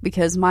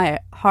 because my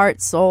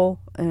heart, soul,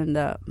 and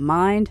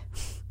mind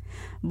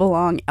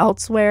belong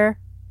elsewhere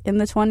in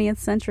the 20th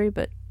century.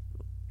 But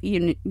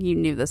you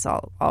knew this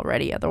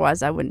already,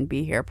 otherwise I wouldn't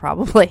be here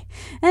probably.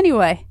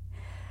 Anyway,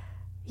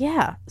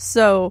 yeah,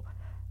 so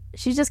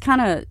she just kind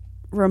of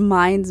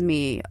reminds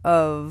me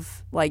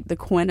of like the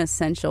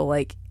quintessential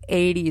like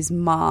 80s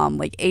mom,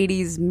 like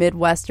 80s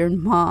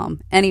Midwestern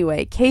mom.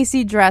 Anyway,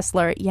 Casey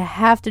Dressler, you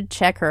have to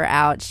check her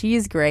out.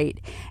 She's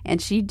great.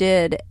 And she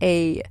did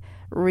a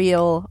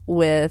reel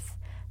with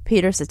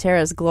Peter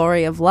Cetera's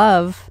Glory of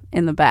Love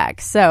in the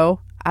back. So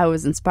I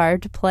was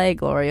inspired to play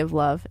Glory of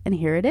Love, and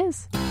here it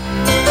is.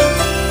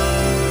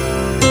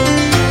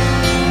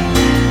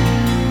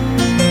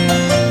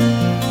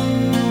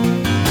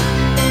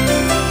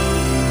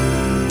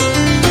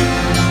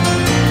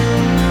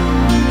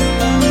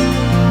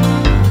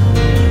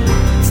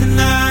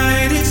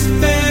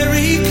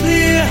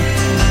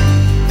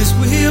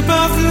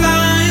 Above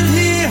lying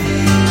here,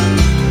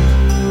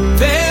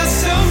 there's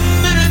so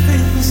many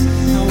things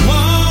I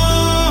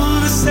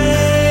wanna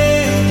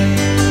say.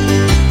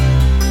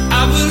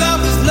 I will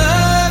always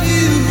love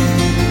you,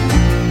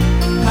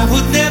 I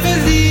would never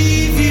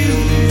leave you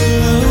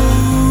alone.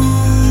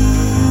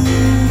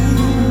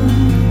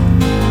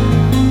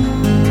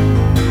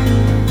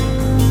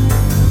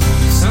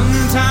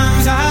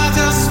 Sometimes I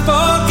just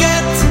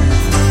forget,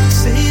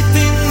 say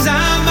things I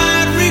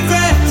might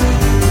regret.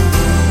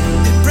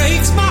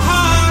 Breaks my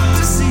heart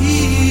to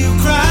see you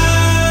crying.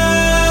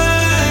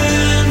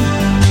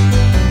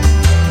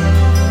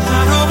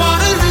 I don't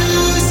wanna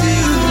lose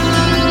you,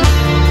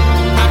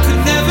 I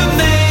could never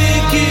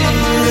make it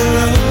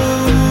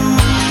alone.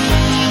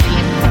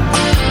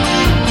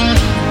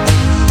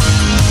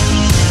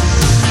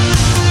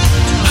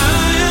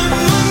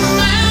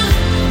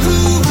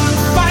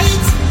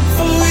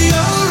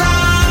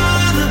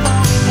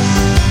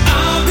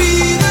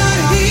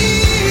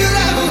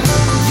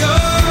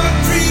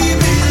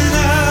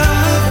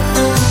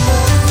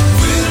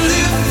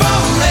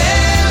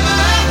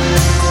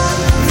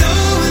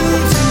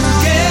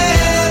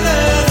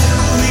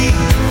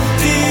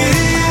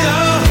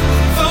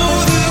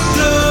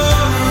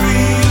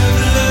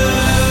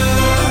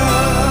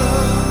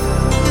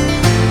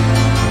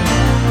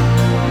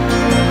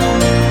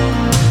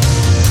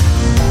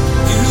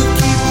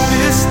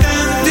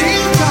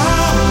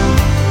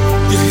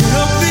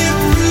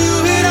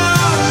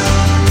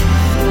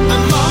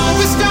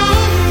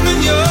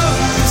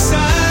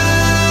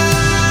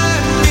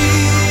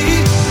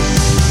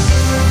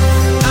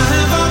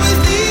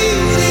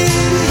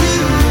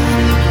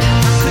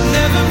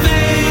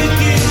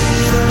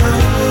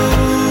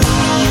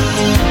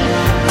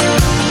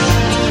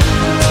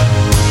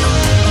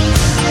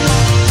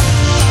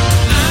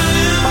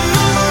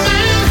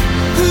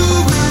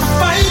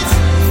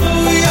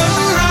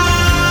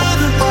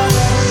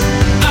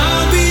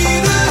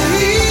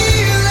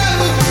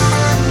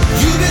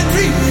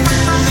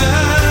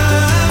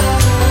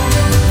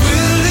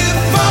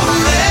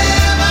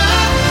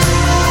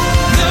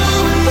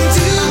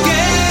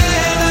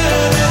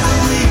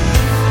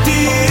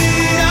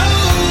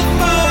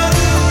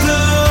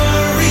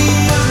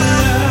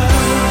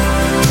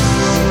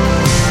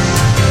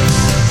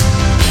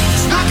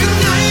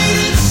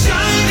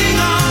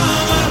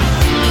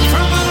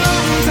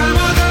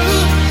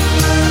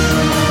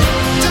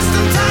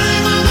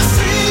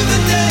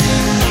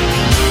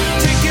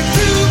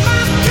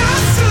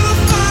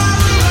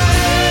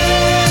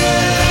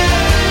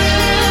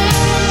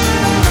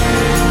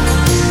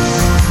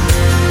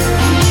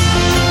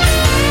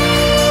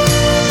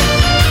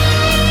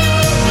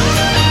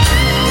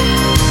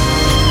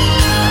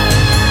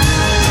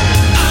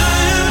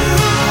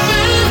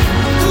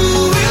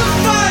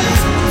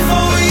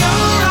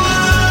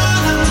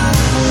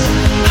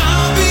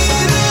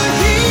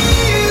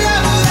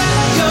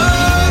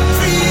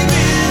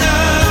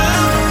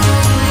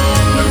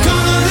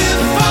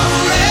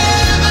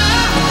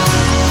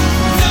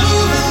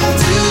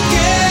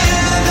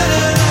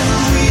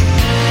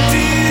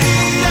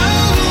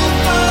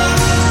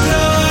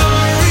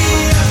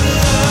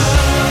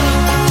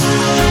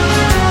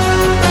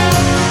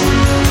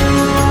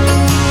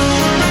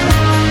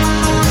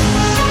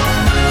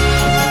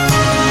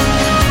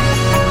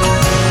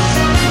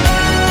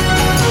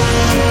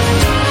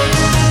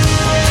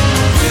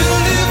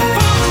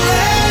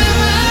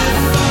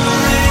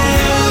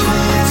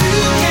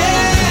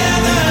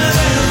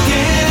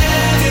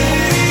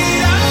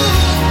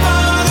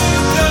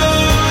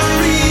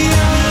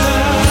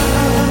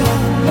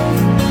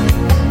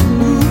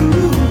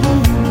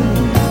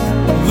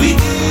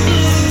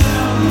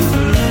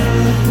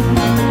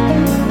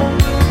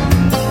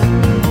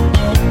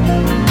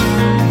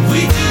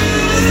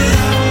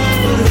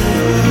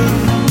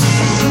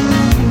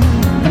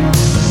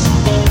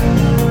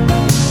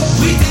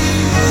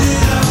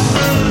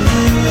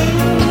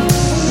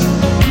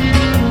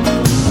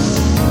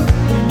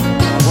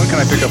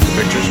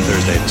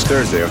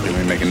 Tuesday. Can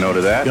we make a note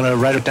of that? You gonna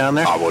write it down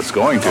there? Oh, well, it's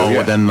going to. Oh, yeah.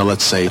 well, then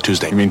let's say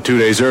Tuesday. You mean 2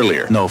 days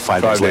earlier? No,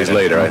 5 days 5 days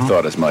later. I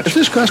thought as much. If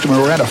this customer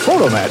were at a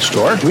Photomat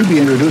store, we'd be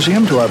introducing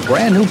him to our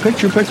brand new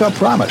picture pickup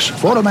promise.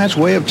 Photomat's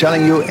way of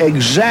telling you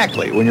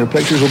exactly when your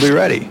pictures will be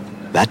ready.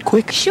 That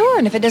quick? Sure,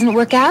 and if it doesn't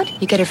work out,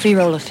 you get a free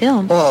roll of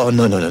film. Oh,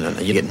 no.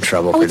 You get in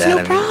trouble for It's that.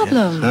 no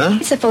problem. Huh?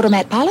 It's a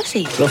Photomat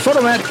policy. The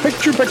Photomat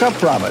picture pickup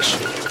promise.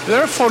 Is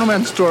there a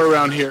Photomat store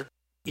around here?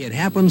 It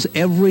happens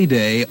every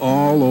day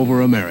all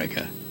over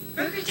America.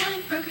 Burger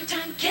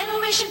time,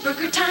 Kennel Ration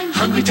Burger time.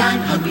 Hungry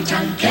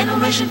time, Kennel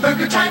Ration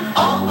Burger time.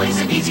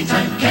 Always an easy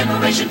time, Kennel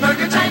Ration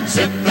Burger time.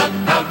 Zip the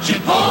pouch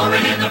and pour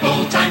it in the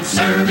bowl time.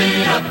 Serve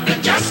it up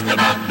in just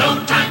about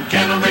no time.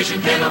 Kennel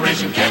Ration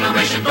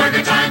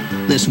Burger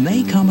time. This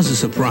may come as a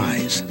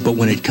surprise, but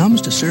when it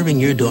comes to serving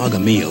your dog a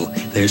meal,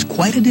 there's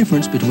quite a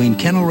difference between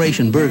Kennel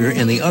Ration Burger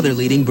and the other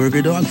leading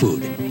burger dog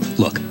food.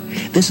 Look,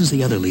 this is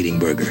the other leading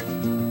burger.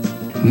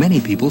 Many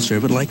people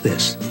serve it like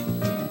this.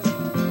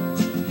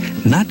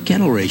 Not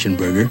Kennel Ration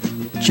Burger,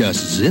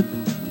 just zip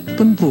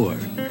and pour.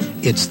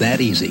 It's that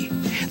easy.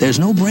 There's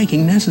no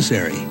breaking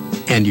necessary,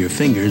 and your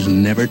fingers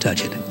never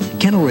touch it.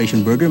 Kennel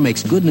Ration Burger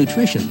makes good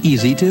nutrition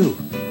easy too.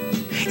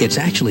 It's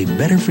actually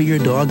better for your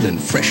dog than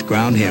fresh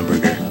ground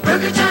hamburger.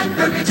 Burger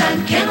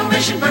time, Kennel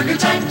Ration Burger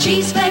time.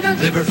 Cheese flavor,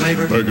 liver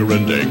flavor, Burger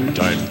and egg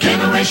time.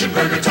 Kennel Ration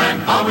Burger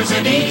time. Always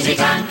an easy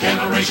time,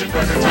 Kennel Ration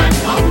Burger time.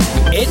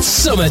 It's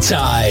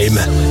summertime.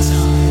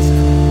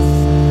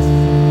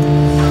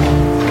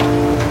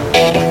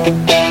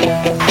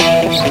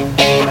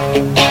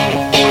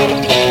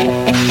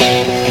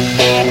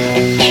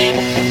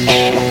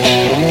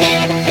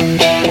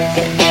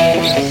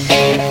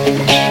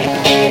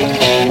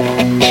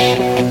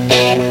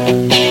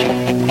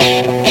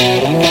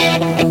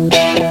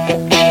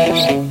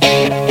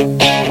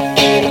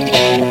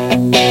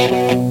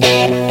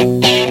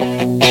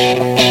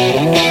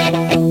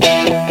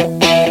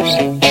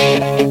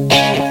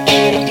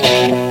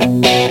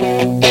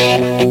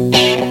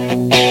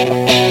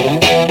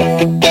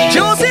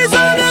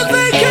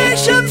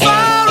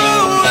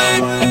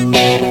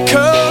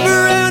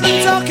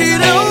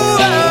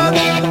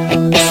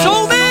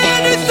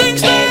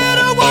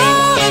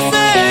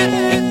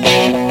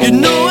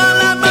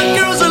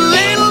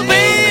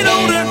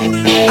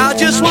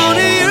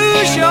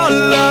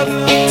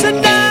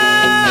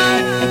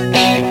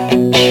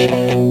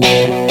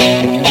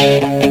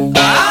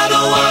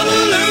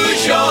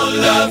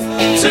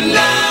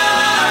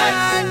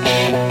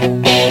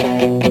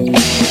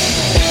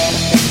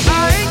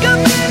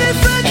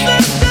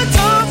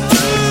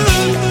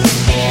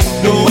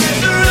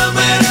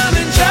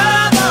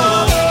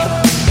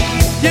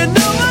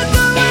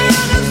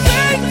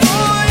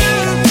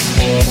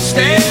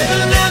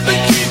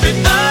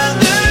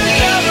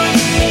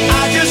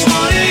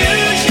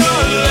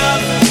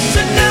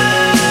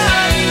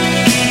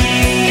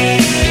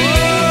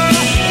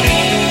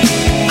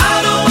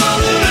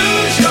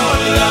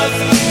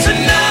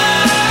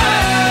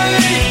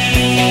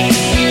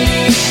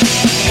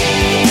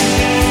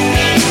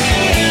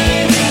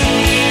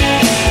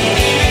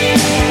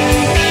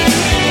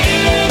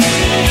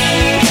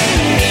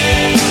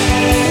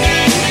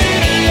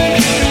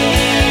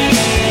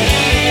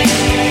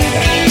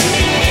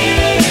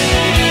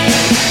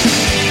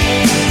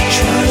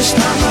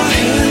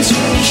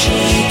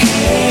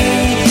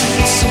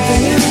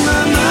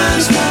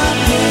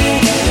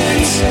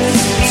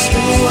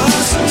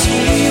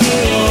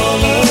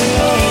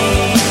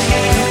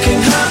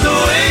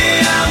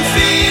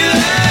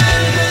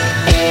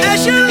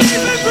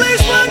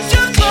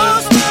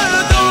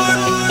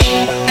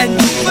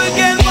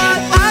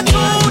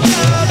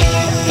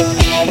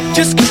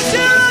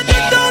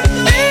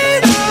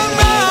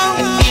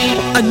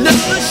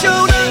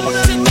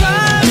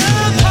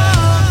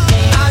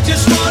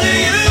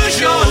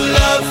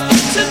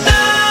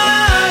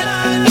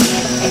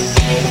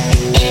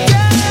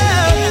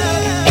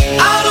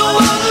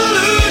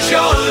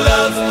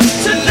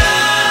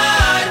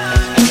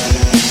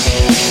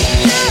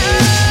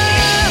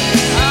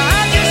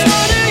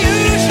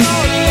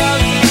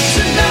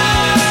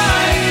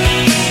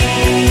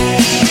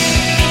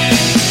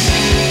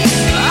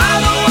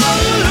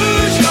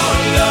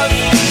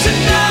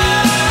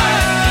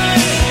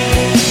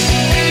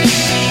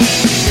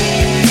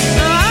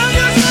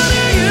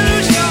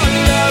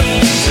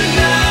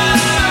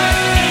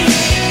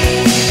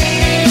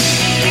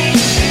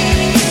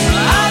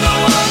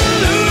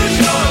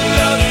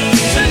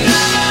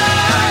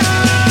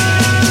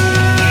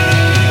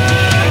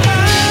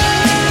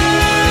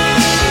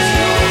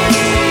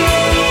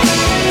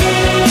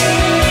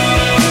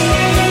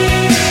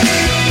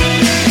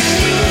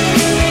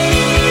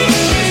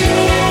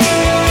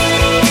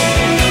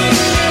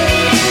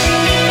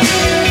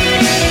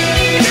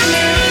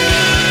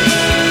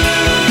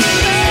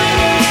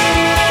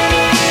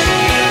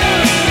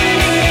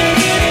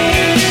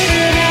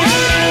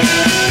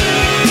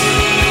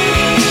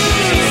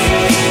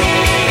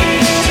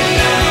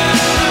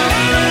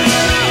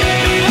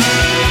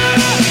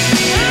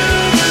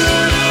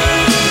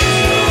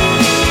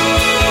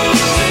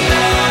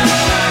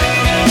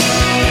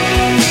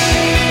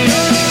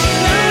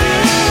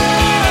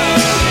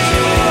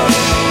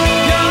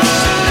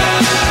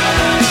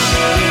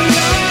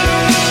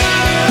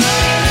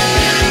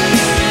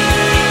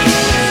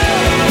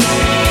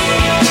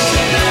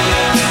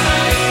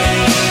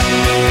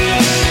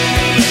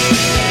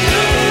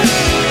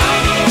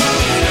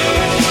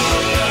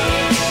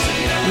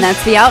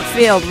 That's the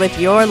Outfield with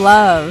Your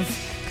Love.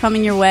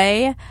 Coming your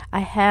way, I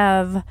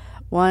have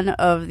one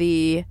of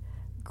the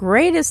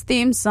greatest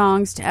theme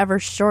songs to ever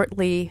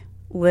shortly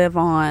live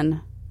on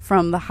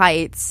from The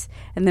Heights.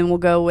 And then we'll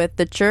go with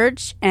The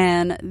Church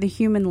and The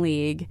Human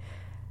League.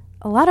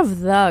 A lot of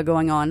the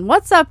going on.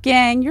 What's up,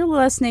 gang? You're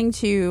listening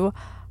to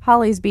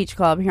Holly's Beach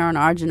Club here on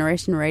Our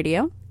Generation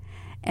Radio.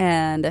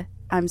 And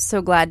I'm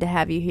so glad to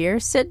have you here.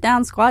 Sit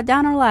down, squat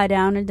down, or lie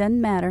down. It doesn't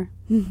matter.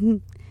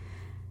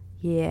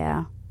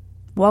 Yeah.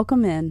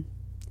 Welcome in.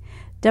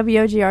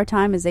 WOGR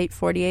time is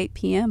 8:48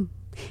 p.m.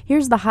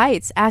 Here's The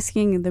Heights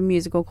asking the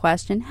musical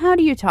question, how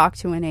do you talk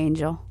to an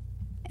angel?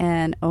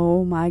 And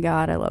oh my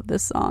God, I love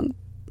this song.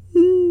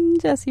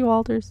 Jesse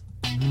Walters.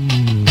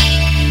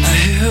 I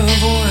hear a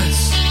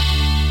voice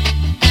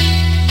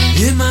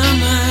in my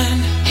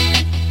mind.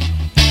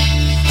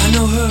 I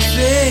know her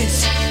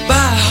face by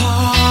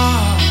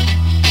heart.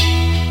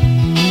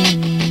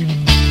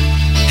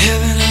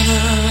 Heaven and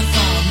earth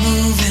are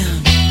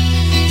moving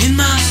in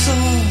my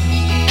soul.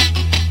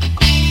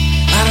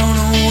 I don't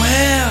know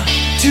where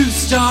to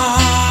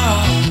start.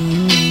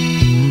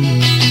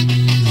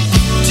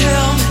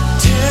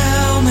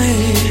 Tell me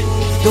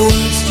the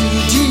words to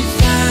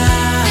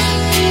define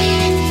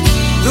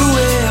the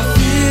way I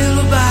feel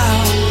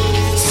about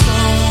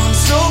someone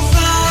so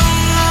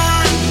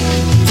fine.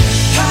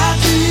 How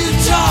do you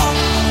talk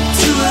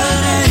to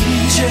an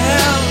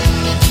angel?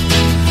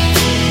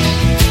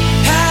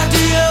 How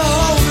do you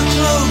hold her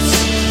close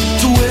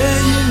to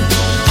where you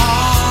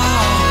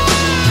are?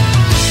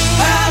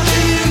 How do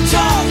you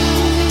talk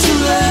to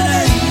an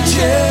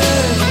angel?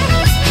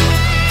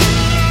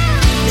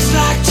 It's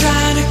like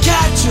trying to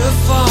catch a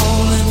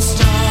falling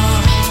star.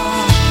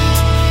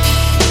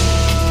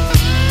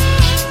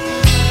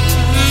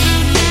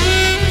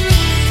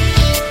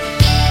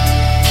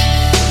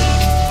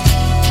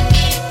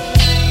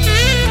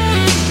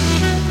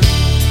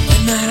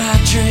 At night I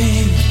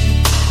dream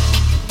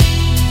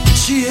that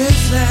she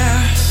is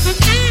there,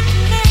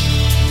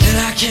 and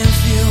I can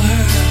feel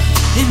her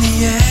in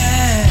the air.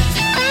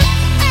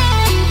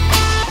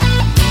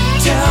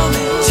 Tell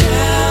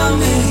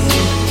me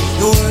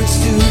the words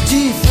to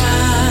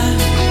define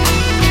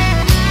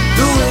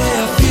the way I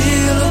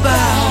feel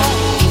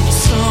about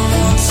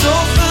someone so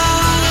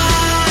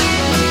fine.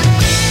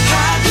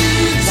 How do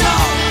you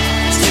talk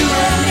to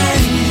an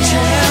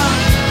angel?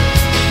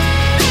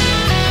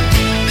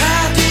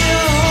 How do you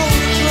hold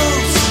her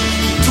close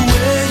to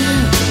where you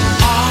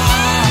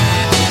are?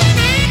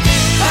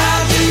 How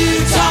do you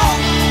talk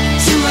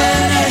to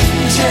an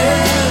angel?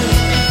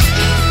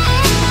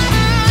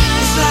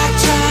 It's like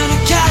trying to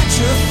catch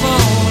a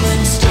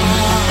falling star.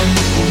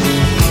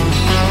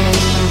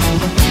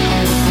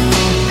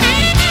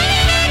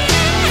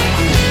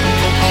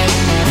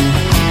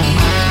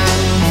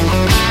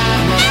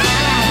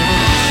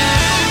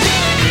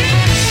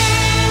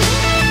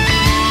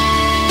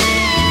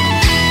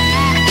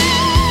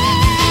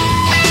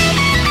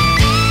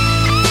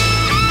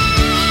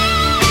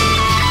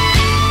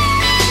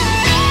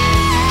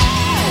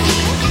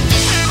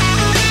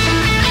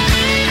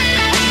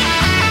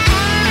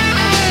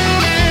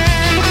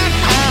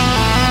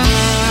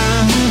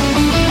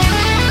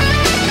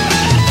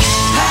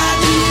 How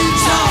do you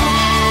talk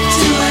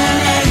to an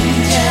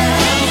angel?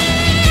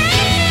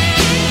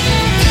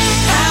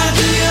 How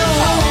do you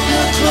hold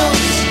her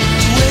close to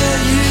where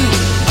you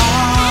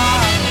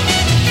are?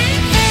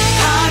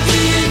 How do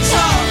you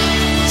talk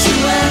to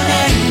an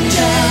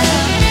angel?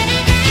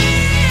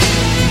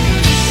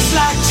 It's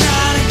like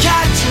trying to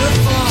catch a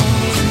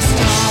falling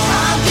star.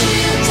 How do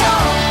you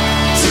talk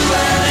to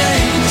an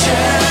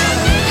angel?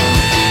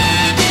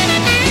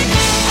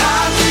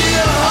 How do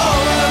you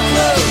hold her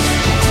close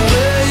to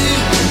where you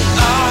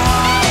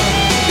are?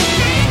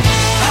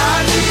 How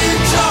do you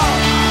talk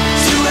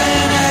to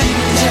an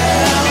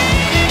angel?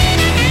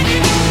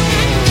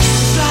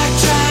 It's like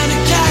trying to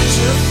catch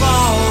a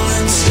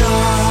falling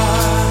star.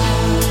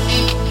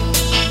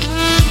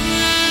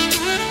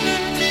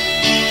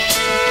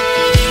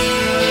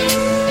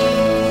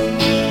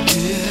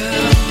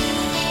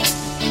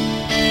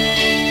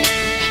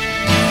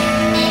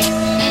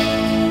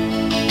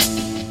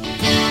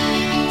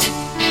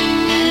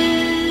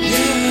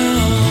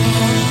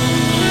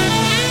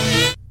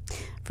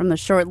 From the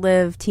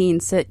short-lived teen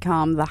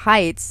sitcom The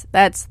Heights.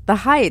 That's The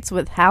Heights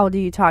with How Do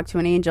You Talk to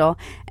an Angel?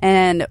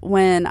 And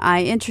when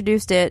I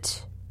introduced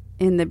it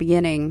in the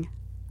beginning,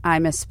 I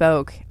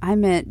misspoke. I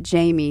meant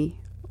Jamie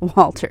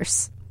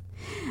Walters.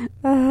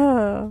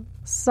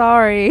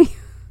 Sorry.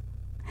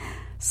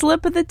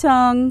 Slip of the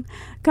tongue.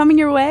 Coming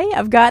your way,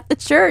 I've got The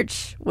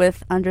Church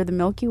with Under the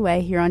Milky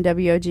Way here on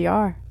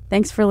WOGR.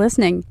 Thanks for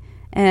listening.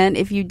 And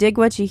if you dig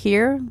what you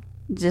hear,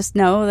 just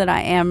know that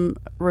I am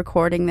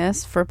recording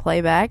this for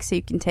playback, so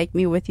you can take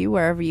me with you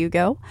wherever you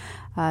go.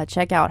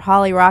 Check out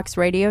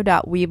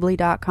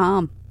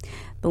hollyrocksradio.weebly.com.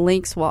 The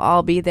links will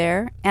all be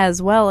there,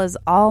 as well as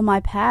all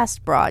my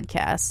past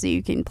broadcasts, so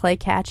you can play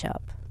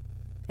catch-up.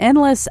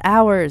 Endless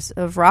hours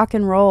of rock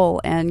and roll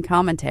and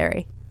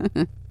commentary.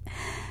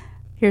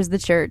 Here's The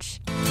Church.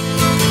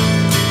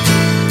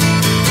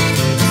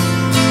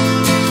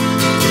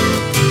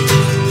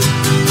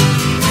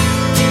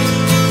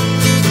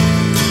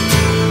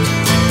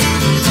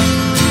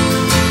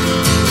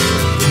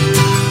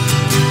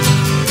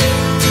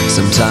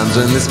 Sometimes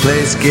when this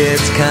place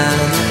gets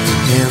kind of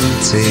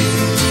empty,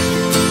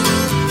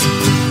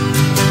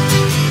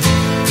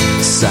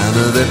 the sound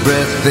of their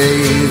breath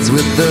fades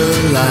with the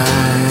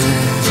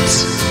light.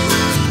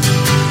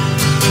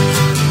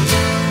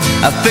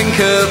 I think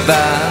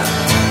about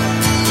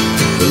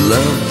the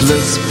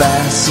loveless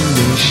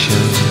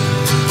fascination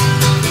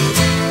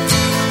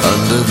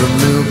under the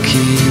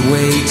Milky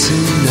Way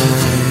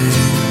tonight.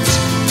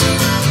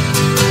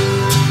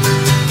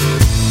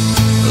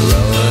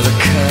 Lower the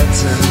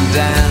curtain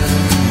down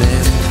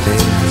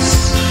Memphis,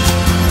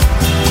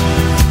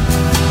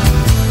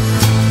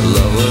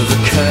 lower the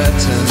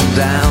curtain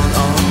down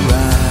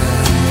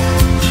alright.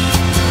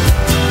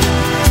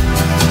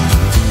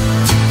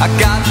 I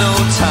got no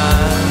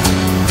time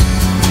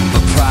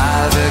for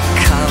private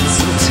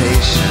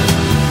consultation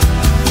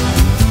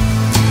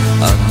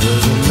under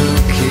the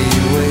Milky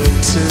Way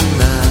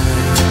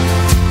tonight.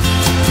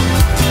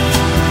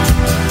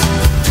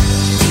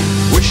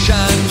 Wish I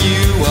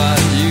knew what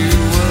you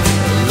were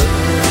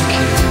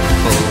looking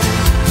for.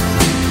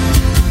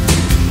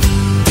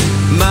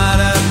 Might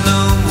have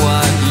known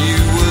what you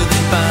would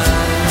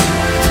find.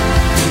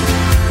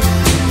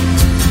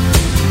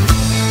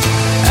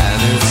 And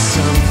it's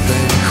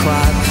something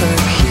quite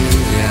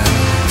peculiar,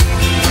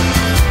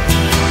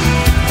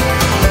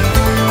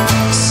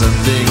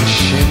 something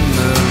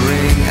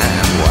shimmering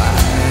and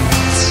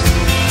white.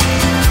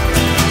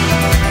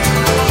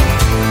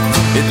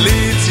 It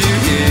leads you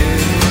here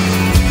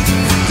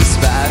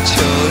despite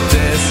your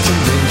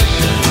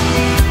destination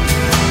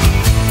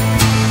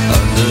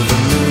under the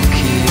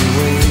Milky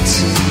Way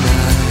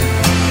tonight.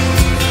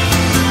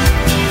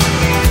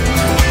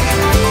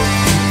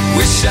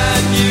 Wish I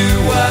knew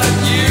what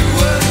you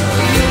were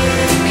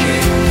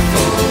looking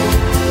for.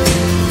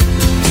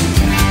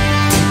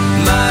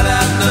 Might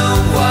have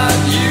known what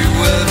you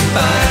would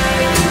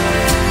find.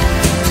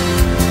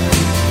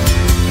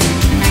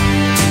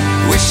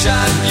 Wish I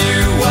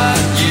knew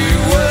what you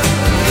were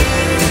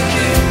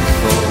looking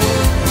for.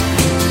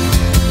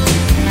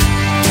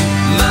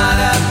 Might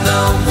have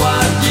known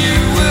what you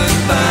would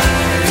find.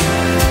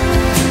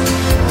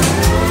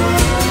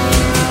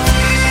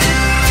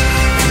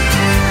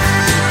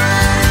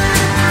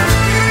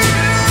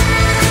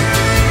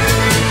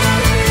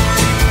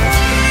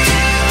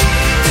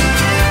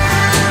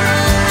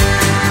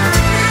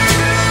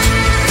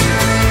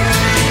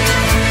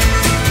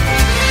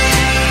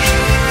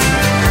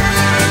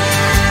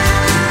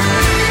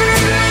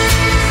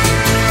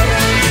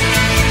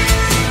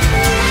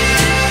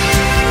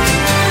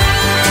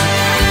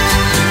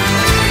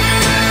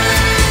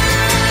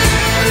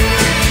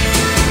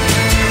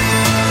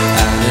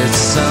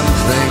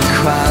 Something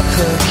quite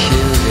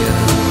peculiar,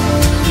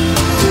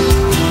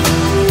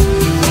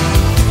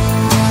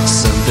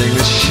 something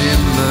that's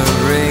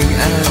shimmering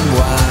and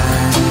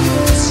white,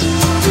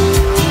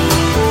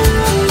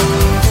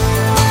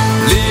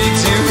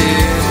 leads you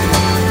here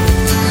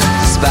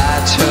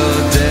despite your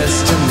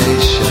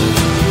destination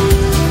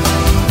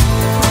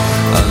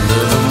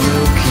under the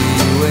Milky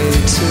Way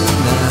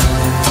tonight.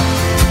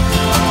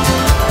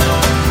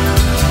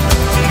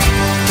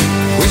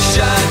 Wish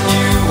I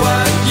knew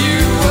what you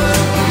were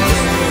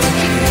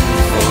looking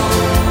for.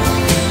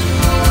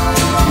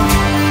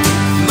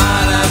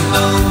 Might have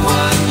known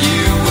what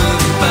you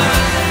would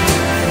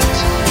find.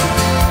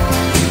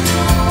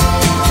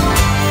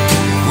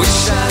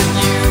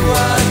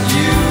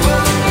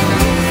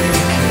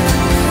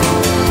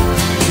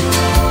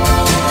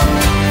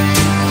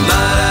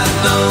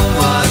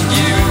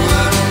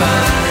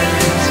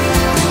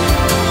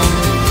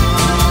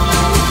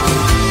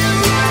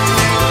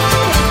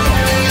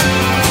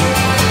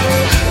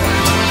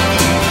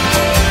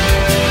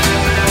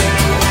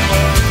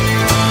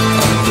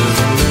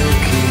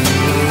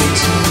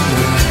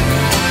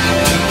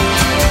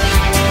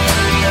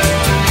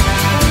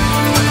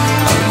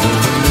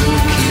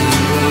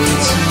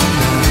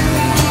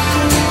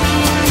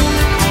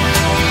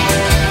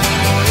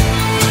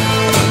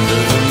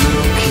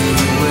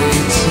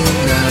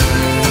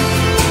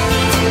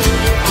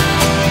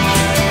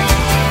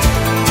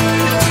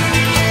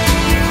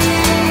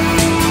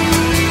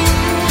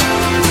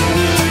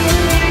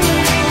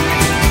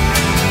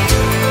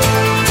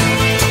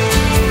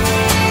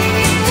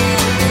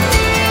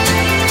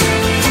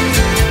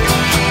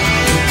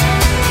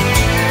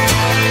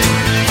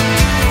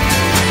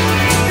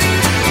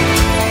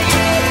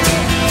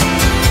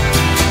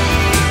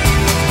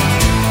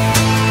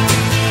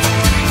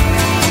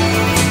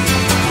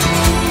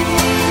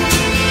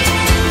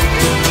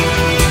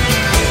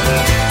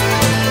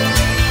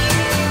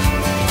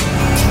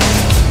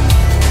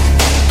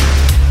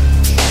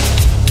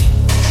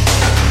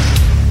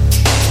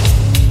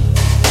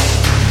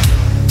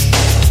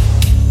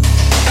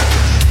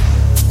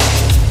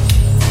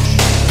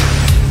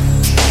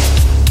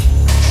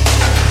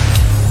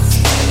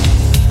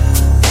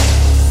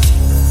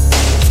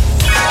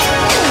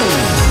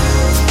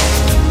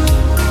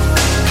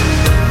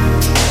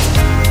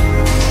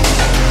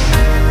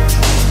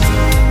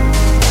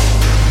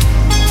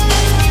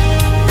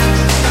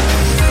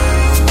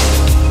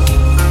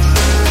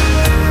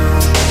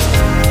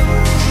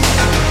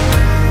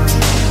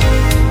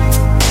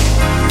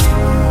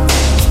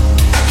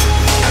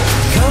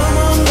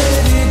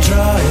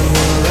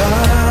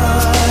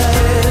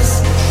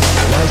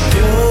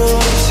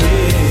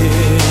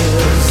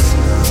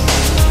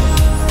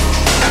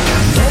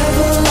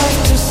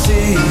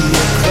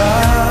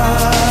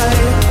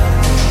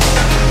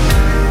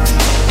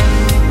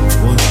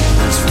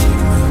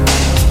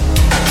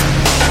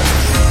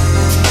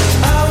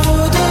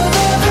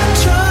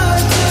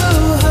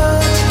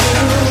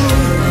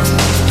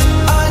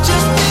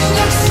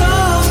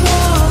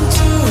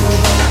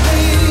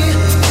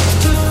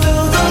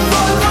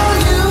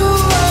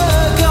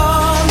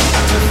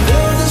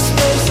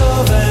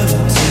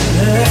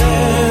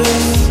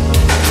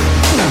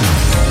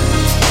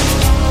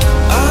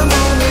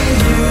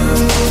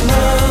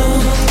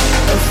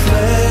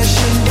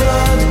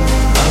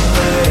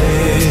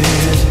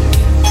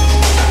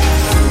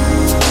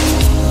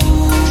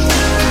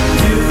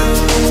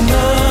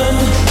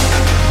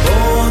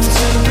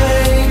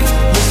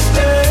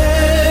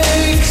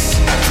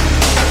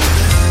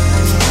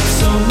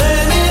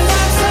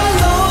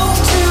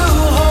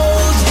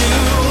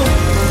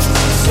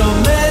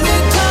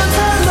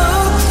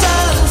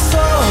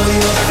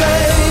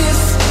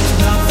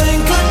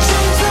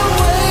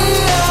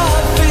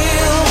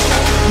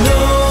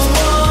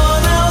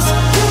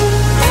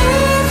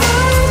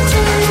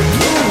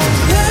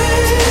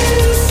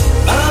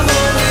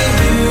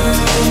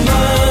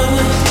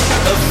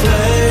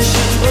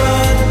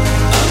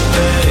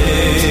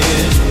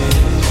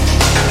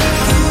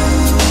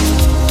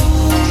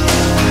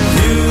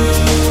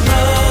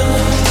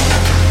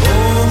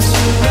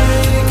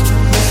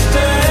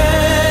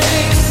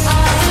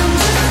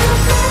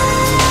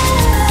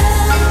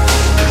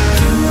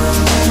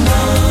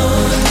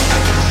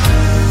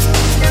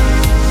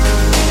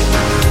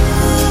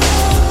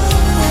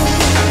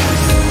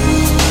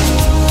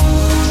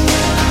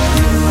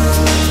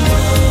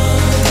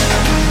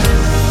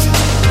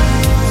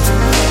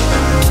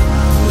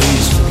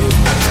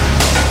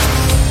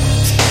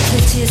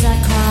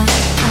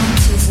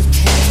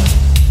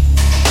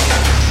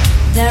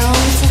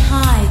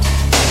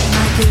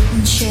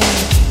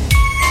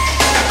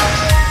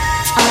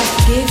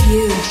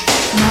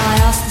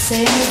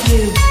 same with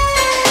you.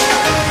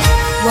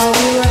 While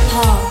we were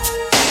apart,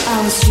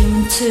 I was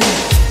human too.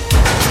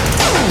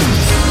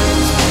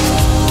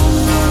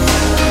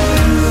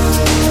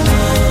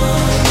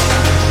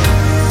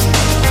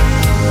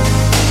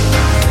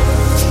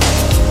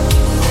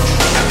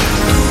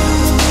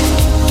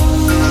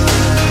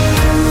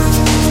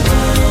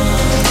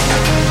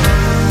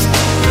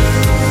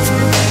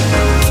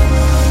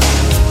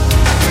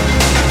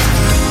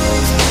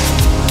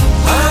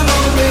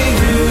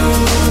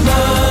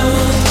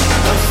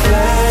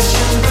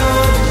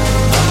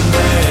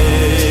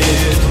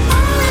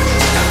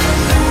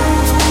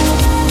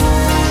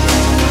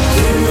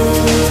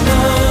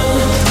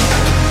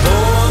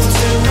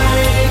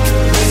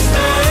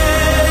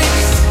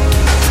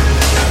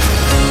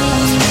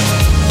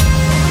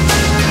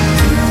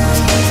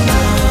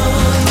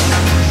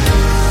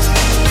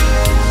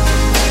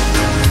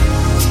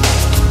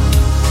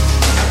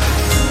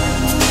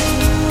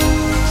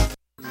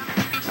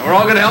 We're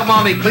all gonna help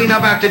Mommy clean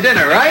up after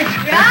dinner, right?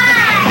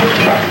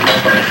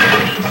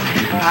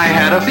 I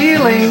had a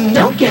feeling.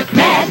 Don't get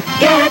mad,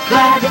 get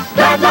glad.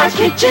 Glad Large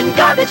Kitchen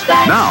Garbage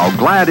Bag. Now,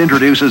 Glad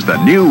introduces the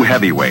new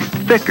heavyweight.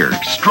 Thicker,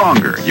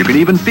 stronger. You can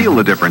even feel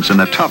the difference in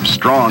the tough,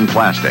 strong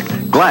plastic.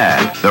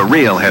 Glad, the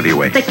real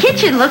heavyweight. The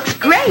kitchen looks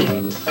great.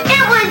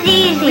 It was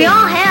easy. We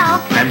all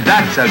helped. And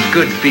that's a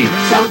good feeling.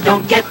 So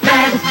don't get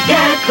mad,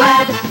 get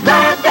glad.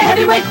 Glad the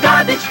heavyweight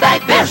garbage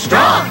bag. They're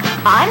strong.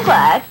 I'm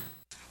glad.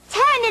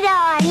 Turn it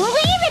on.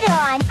 Leave it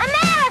on.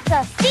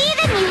 America, see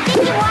the music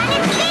you want to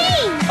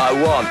see. I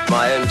want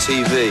my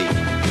MTV.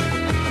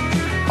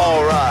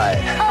 All right.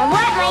 I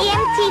want my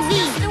MTV.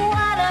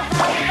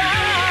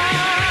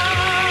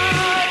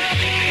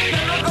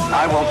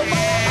 I want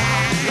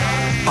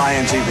my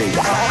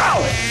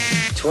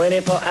MTV.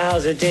 24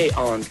 hours a day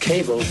on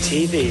cable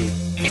TV.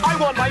 I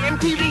want my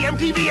MTV.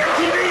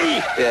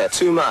 Yeah,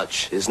 too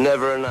much is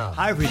never enough.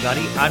 Hi,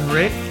 everybody. I'm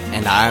Rick.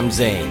 And I'm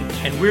Zane.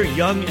 And we're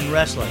young and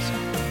restless.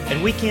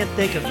 And we can't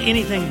think of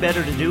anything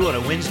better to do on a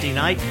Wednesday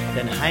night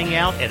than hang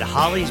out at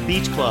Holly's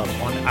Beach Club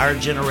on Our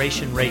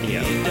Generation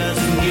Radio. It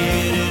doesn't get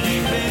any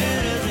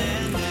better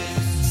than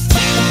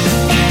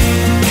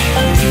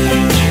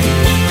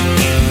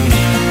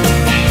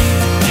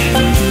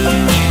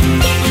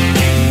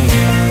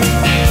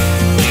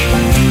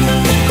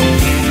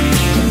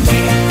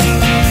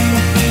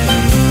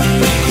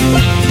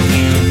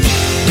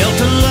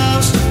Delta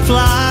loves to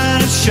fly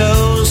to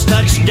shows,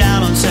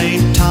 touchdown on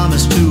St.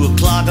 Thomas, 2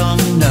 o'clock on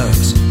the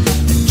nose.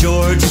 And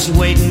George is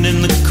waiting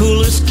in the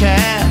coolest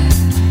cab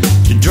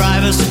to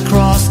drive us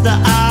across the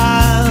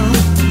aisle.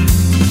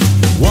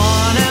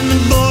 One and the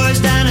boys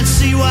down at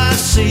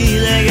CYC,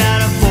 they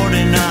got a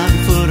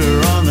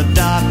 49-footer on the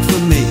dock for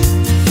me.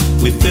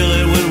 We fill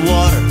it with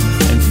water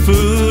and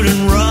food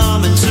and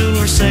rum, and soon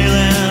we're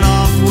sailing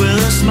off with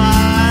a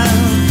smile,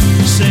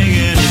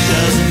 singing, it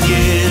doesn't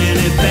get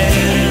any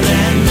better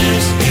than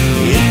this.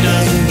 It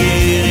doesn't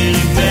get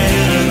any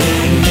better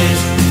than this.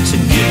 So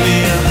give me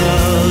a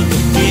hug,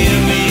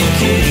 give me a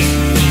kiss,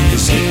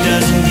 'cause it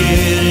doesn't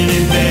get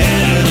any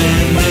better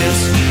than this.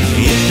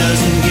 It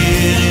doesn't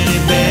get any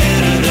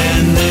better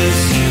than this.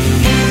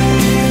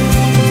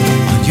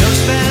 On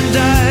Yost Van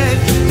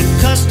Dyke, the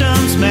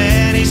customs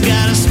man, he's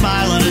got a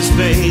smile on his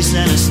face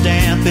and a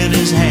stamp in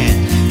his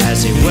hand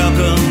as he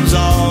welcomes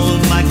all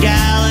of my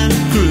gallant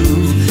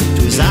crew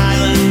to his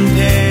island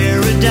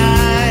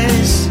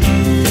paradise.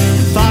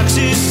 And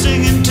Foxy's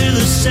singing to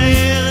the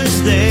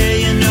sailors there,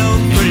 you know,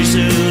 pretty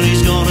soon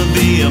he's gonna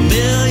be a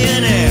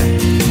millionaire.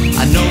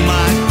 I know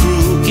my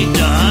crew kicked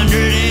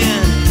 100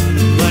 in,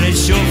 but it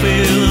sure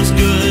feels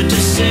good to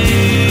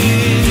see.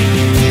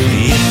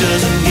 It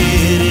doesn't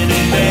get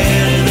any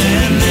better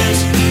than this.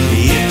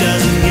 It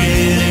doesn't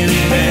get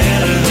any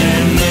better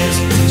than this.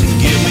 So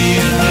give me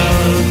a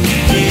hug,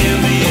 give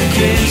me a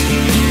kiss,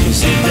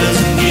 'cause it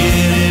doesn't get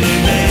any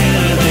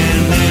better than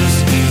this.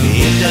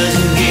 It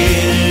doesn't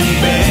get any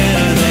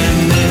better than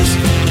this.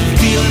 The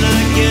feeling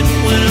I get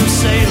when I'm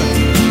sailing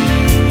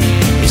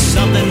is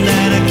something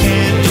that I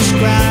can't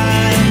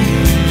describe.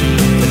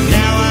 But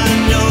now I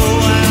know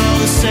why all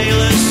the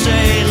sailors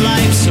say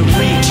life's a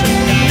reach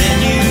and then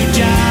you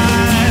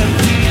jive.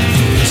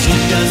 'Cause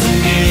it doesn't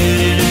get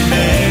any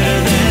better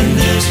than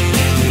this.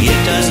 It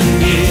doesn't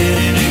get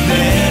any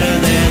better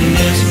than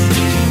this.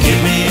 Give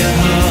me a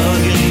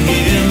hug and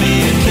give me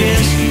a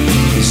kiss,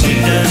 'cause it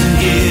doesn't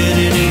get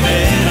any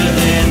better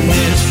than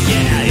this.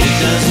 Yeah, it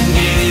doesn't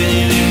get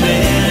any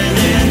better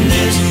than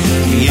this.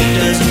 It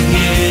doesn't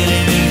get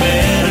any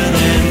better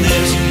than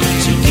this.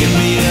 So give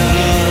me a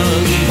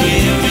hug and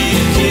give me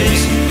a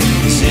kiss,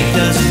 'cause it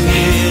doesn't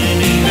get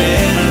any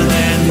better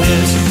than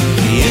this.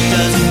 It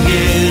doesn't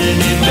get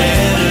any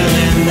better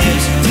than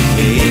this.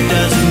 It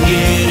doesn't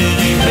get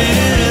any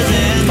better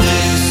than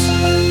this.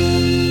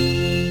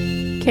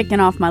 Kicking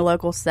off my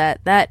local set,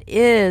 that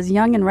is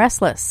Young and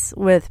Restless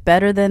with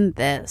Better Than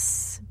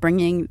This,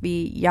 bringing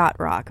the yacht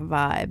rock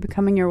vibe.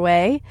 Coming your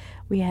way,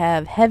 we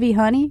have Heavy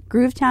Honey,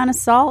 Groovetown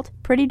Assault,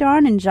 Pretty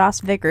Darn, and Joss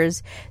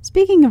Vickers.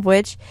 Speaking of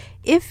which,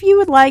 if you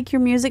would like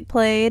your music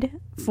played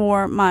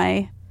for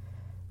my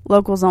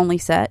locals only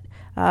set,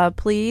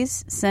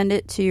 please send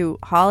it to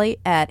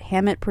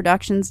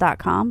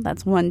holly@hammettproductions.com.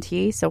 That's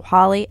 1T. So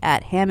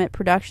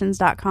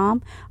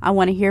holly@hammettproductions.com. I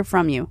want to hear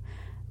from you.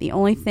 The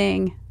only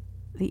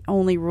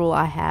rule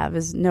I have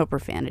is no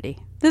profanity.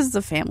 This is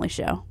a family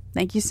show.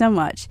 Thank you so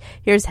much.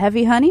 Here's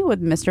Heavy Honey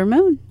with Mr.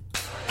 Moon.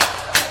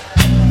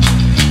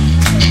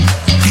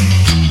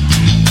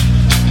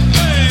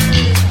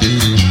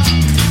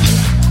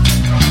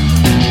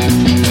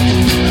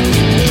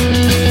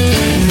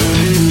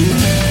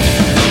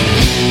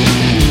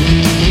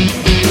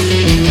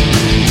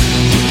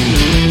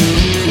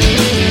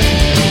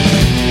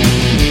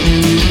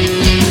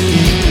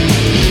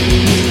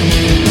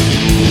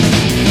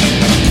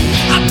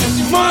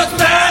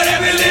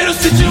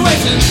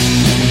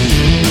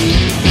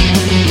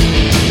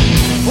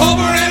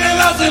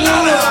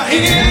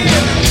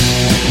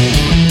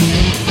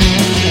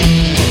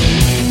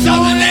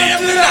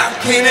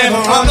 Can't ever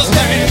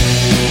understand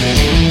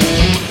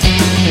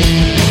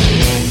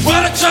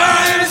what I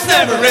try and it's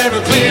never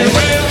ever clear.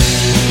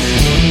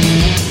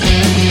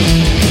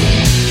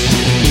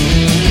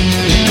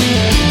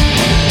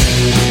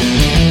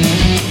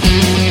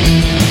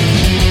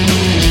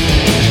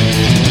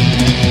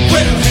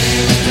 Well,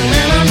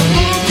 man, I'm a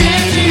fool,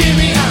 can't you hear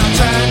me? I'm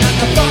trying not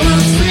to fall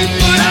asleep,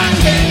 but I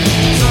can't.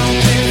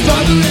 Something's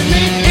bothering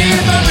me in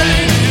my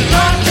brain. I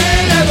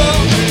can't ever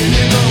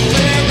get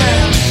nowhere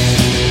now.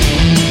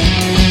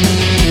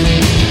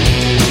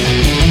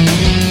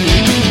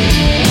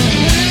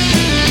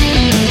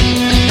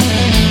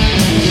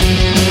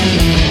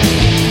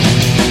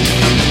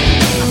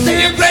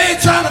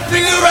 Trying to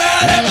figure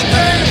out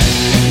everything.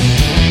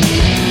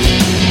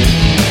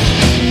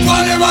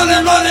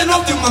 Running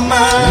up through my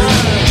mind.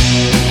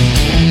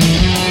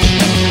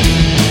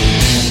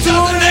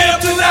 Something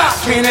else that I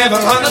can't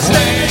ever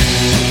understand.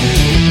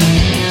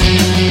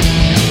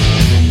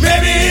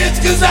 Maybe it's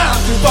 'cause I'm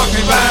too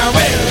fucking far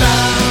away. La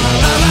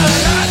la la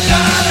la la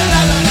la la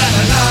la la la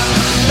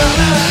la la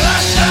la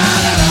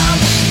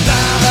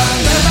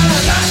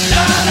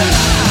la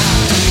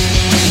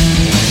la.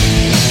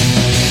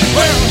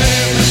 Well,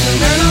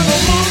 man, I'm a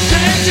moon,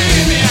 can't you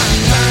hear me? I'm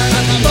trying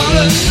not to fall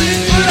asleep,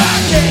 but I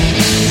can't.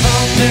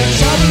 Something's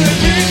troubling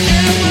me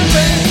in my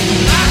bed.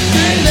 I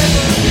can't let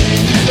the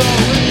things go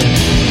away.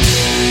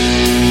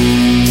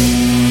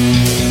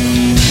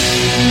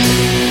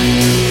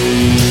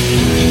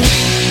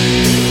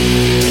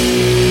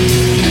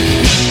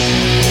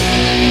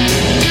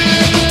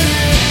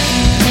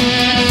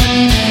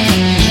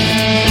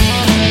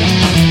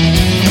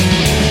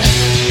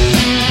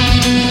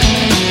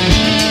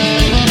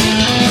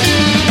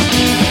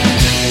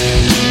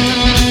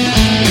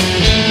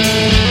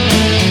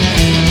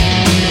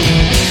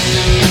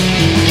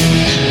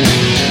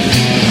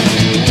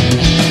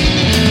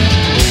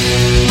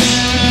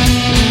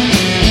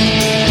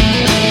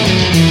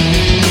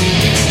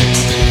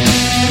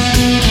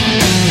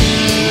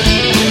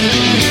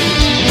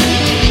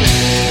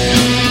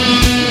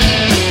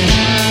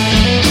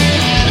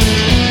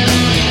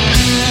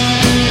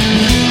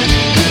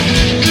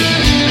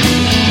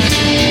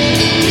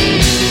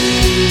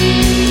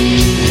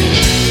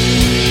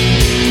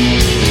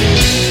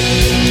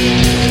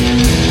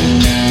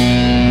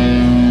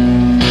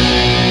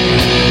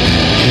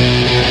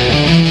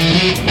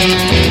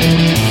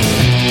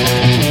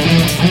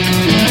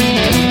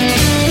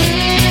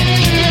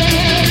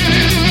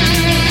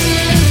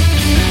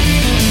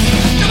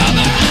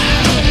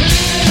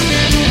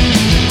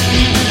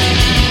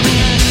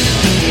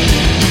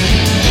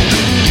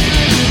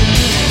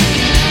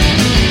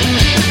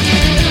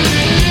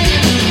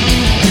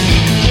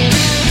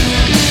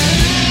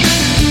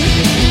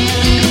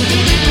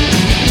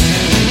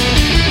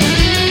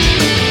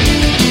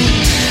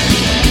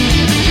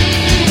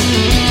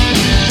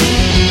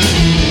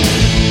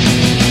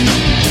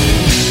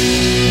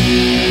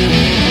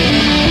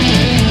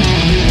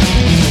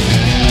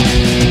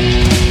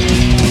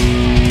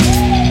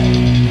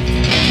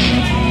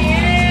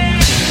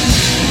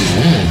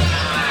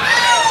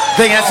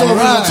 Thing that's a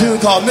little tune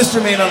called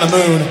Mr. Man on the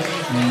Moon.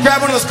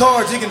 Grab one of those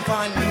cards, you can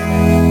find me.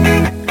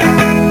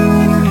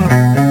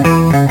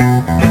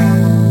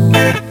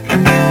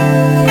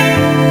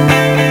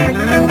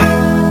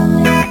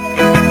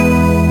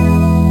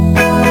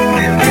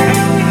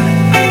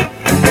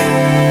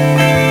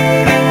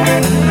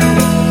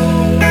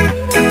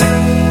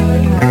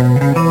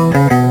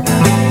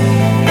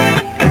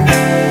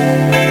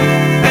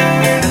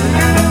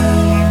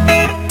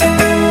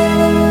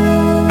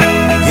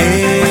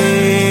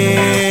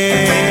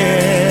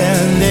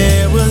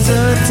 There was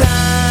a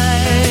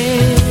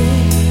time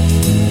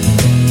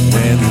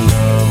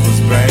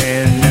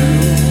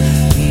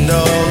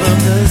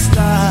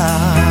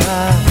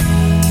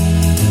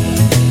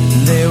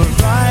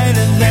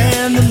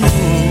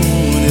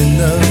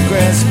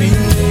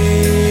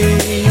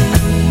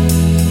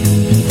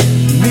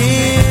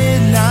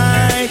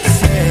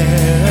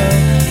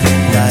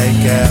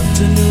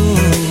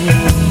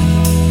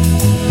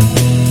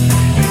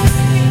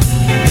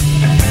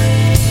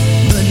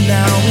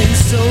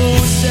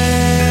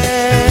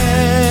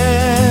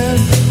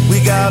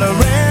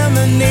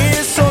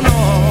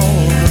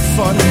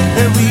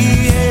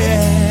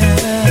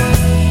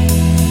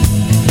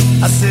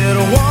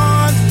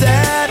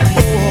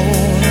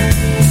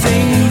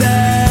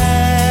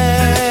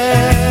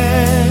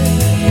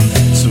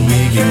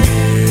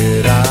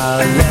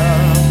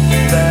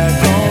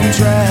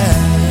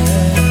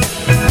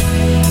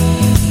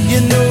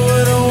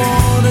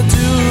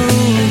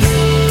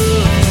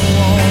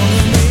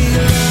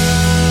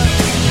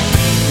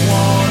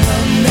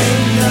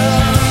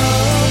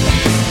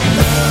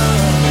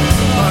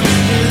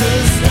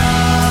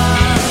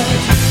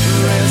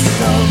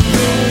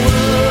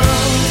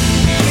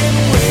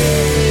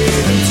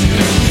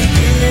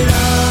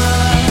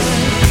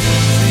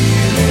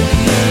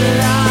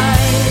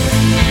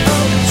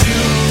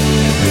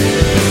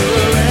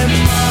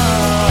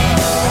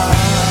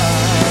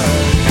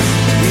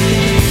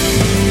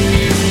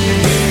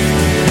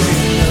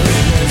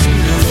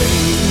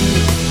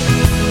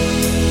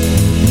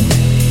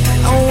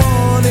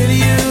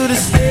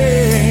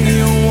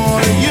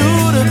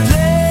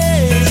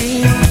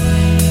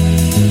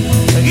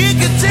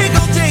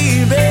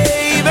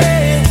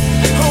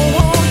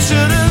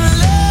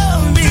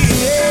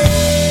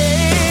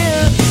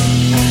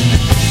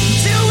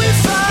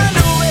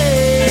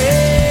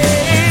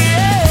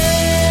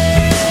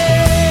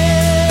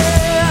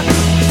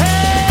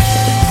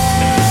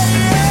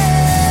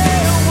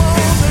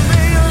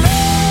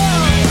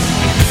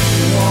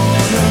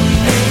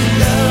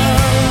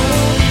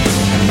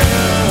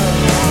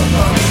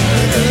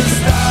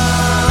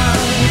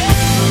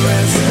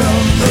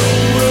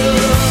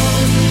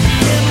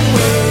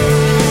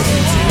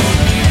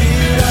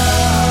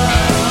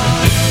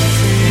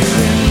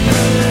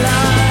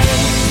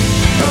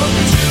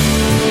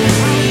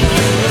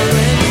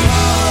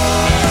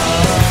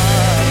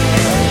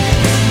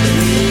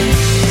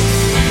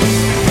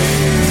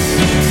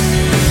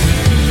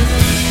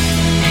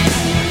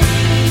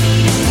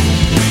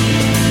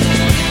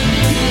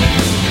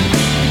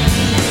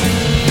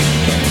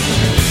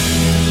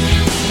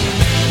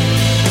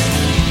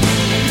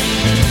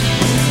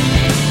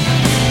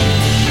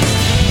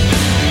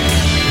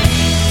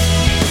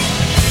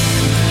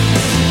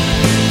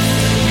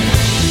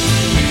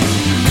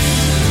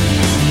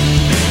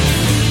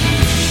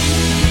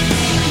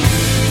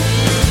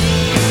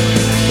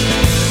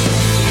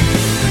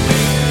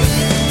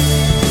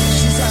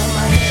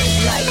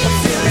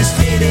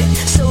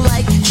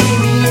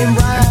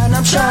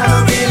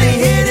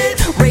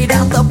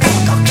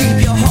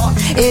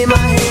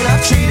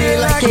treated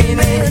like an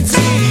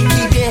antique.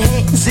 Keep your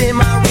hands in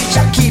my reach,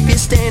 I keep you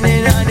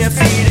standing on your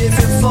feet if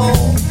you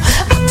fall.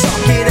 I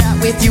talk it out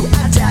with you,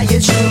 I tell you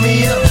chew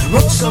me up.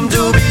 Roll some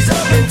doobies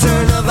up and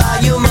turn the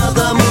volume of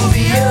the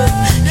movie up.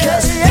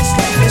 Cause this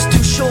life is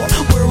too short,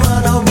 we're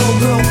on a roll,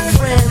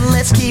 girlfriend.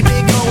 Let's keep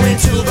it going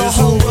till the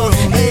whole world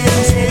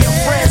ends. And your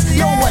friends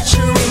know what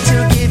you're into,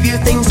 give you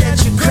things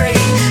that you crave.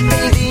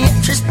 Pay the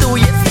interest through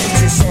your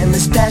fences,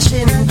 endless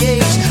passion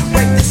engaged.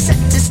 Write the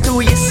sentence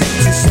through your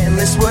sentence,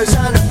 endless words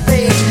on a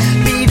page.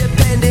 Be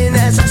dependent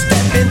as I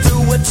step into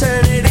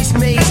eternity's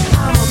maze.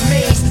 I'm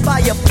amazed by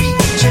your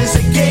features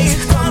of gaze.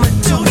 From a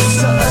deuce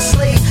to a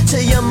slave,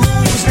 to your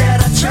moves that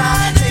I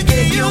try to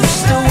get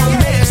used to.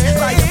 Amazed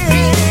by your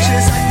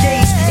features I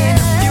gaze in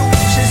the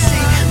future.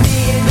 See me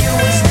and you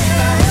and stay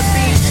by the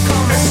beach.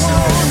 Coming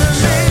soon to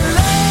make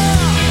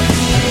love.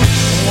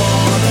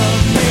 Wanna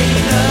make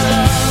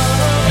love.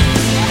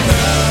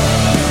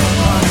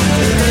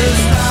 Under the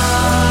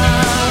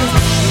stars,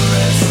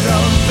 rest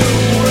of the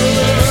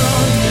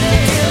world.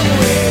 Can't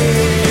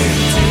wait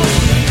to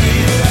be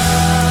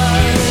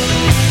alive.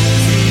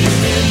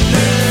 Feeling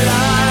the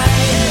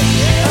light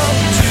of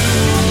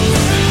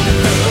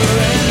Jupiter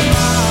and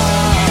Mars.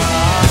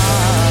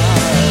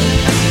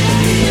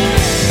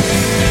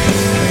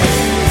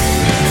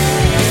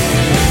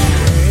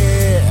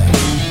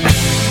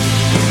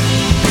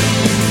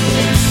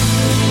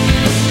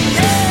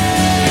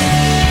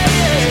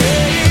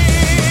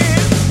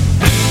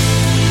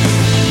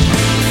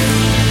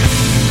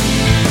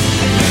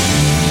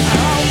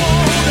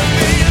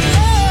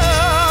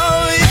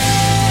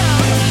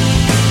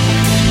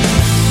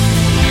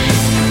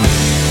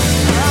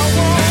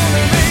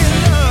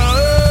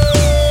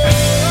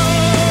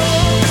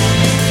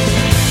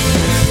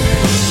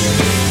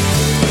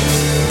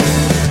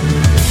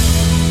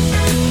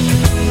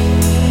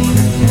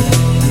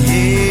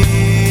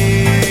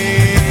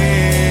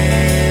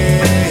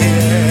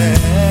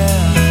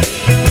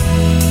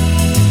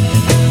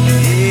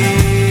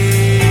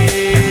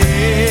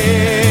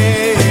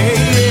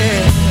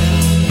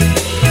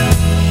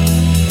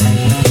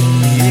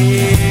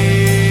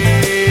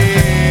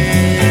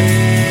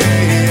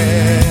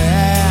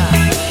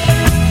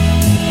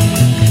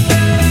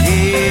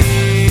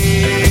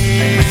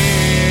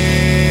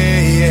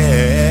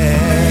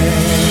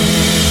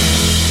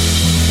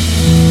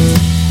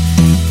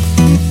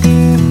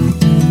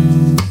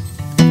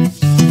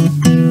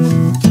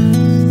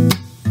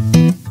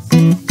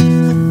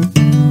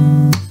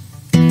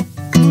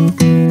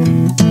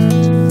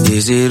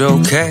 Is it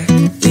okay?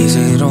 Is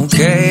it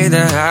okay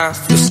that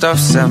half your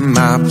stuff's at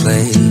my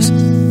place?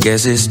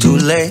 Guess it's too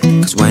late,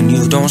 cause when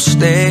you don't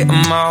stay,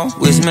 I'm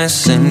always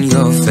missing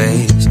your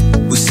face.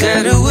 We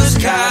said it was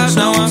cash,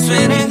 now I'm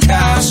spending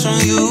cash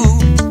on you.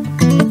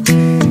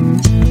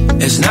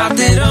 It's not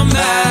that I'm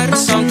mad,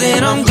 it's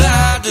something I'm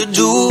glad to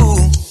do.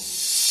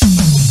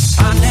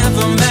 I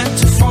never meant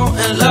to fall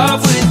in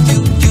love with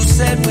you. You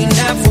said we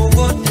never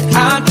would, and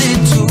I did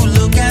too.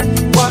 Look at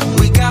what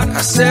we got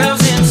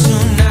ourselves into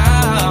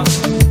now.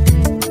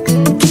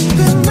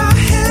 Keeping my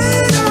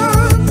head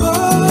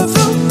above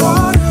the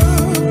water.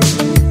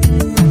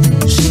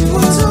 She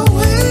was a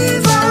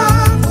wave I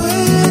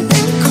went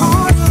and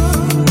caught her.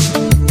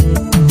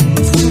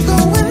 If we're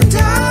going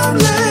down,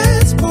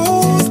 let's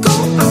both go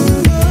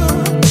under.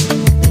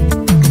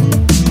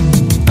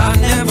 I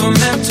never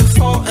meant to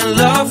fall in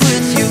love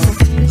with you.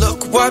 Look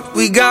what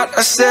we got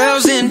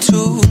ourselves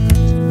into.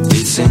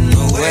 It's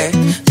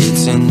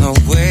in the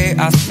way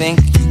I think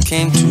you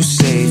came to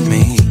save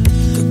me.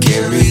 Got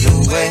carried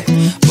away,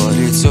 but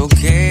it's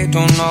okay.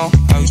 Don't know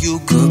how you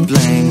could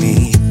blame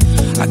me.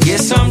 I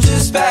guess I'm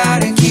just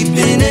bad at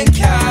keeping it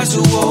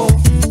casual.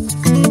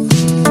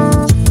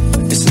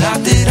 It's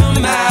not that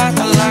I'm mad,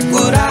 I like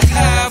what I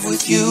have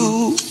with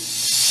you.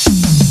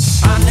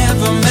 I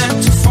never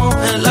meant to fall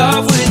in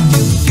love with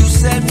you. You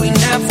said we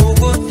never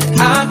would,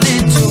 and I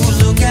did too.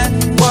 Look at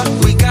what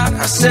we got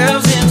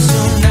ourselves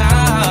into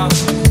now.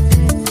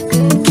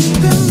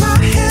 Keeping my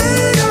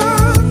head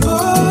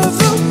above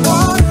the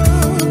water.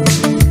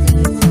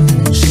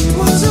 She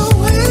was a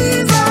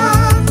wave I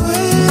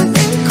went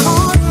and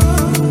caught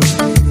her.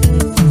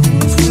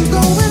 If we're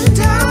going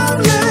down,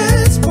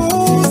 let's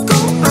both go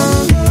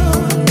under.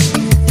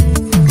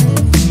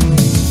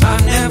 I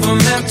never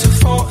meant to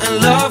fall in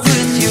love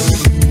with you.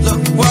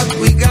 Look what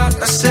we got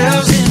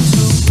ourselves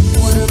into.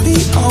 Would it be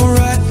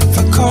alright if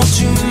I called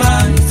you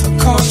mine? If I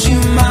called you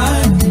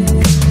mine?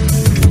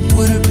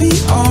 Would it be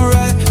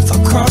alright if I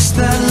crossed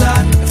that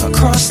line? If I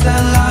crossed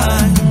that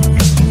line?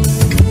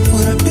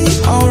 Would it be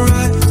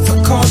alright if I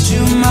called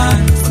you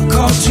mine? If I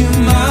called you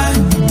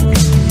mine?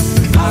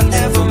 I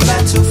never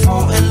meant to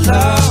fall in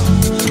love.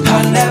 I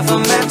never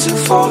meant to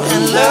fall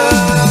in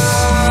love.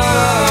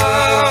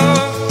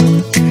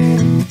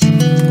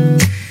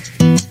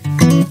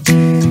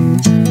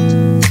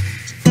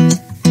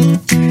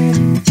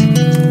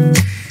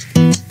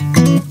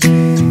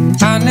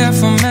 I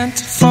never meant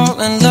to fall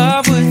in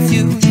love with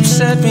you. You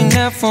said we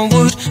never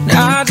would,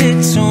 now I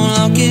did too.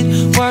 Look at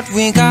what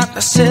we got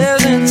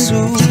ourselves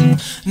into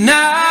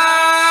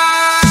now.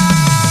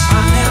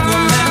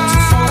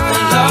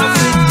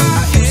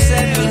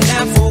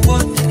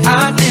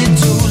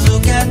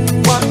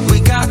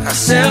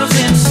 ourselves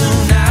into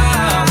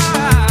now.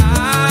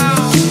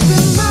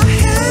 Keeping my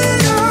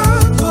head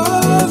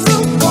above the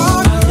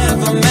water. I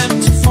never meant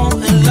to fall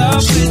in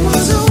love with you.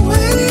 Was a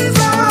wave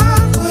I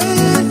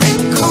went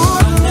and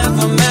caught. I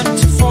never meant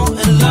to fall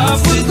in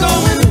love with you.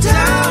 Going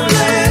down,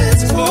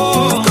 let's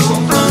both go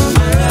on.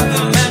 I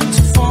never meant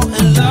to fall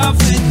in love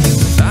with you.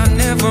 I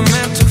never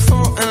meant to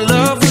fall in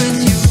love with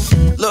you.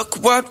 Look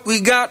what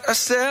we got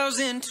ourselves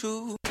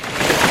into.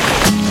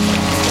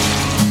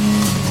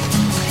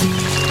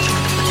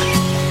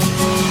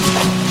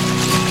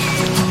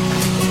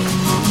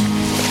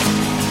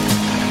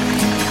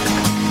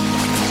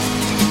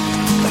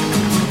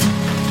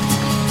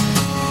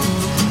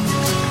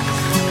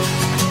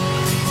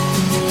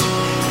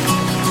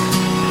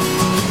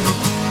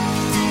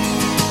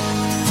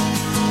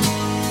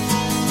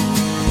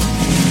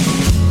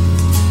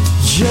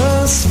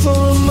 Just for a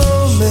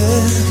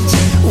moment,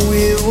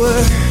 we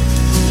were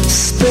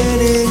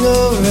spinning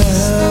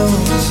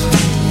around.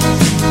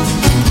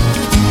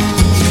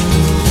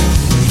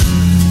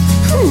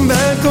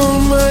 Back on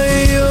my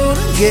own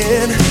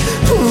again,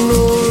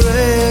 no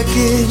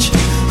wreckage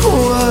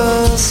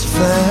was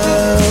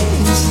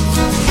found.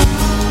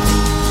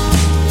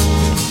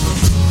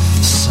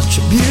 Such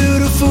a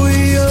beautiful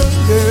young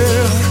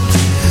girl,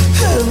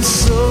 and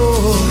so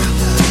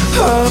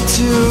hard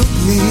to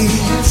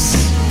please.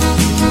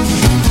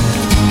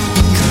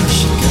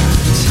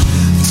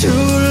 Two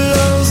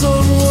loves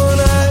on one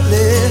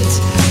island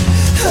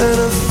and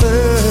a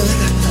third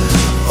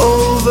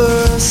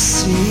overseas.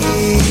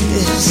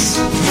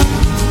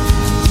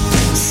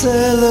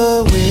 Sail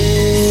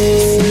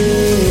away,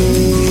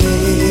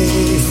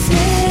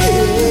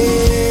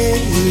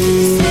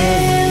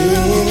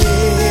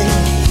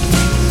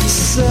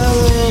 sail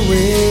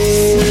away,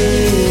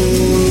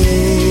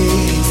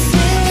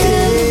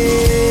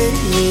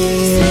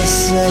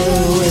 sail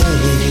away.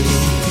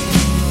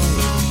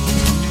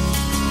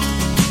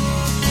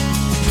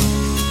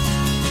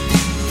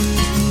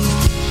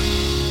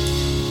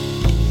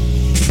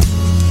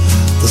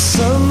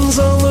 Sun's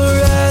on the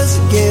rise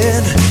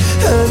again,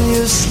 and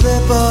you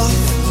slip off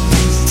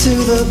to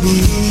the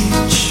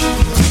beach.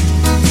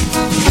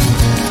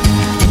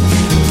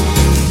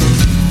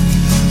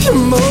 Your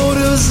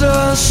motives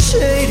are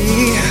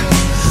shady,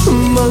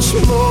 much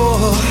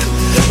more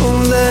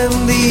than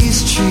these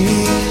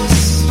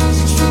trees.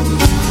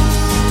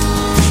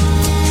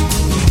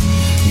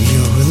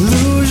 Your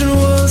illusion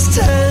was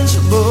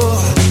tangible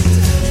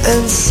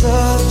and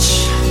such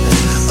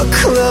a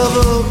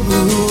clever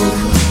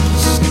move.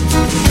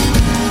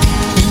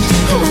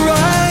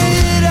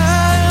 Right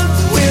out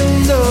the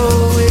window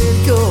it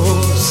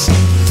goes,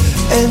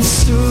 and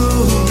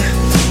soon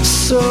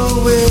so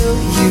will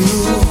you,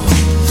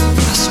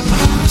 I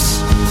suppose.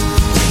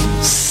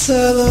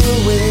 Sail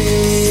away,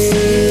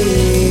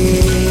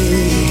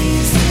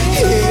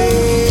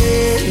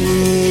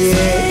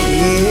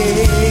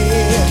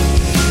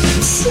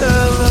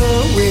 sail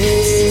away.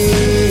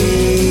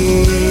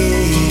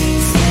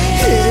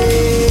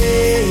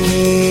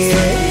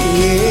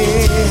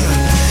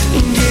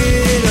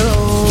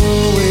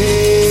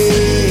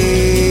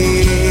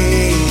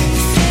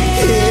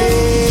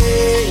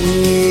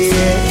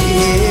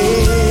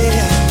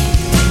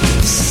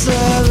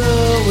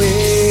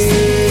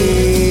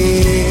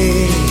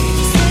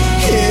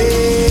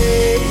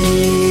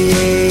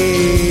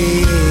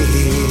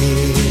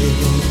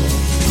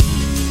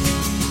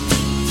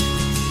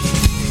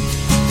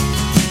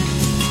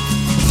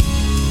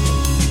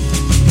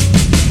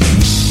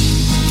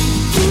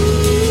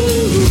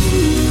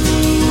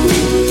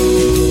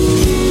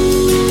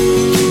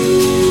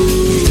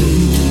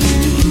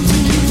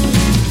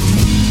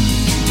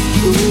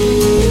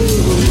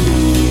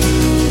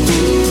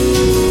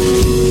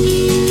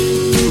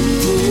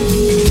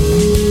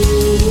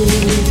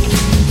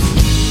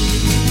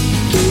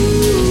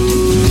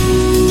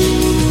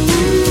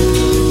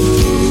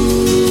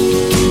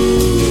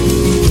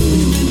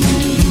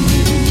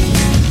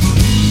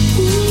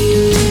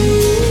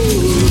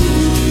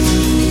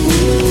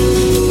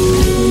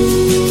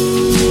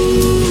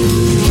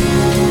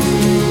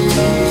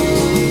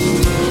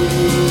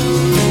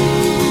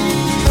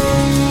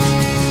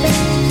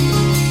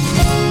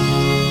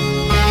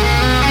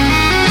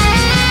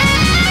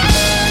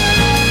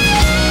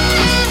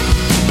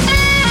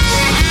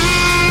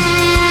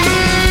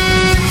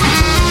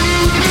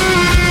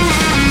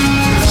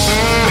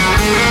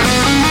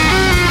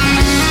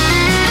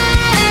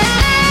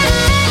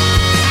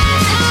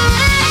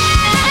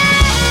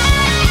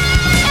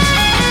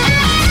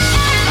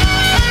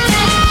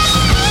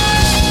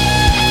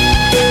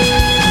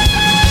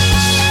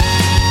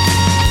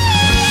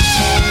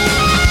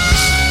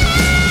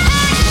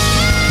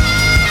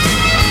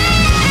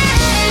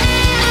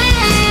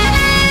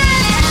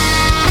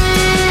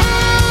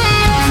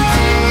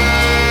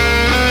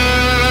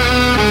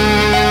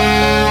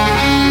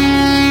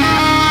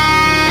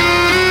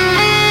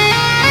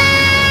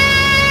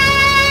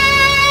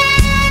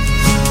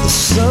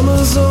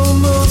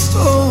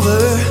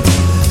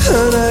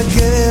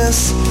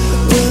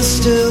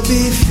 still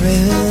be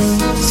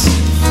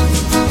friends.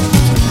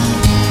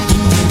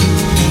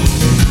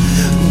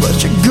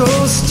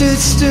 ghost, it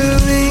still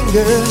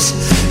lingers,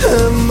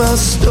 and my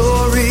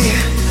story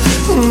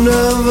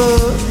never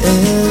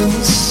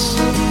ends.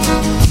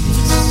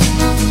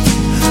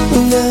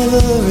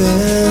 Never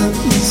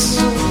ends.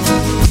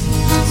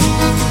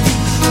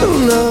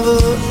 Never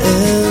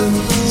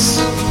ends.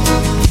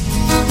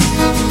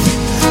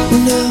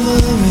 Never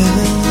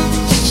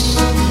ends.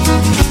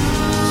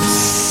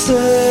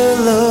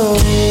 Sail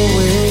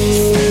away.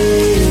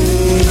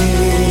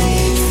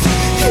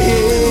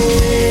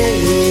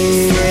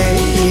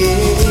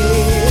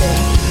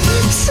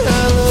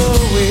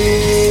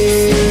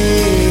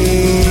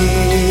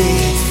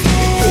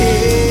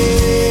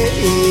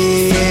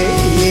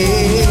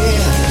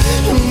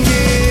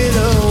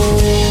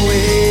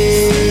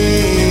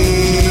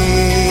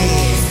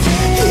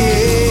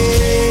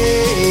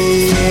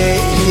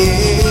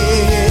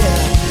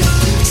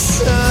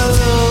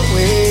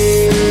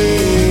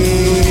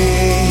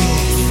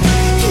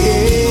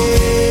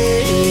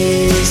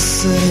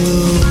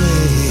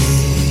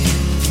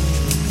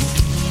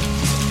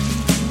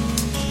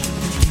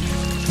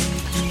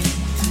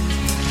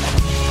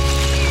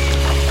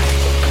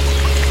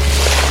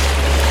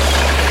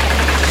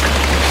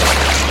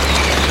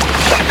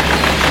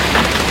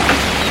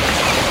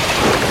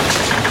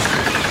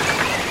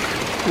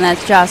 And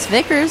that's Josh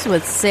Vickers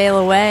with Sail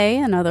Away,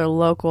 another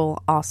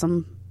local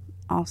awesome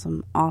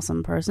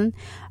person.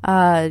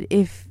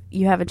 If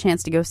you have a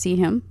chance to go see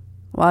him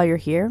while you're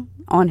here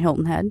on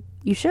Hilton Head,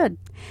 you should.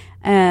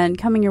 And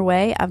coming your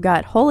way, I've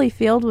got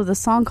Hollifield with a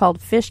song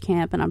called Fish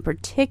Camp, and I'm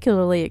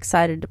particularly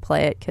excited to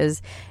play it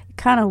because it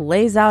kind of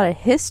lays out a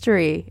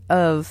history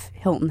of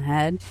Hilton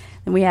Head.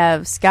 Then we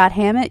have Scott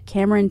Hammett,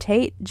 Cameron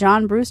Tate,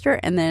 John Brewster,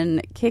 and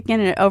then kicking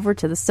it over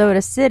to the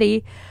Soda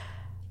City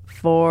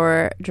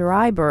for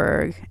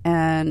Dryburgh.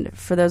 And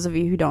for those of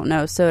you who don't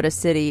know, Soda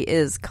City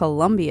is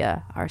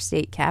Columbia, our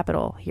state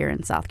capital here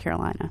in South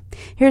Carolina.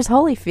 Here's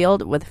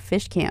Hollifield with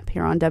Fish Camp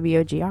here on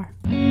WOGR.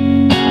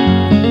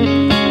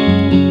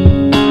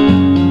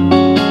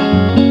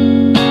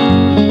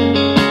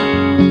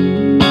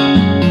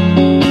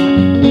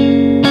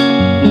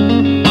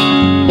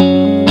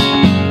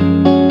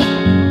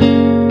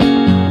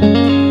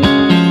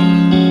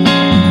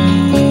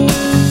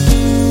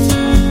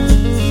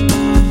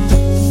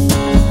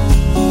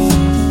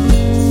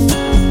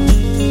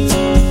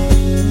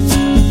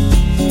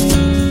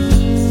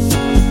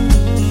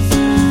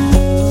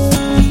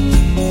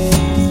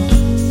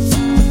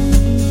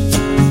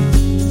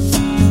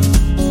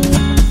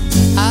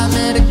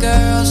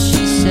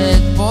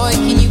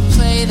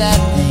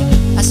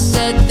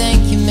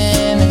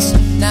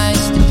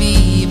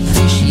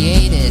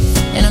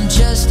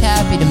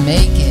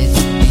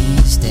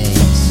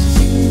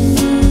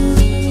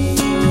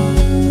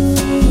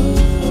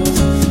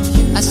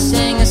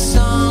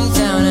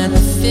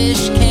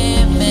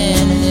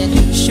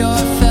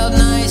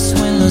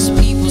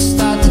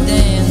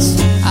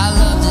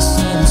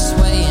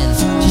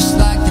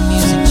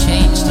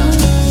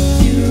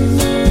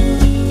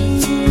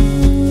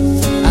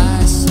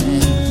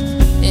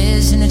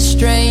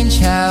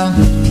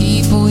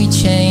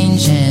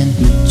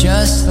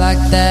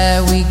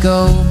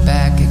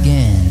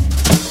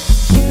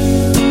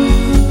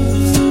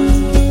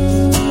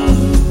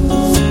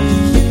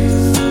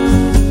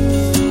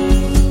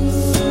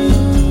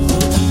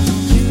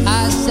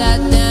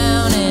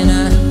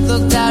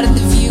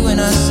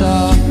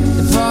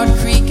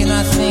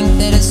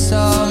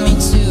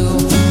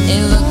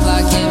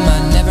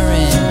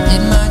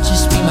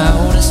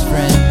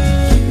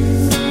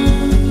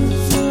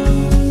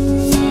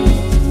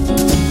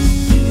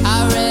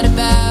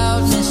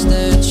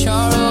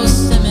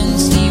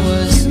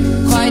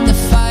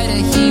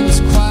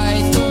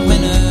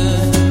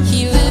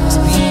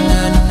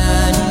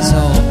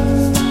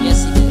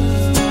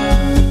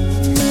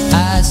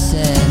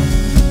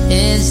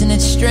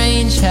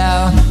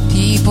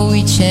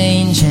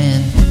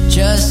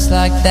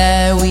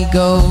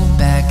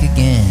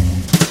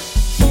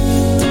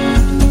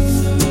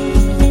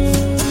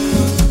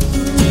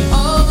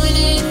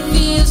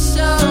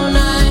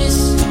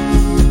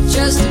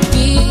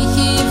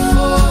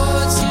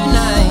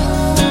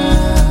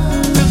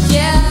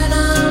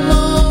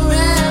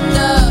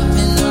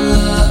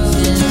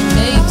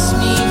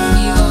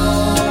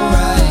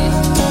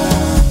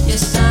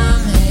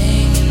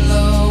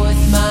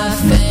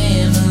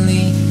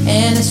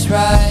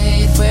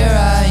 Right where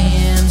I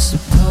am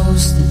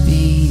supposed to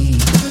be.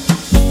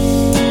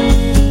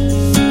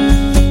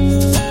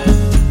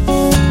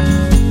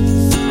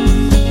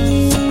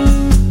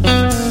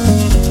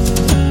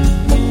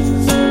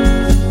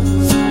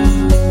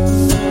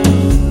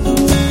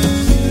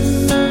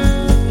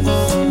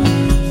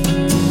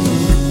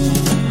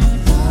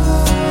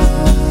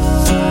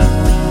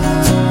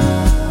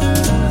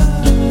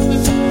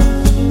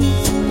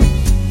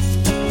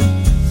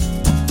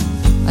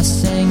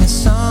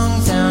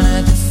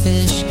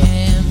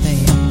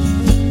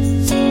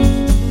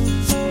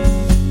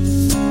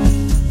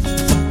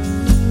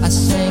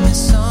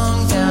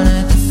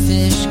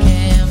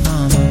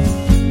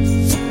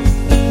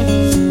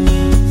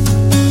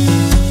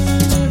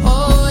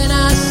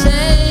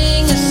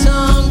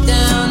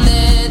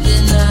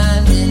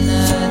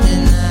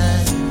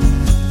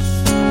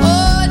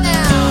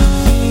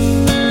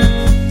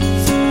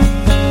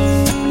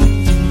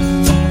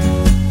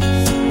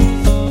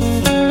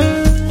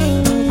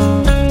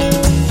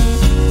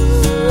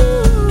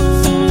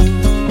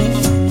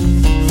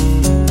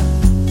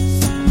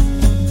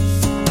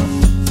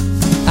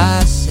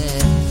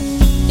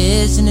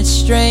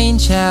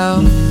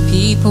 tell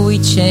people we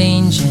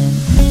change,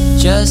 and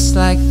just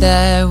like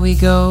that we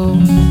go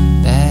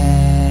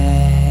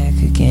back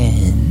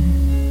again.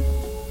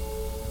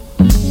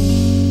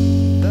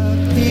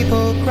 The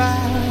people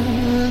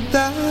crowd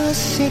the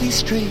city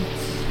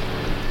streets,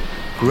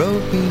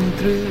 groping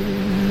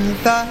through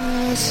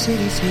the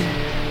city's heat,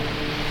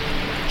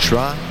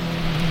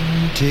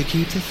 trying to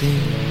keep the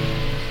thing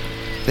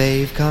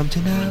they've come to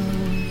know.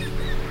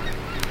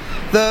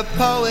 The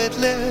poet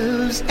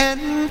lives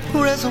in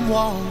prison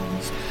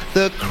walls,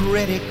 the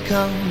critic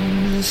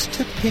comes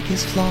to pick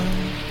his flaws,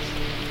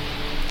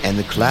 and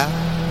the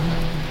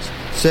clouds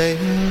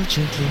sail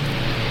gently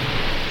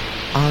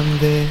on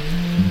their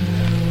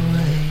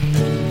way.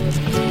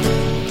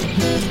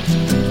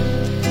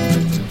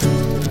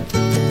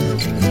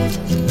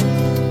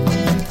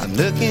 I'm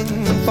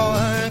looking for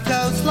a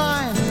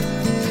coastline,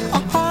 a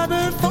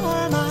harbor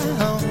for my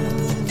home,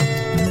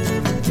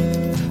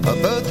 a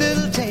boat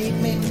that'll take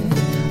me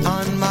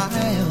on my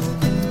own,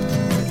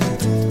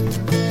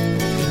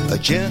 a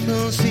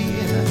gentle sea,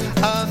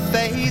 a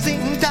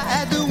phasing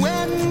tide, the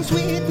wind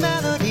sweet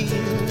melodies,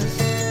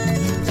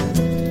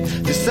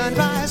 the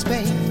sunrise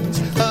paints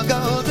a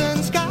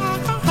golden sky,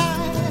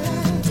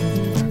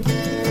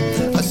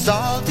 a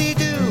salty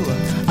dew,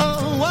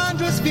 a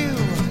wondrous view,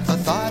 a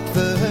thought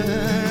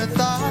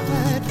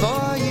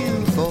for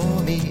you,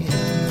 for me.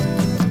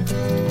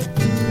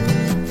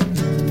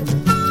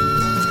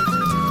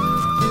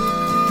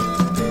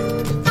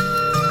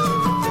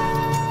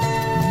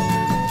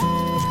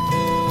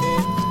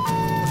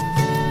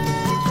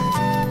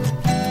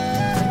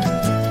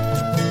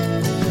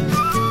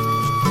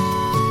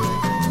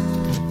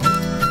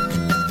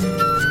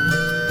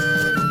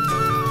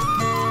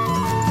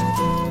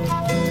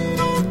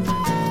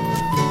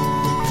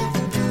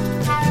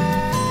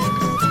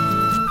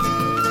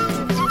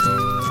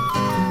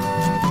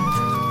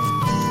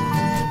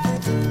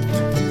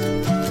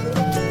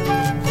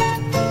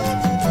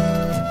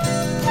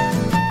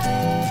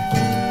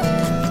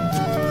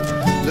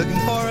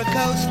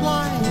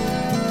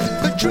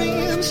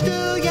 Dream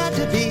still yet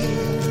to be.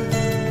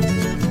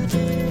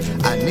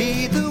 I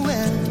need the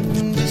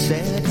wind to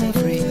set me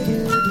free.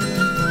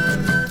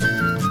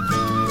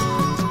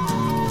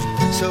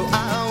 So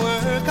I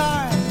work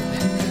hard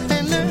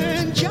and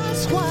learn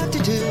just what to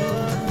do.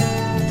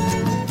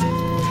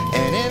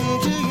 And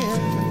into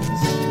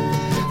years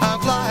I'll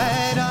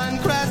glide on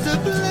crest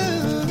of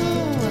blue.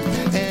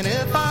 And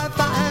if I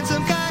find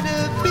some kind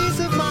of peace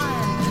of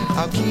mind,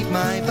 I'll keep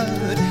my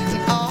boat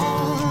and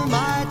all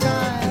my time.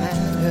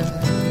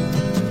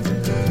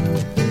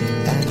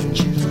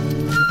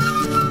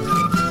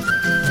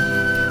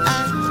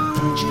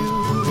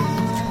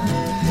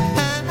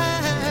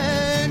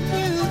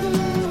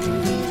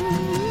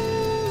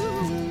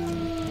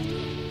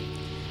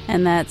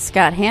 And that's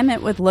Scott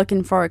Hammett with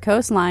Looking for a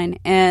Coastline.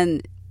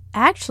 And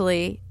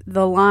actually,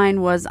 the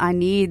line was, I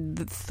need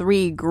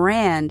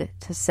 $3,000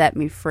 to set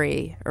me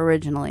free,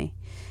 originally.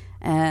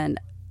 And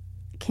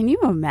can you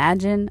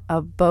imagine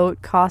a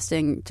boat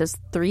costing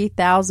just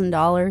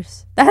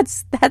 $3,000?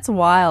 That's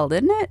wild,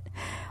 isn't it?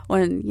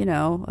 When, you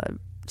know, a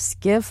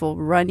skiff will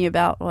run you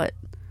about, what,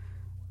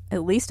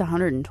 at least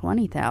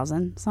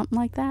 $120,000, something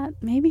like that,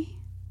 maybe?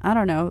 I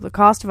don't know. The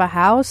cost of a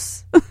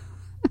house?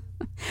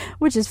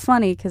 Which is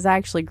funny because I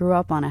actually grew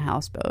up on a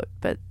houseboat.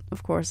 But,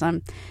 of course,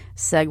 I'm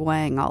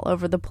segueing all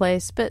over the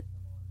place. But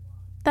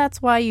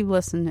that's why you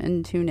listen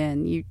and tune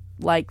in. You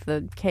like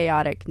the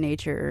chaotic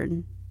nature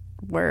and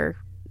where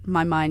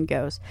my mind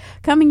goes.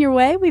 Coming your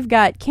way, we've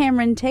got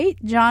Cameron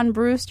Tate, John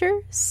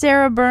Brewster,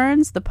 Sarah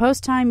Burns, the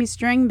Post-Timey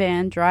String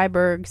Band,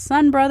 Dryberg,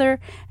 Sun Brother,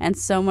 and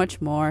so much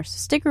more. So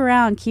stick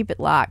around. Keep it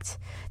locked.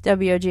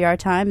 WOGR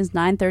time is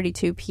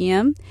 9:32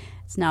 p.m.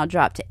 It's now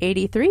dropped to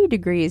 83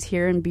 degrees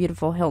here in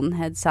beautiful Hilton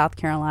Head, South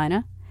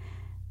Carolina.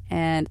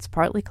 And it's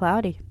partly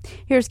cloudy.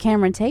 Here's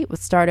Cameron Tate with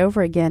Start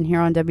Over Again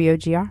here on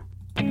WOGR.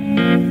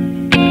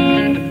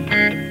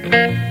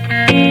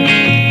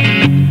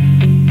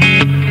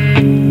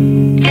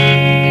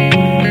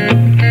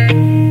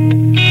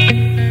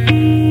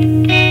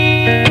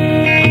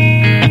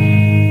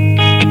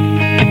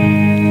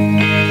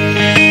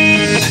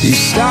 You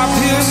stop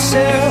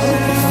yourself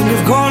when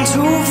you've gone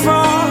too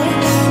far.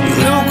 You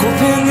look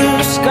up in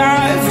the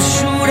sky for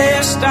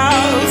shooting star,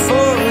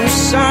 for a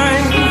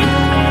sign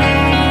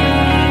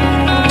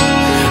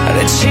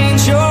that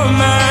change your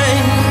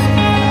mind.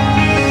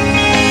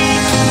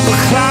 But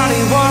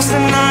cloudy was the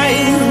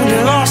night when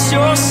you lost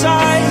your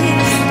sight,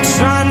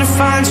 trying to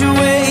find your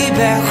way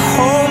back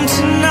home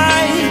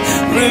tonight.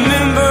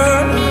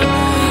 Remember,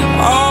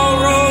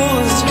 all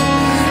roads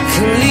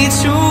can lead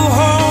to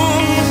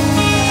home.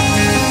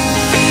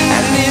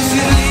 And if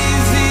you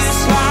leave this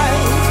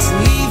life to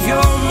leave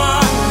your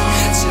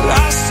mind, to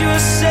lost your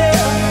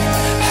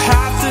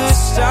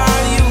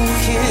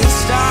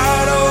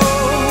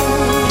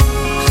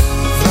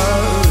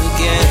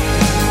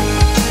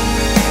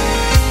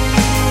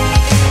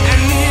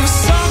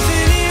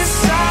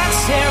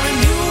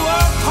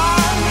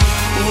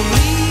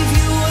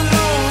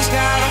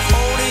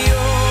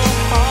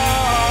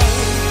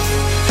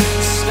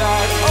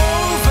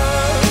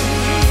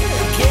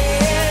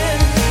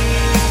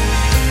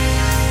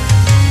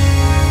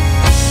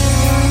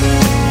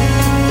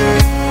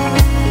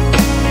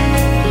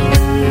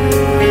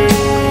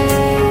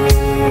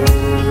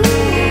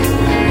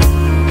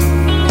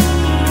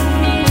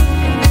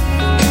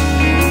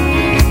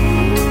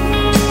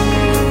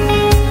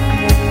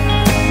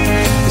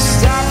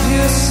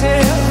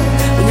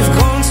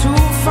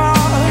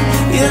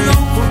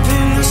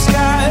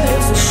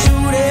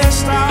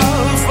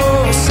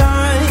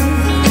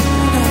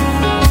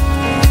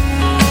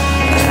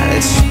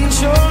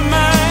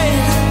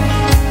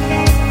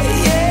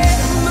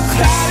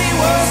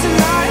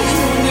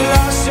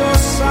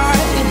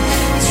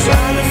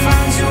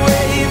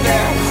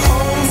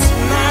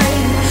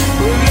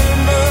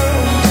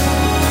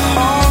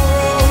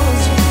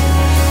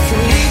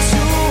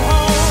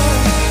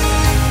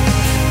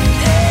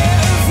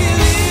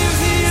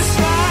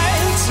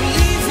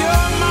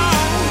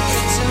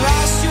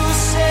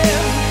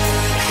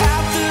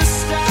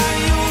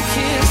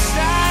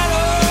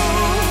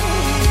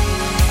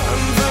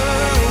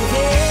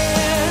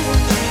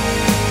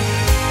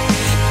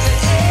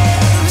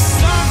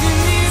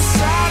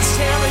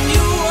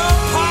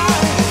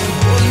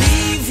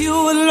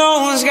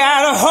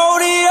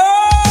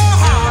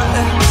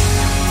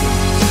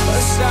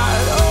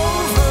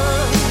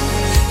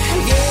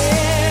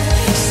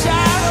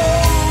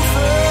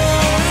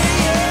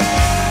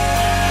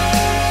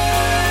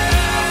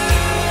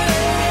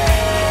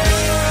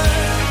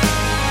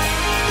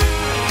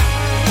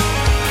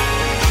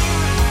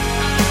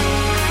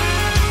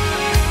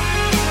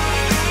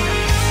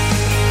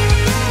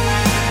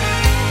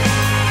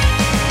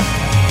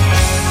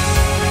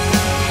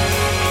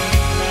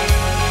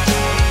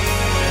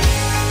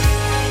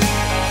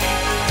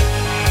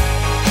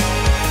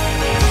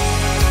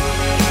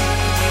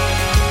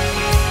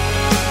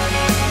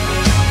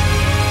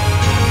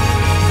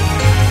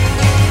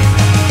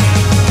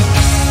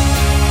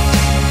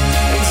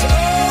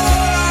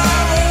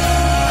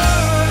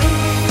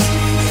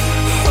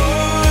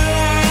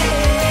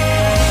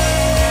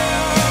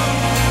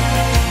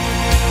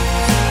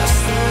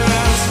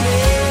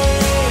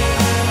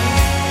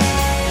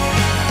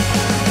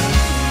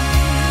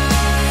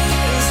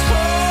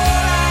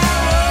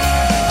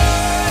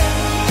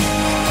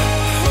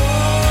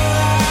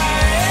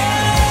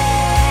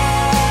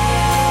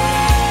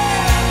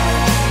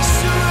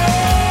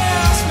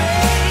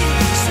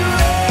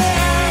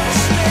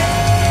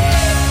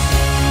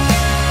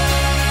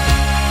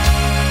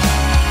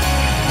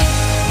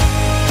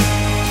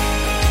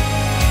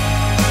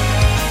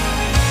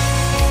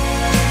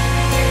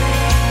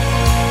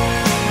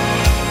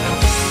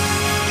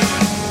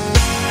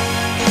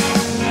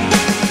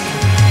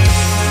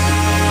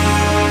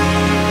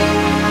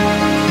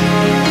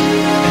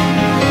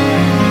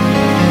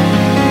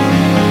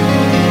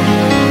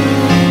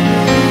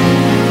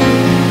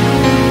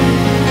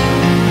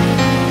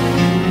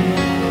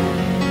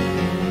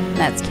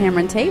That's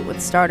Cameron Tate with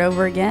Start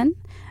Over Again.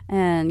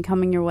 And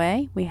coming your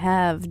way, we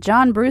have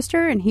John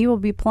Brewster, and he will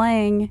be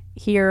playing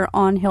here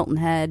on Hilton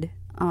Head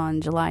on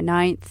July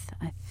 9th.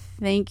 I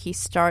think he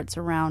starts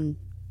around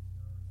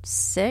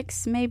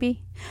 6,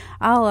 maybe.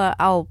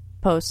 I'll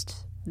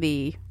post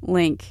the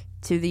link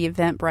to the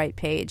Eventbrite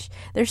page.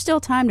 There's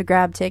still time to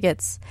grab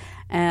tickets,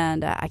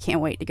 and I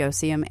can't wait to go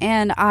see him.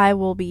 And I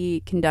will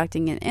be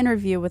conducting an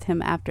interview with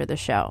him after the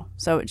show,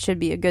 so it should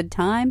be a good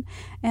time.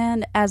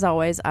 And as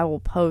always, I will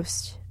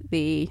post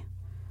the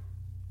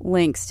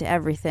links to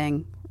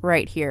everything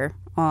right here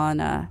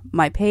on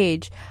my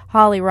page,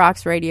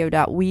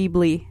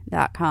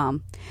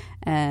 hollyrocksradio.weebly.com,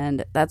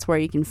 and that's where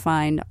you can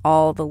find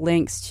all the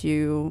links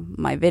to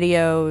my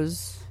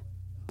videos,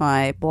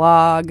 my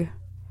blog,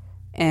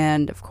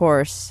 and of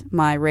course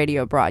my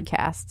radio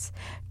broadcasts.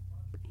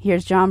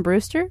 Here's John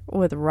Brewster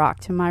with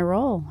Rock to My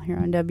Roll here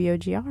on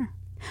WOGR.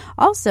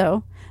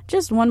 Also,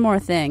 just one more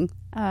thing.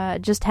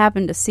 Just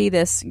happened to see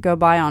this go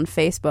by on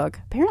Facebook.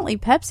 Apparently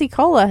Pepsi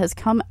Cola has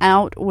come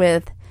out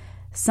with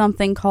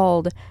something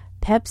called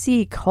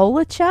Pepsi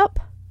Colachup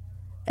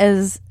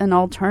as an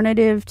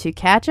alternative to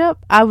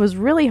ketchup. I was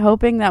really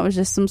hoping that was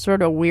just some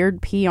sort of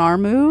weird PR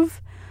move,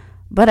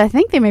 but I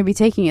think they may be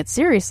taking it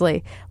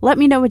seriously. Let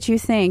me know what you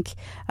think.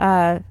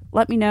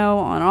 Let me know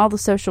on all the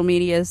social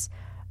medias.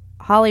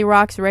 Holly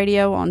Rocks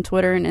Radio on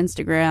Twitter and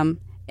Instagram,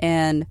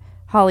 and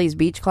Holly's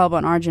Beach Club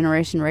on Our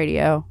Generation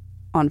Radio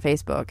on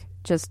Facebook.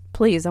 Just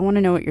please, I want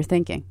to know what you're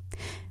thinking.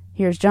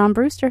 Here's John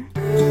Brewster.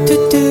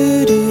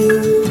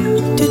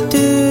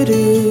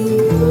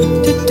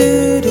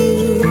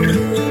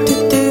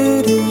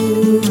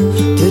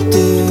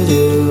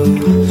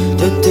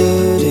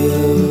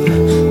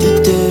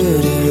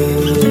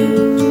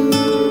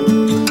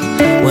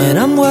 When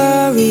I'm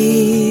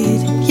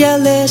worried, you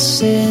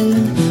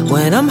listen.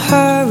 When I'm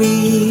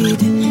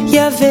hurried,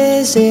 you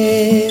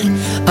visit.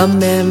 A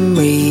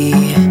memory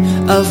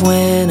of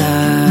when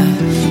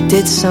I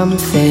did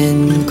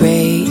something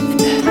great.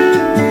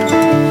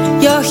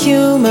 Your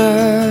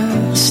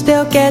humor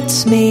still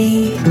gets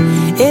me.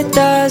 It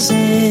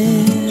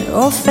doesn't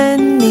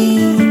offend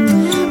me.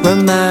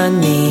 Remind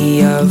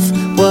me of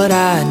what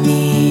I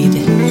need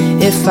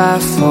if I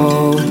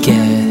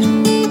forget.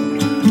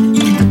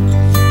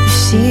 You've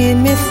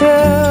seen me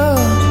through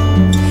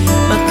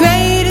my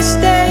greatest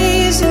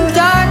days and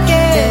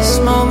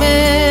darkest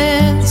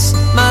moments.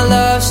 My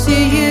love's to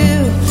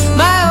you,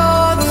 my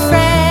old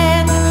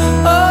friend.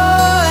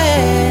 Oh,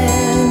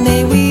 and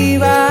may we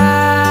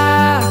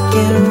rock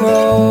and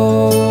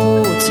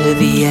roll to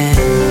the end.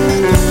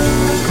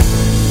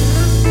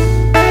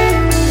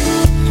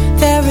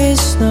 There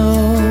is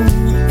no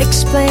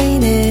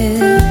explaining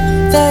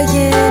the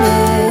yin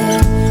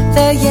and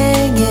the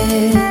yang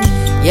and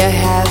you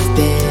have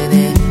been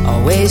and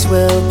always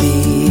will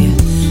be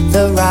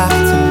the rock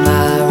to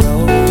my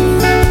road.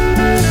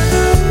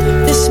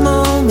 This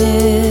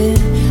moment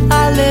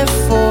I live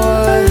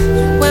for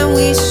when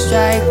we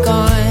strike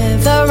on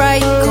the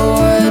right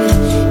chord.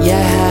 You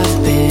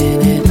have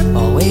been and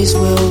always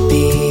will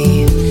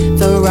be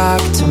the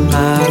rock to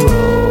my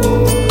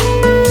road.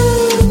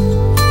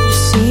 You've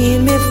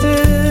seen me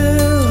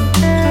through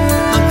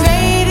my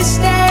greatest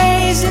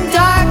days and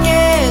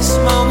darkest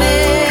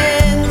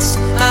moments.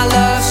 My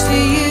love's to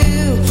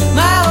you,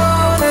 my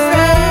old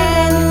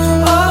friend.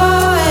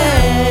 Oh,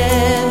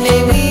 and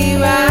may we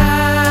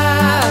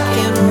rock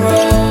and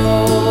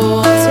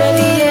roll to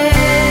the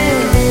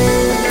end.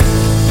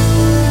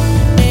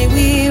 May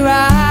we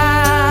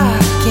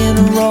rock and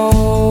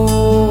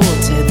roll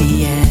to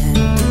the end.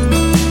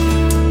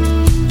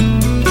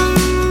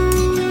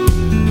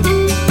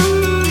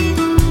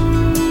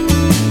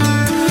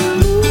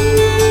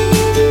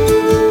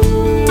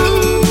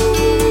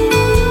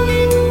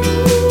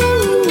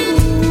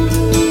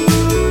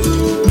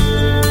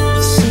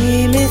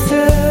 See me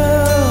through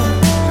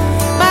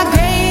my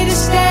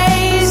greatest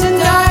days and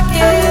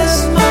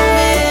darkest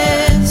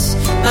moments.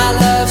 My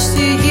love's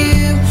to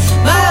you,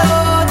 my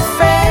old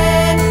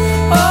friend.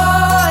 Oh,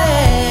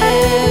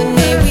 and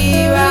may we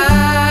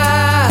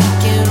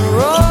rock and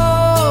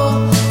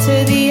roll to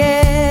the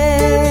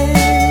end.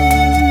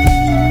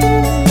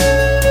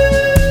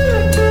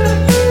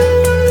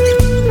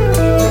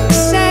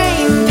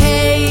 Same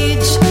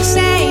page,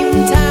 same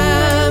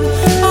time,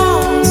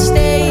 on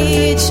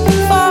stage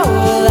for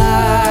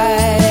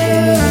life.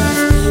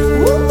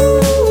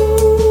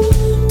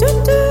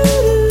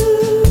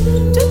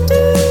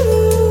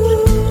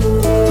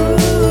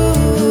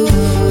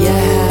 You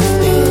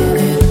have been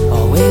and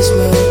always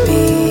will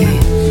be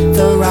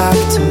the rock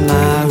to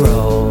my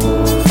roll.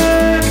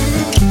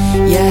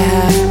 You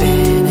have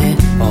been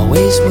and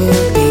always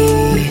will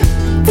be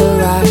the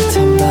rock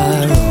to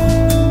my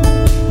roll.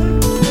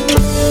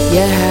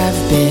 You have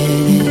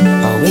been and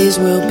always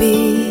will be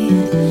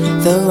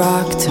the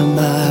rock to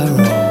my roll.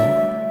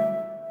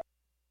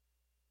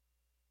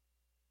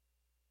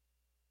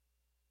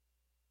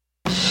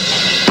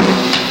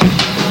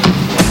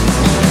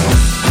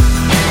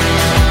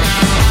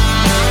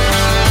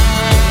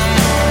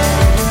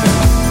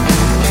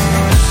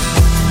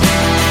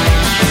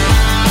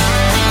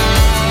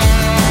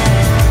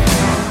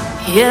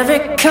 Here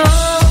it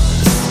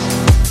comes,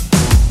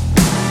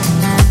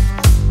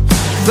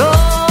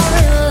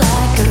 roaring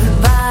like a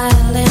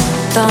violent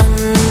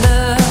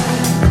thunder.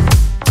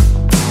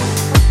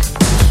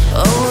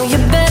 Oh, you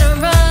better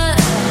run.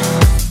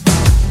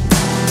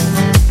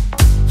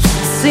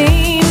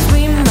 Seems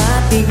we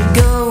might be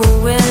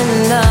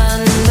going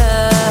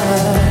under.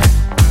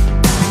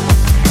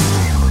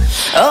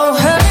 Oh,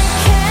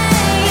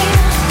 hurricane,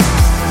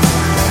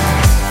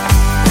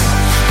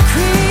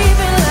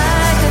 creeping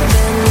like a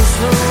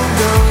vengeful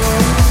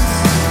ghost.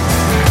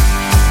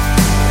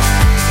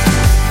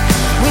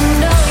 We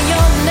know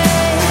your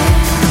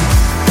name,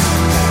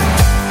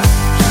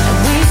 and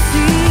we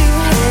see you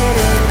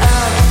headed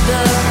up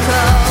the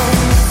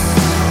coast.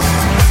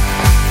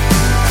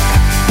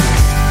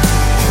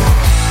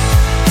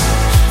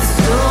 The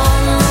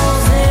storm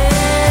rolls in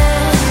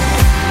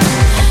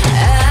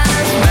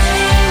as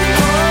rain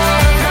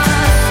pours.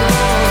 My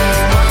soul is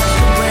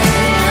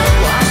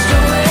washed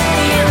away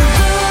in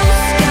blue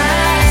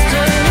skies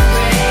turn to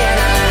gray. And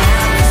I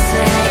have to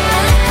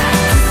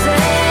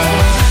say,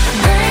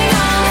 bring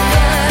on the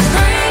flood,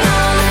 bring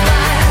on the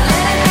fire,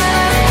 let it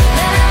burn,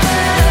 let it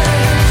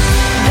burn.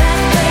 That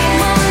flame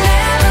will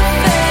never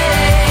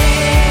fade.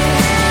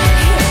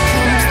 Here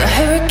comes the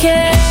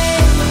hurricane.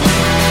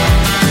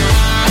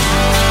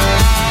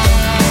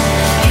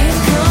 Here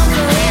comes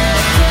the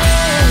hurricane.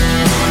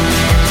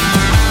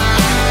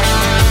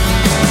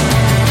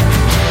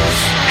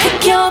 Pick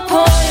your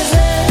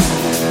poison.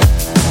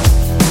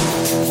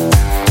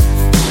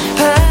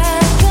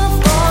 Pack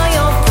up all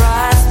your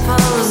prized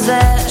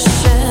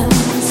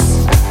possessions.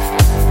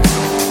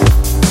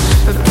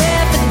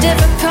 Prepare for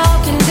difficult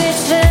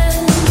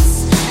conditions.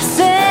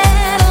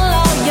 Settle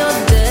all your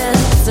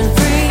debts and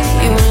free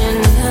your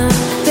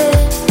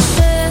inhibitions.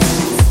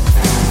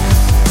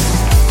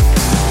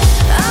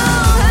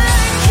 Oh,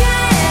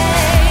 hurricane,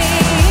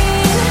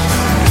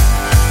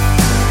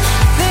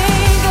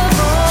 think of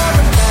all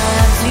the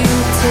paths you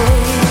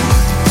take.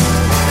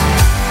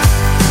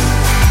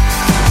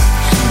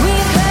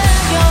 We've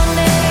heard your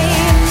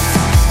names,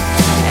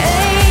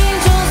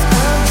 angels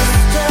of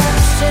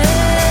destruction,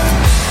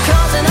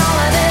 causing all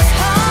of this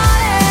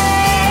heartache.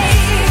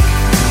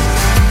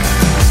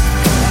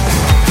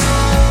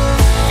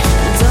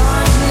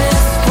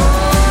 Darkness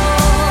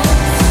falls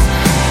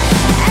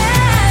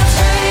as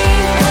rain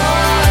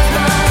pours.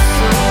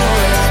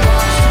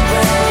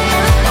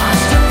 My soul is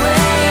washed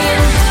away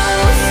in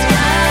blue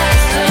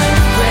skies turn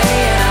to gray.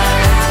 And I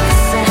have to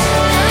say,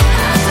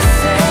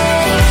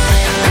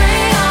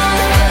 bring on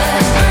the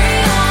flood,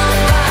 bring on the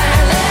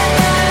fire, let it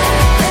burn, let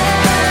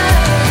it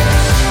burn.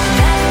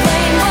 That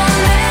flame will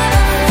never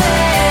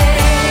fade.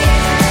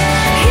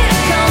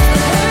 Here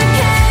comes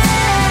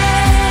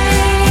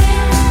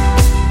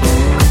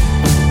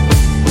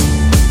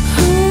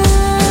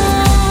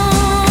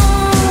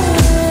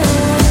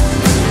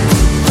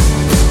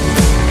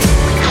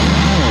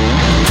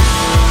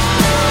the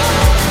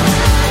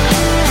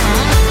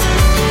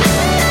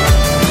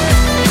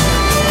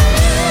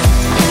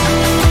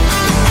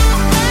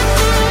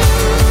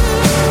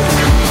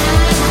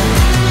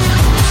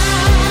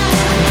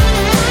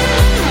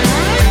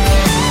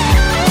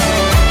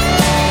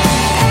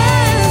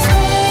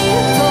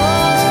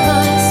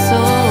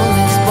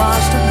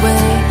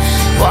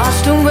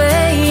washed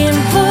away in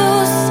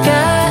blue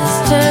skies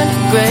turn to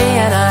gray.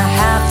 And I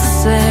have to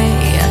say,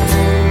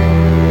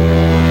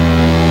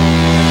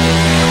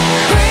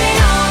 bring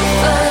on the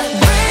flood,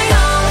 bring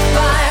on the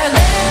fire,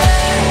 let it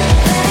burn,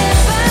 let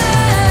it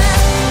burn.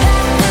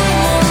 That flame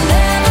will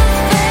never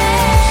fade.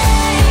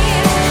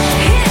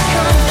 Here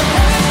comes the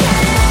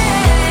hurricane.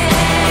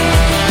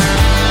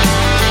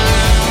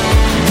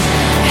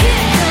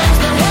 Here comes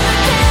the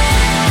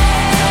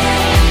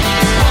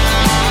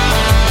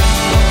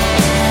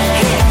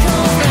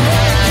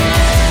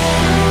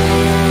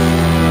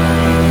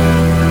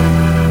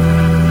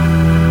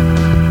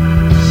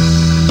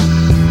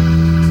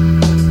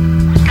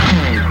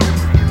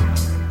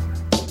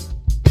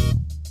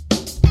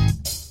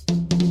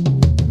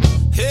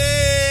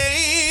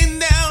Hey,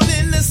 down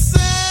in the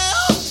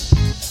south,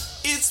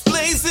 it's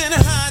blazing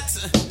hot.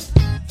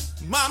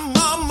 My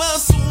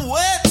mama's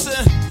wet,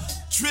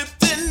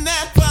 dripped in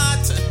that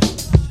pot.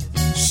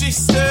 She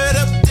stirred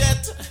up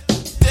death,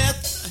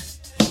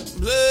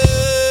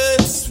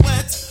 blood,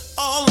 sweat,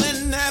 all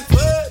in that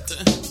pot.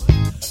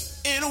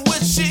 In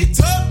which she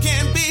took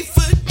can't be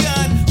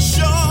forgotten.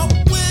 Sharp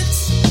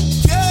wits,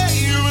 yeah,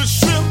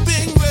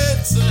 shrimping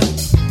wits,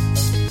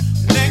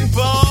 neck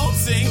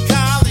bones and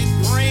collard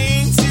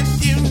greens,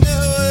 if you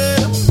know what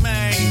I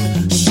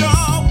mean.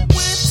 Sharp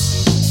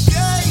wits,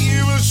 yeah,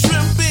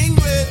 shrimping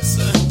wits,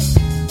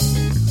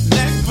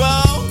 neck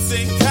bones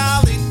and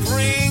collard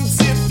greens,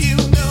 if you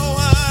know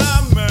what I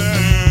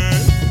mean.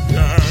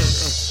 Yeah.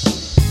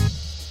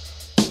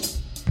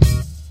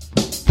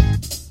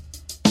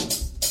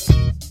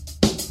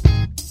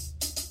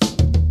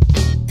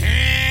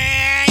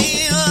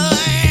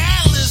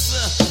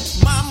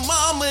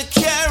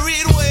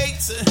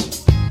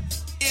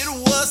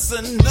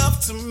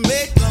 enough to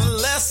make a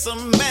lesser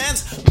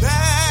man's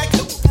bad.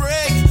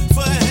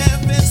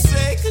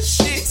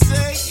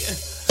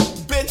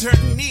 bend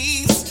her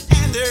knees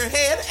and her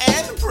head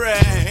and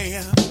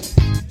pray.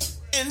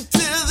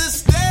 Until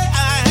this day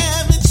I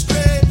haven't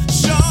strayed.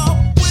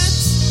 Sharp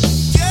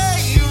wits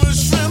gave her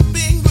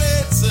shrimping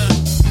grits,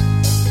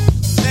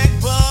 neck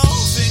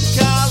bones and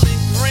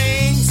collard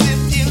greens,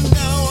 if you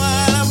know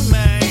what I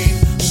mean.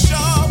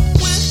 Sharp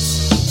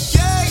wits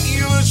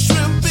gave her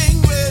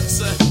shrimping grits,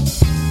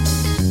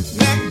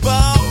 neck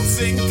bones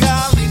and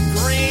collard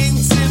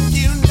greens, if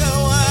you know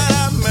what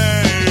I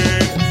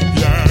mean.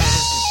 Yeah.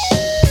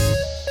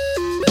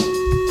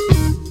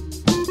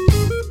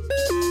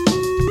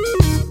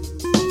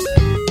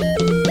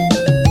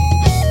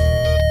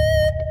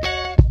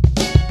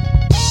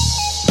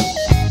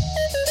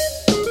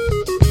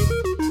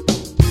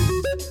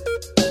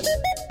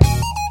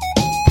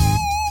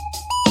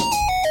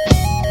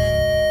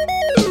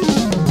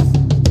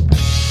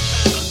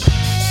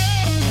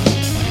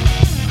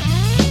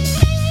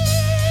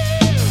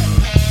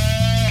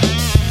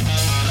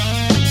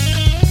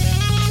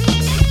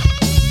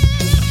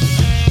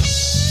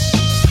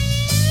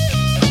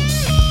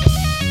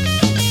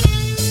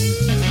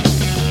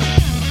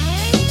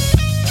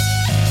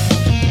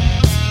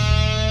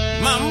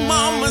 My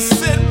mama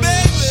said,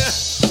 baby,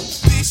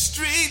 these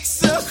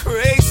streets are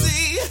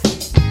crazy.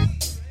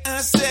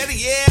 I said,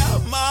 yeah,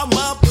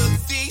 mama, but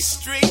these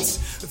streets,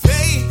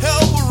 they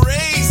help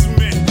raise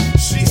me.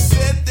 She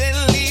said they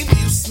leave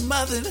you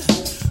smothered,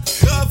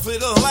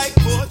 covered like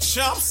pork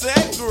chops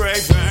and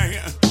gravy.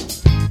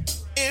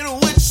 In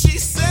which she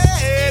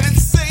said, it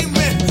saved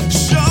me.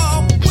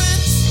 Sharp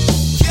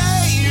wits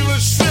gave her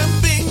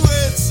shrimping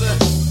wits,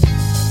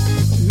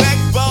 neck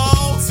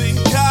bones and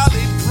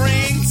collard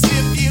greens,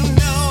 if you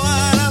know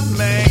what I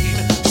mean.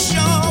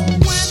 Sharp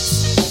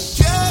wits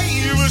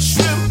gave her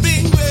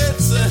shrimping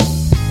wits,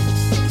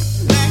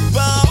 neck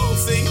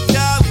bones and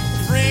collard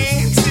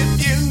greens, if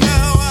you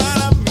know what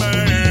I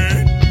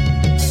mean.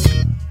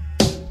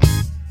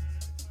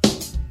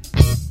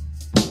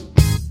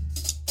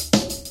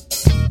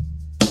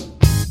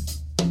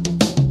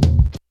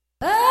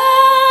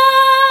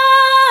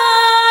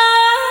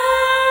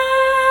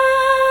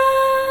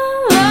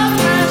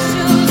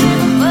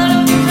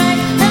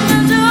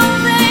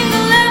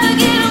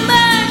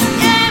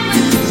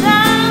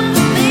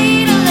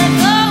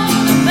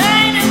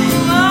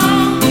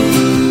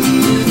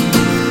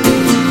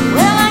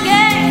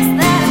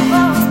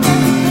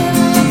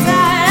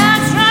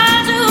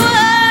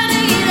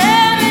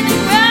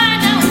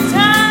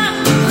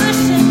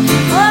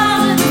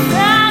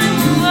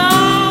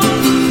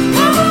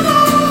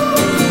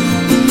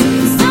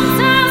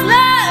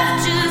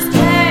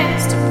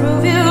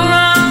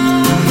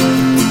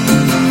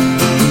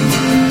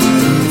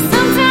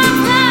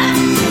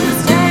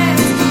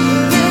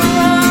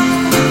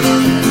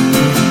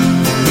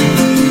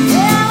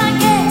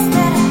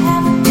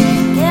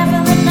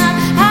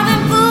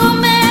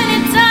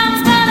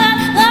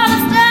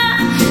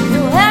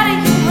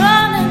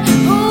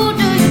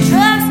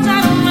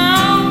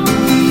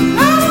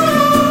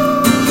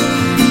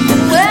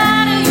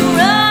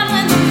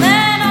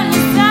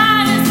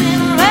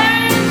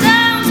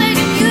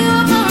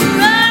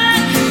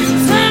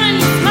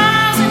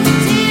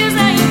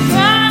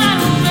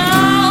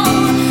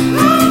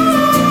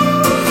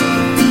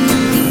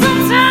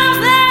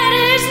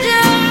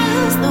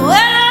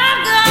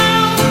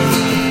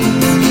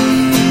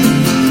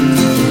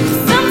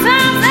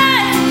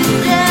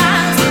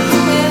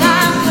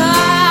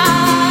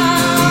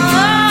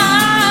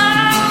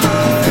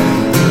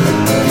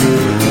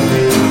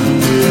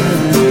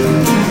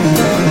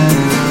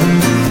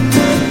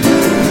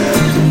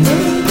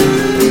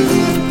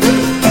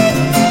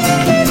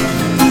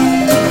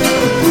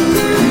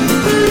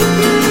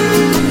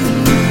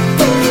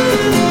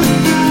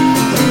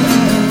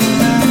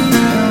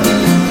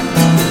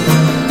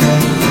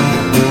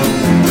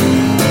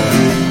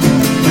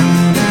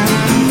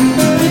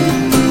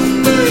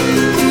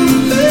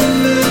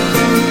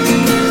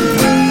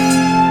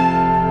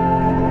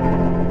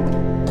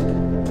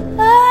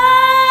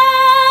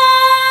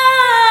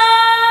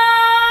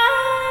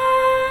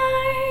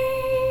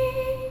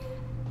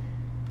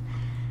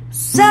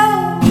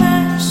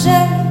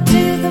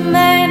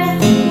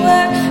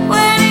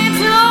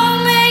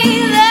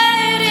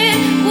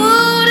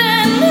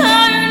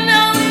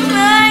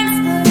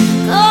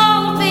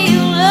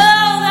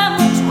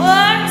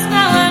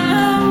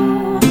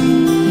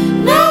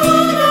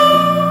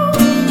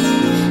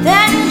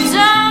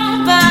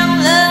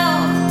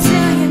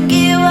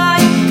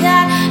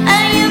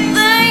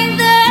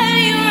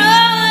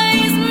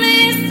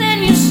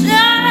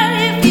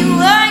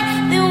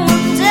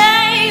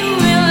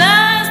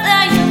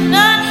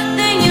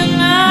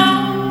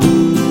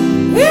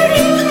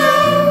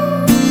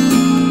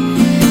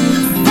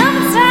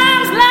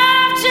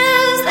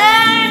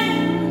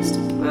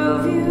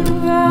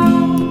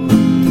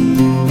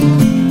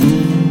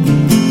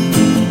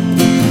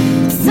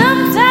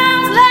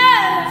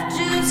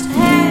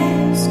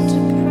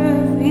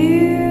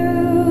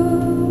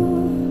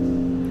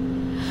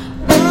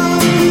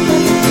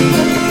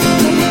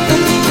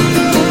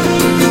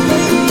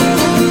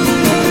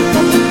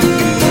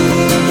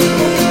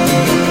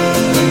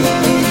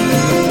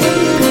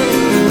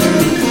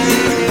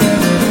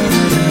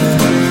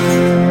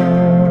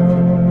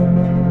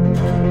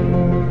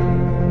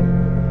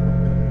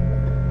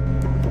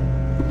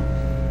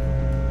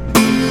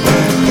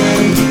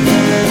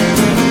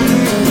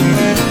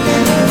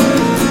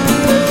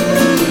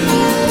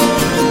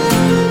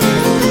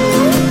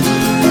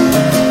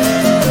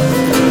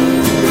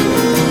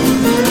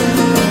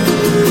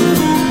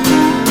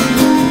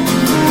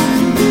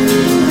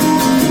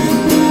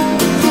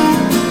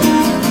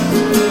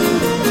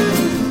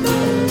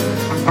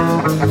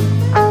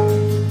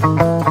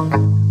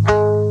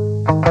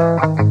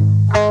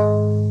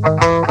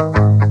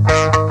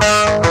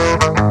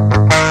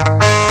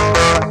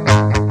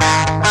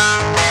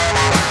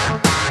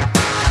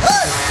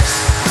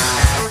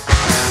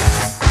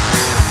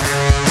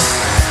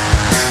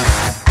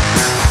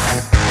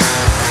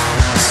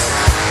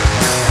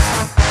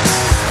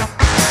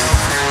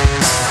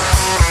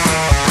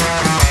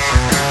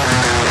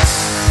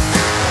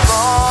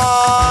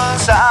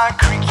 Floors are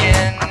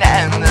creaking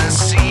and the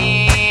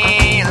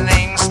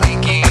ceiling's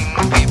leaking.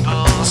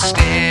 People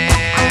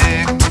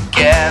stick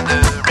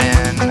together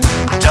in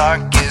the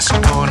darkest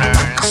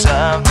corners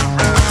of the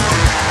room.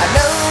 I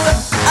know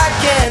I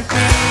can't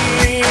be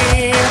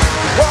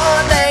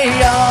one day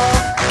all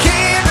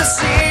keep the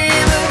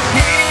ceiling.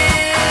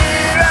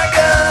 Here I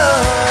go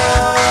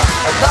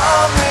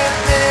along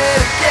with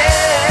it again.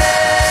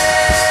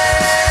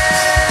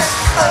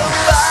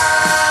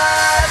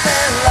 Alive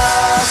and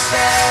lost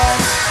and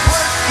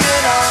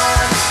working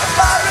on a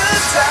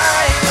borrowed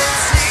time. It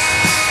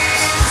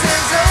seems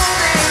there's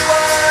only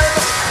one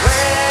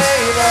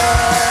way the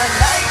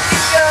night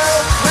can go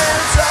when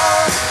it's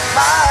all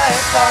my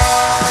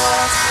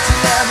fault to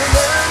never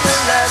learn the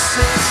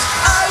lessons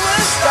I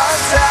was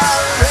taught.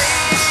 I'll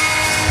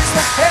raise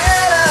my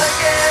head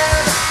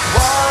again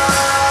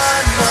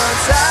one more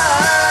time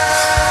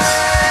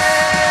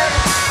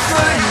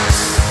for you.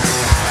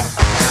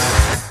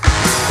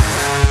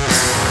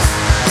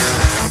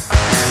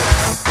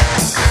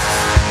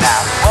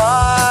 Now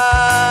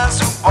was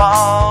a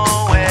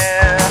wall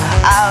where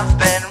I've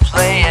been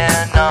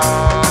playing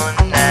on,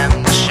 and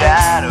the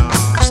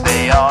shadows,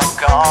 they all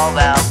call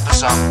out for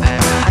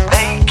something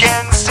they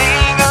can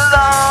sing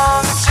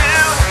along to,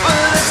 but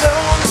they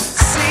don't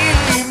see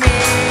me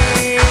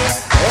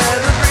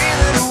ever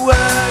breathing a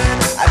word.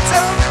 I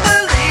don't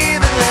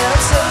believe it, I'm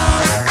so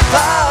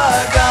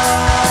far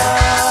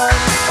gone.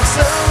 I'm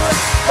so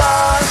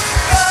far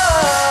gone.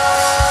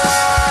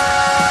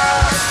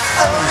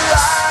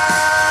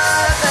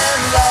 Alive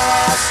and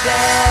lost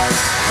and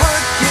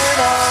working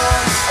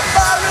on a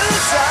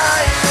borrowed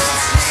time. It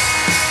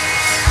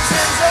seems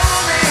there's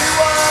only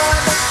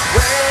one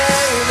way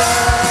the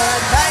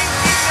night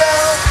can go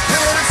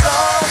when it's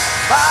all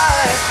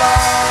my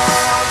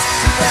fault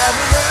to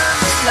never learn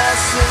the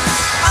lessons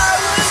I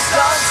was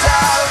taught.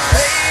 I'll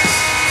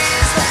raise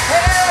my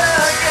head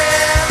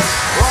again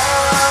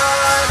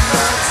one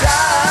more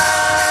time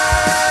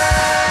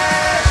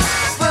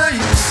for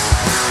you.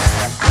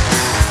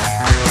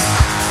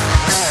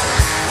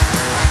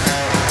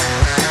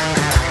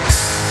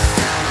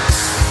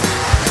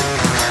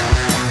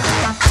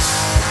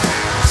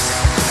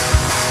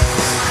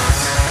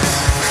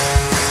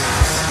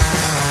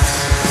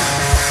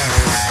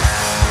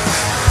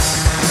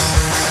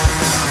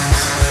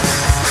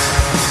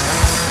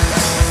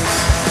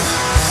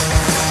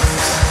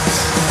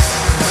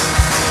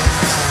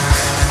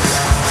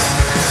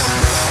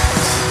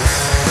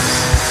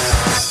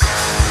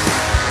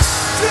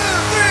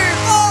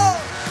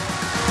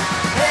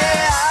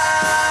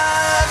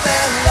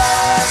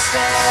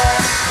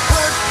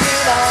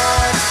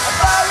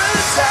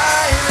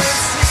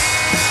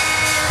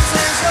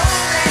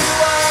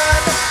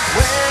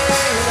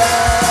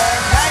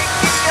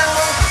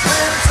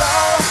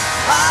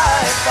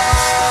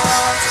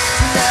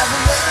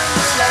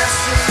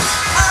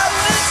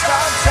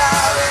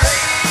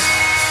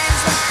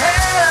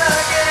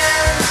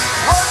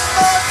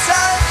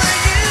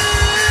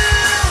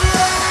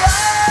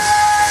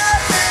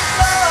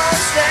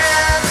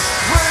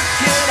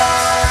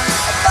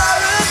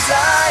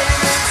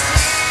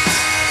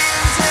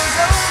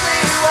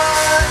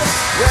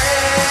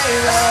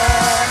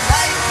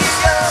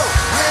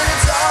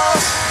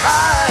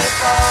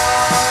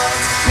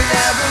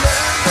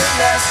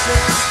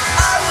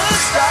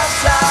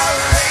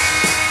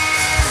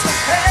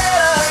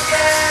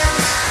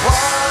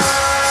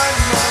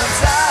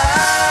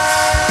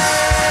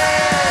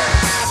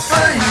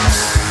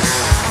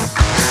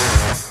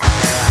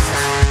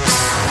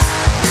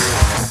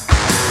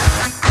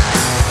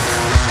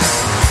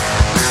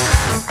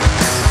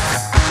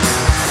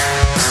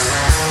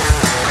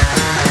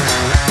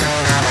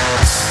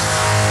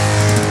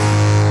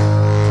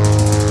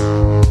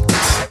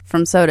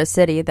 From Soda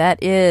City,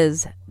 that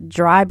is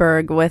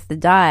Dryburg with The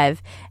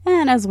Dive.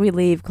 And as we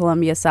leave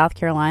Columbia, South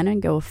Carolina,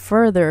 and go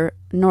further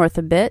north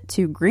a bit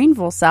to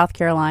Greenville, South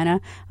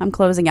Carolina, I'm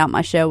closing out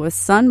my show with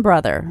Sun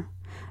Brother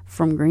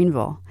from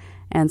Greenville.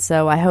 And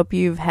so I hope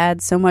you've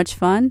had so much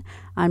fun.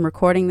 I'm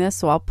recording this,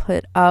 so I'll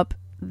put up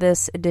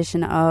this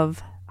edition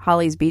of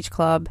Holly's Beach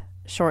Club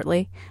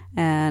shortly.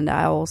 And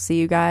I will see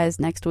you guys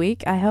next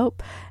week, I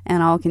hope.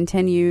 And I'll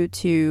continue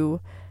to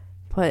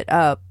put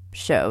up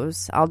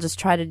shows. I'll just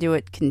try to do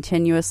it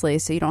continuously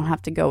so you don't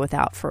have to go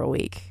without for a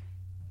week,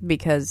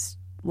 because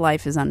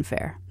life is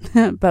unfair.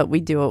 But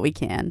we do what we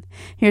can.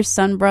 Here's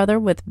Sun Brother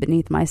with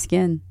Beneath My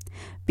Skin.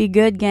 Be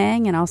good,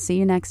 gang, and I'll see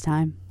you next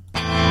time.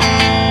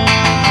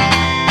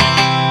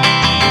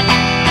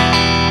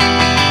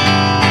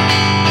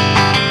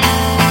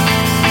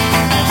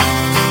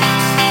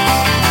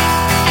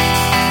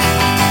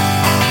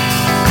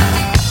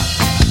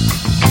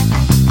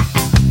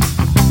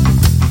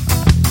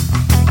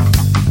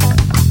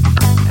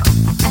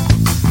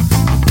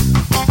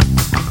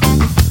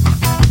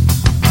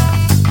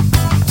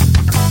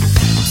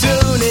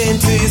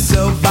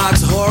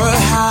 soapbox horror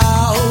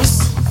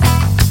house.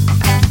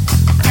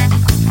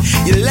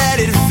 You let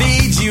it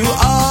feed you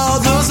all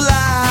those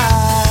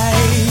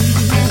lies.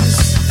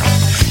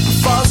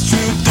 False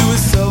truth through a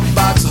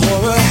soapbox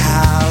horror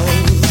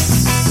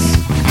house.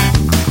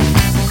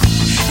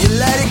 You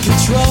let it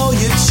control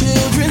your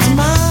children's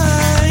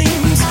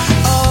minds.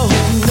 Oh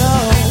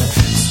no,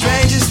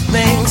 strangest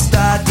things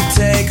start to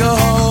take a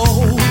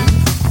hold.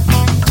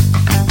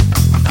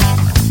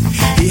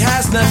 He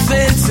has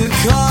nothing to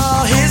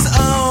call his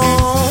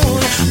own.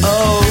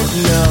 Oh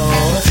no,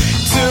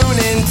 tune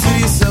into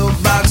your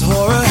soapbox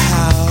horror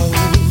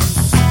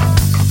house.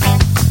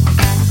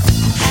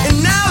 And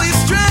now he's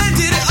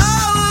stranded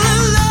all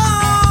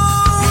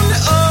alone.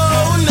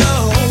 Oh no,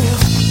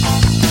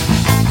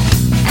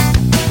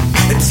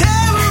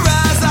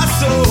 terrorize our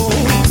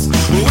souls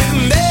with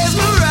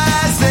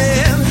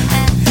mesmerizing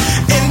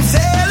and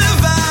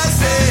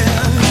televising.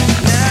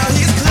 Now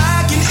he's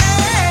clocking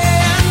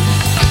in,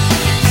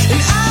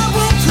 and I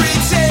won't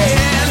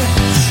pretend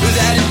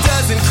that it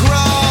doesn't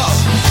crawl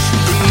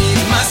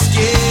beneath my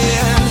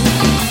skin.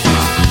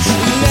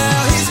 Now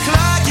he's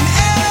clocking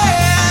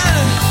in,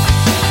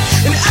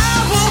 and I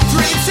won't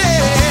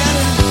pretend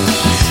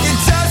it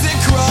doesn't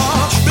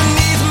crawl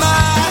beneath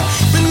my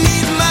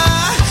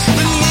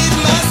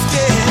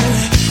skin.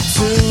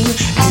 Tune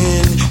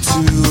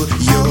into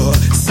your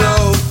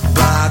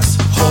soapbox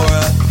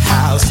horror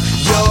house.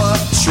 You're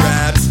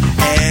trapped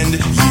and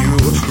you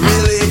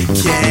really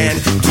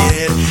can't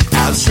get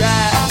out.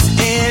 Trapped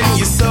in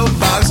your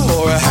soapbox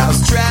horror house.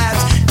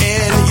 Trapped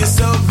in your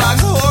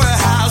soapbox horror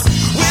house.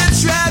 We're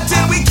trapped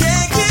and we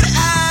can't get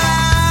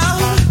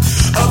out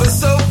of a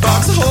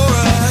soapbox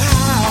horror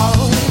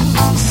house.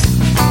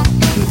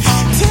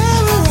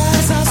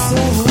 Terrorize our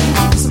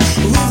souls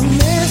with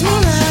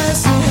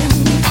mesmerizing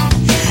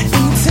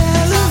and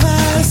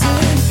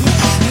televising.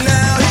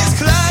 Now he's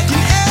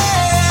clocking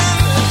in,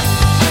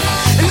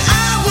 and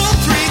I won't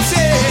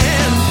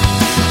pretend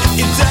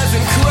it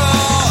doesn't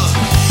crawl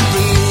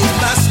beneath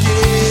my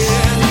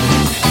skin.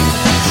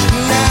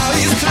 Now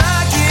he's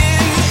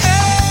clocking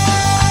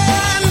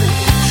in,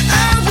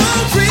 I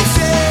won't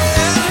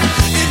pretend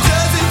it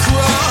doesn't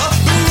crawl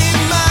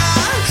beneath my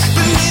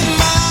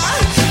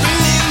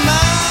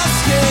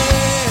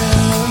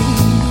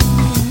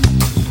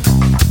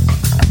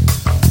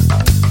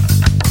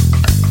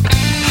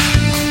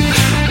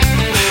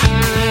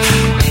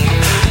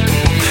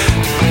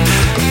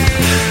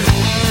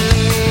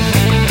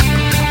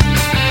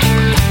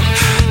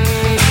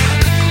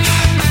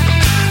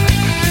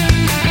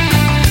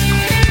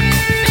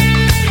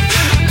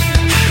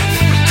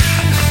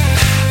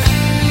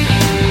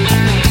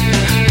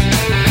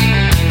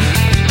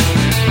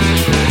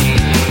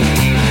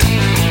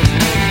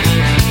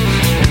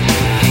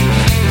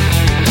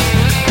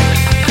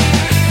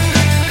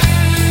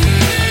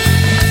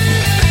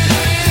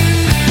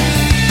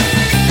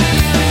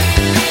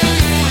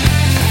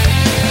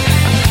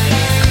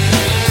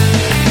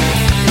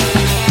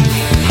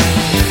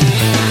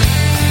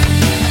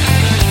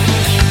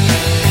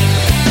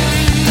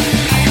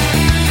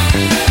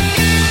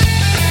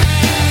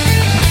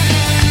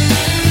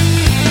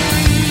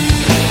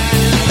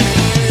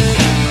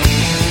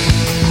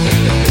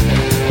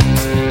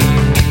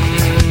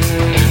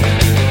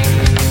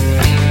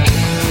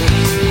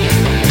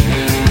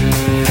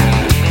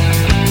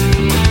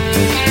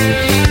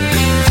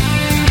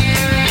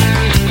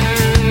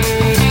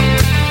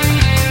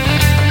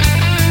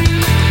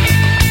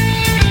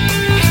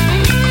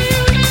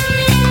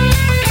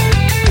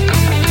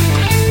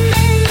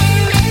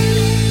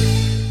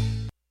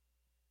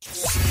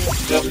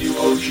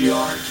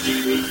WOGR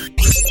TV.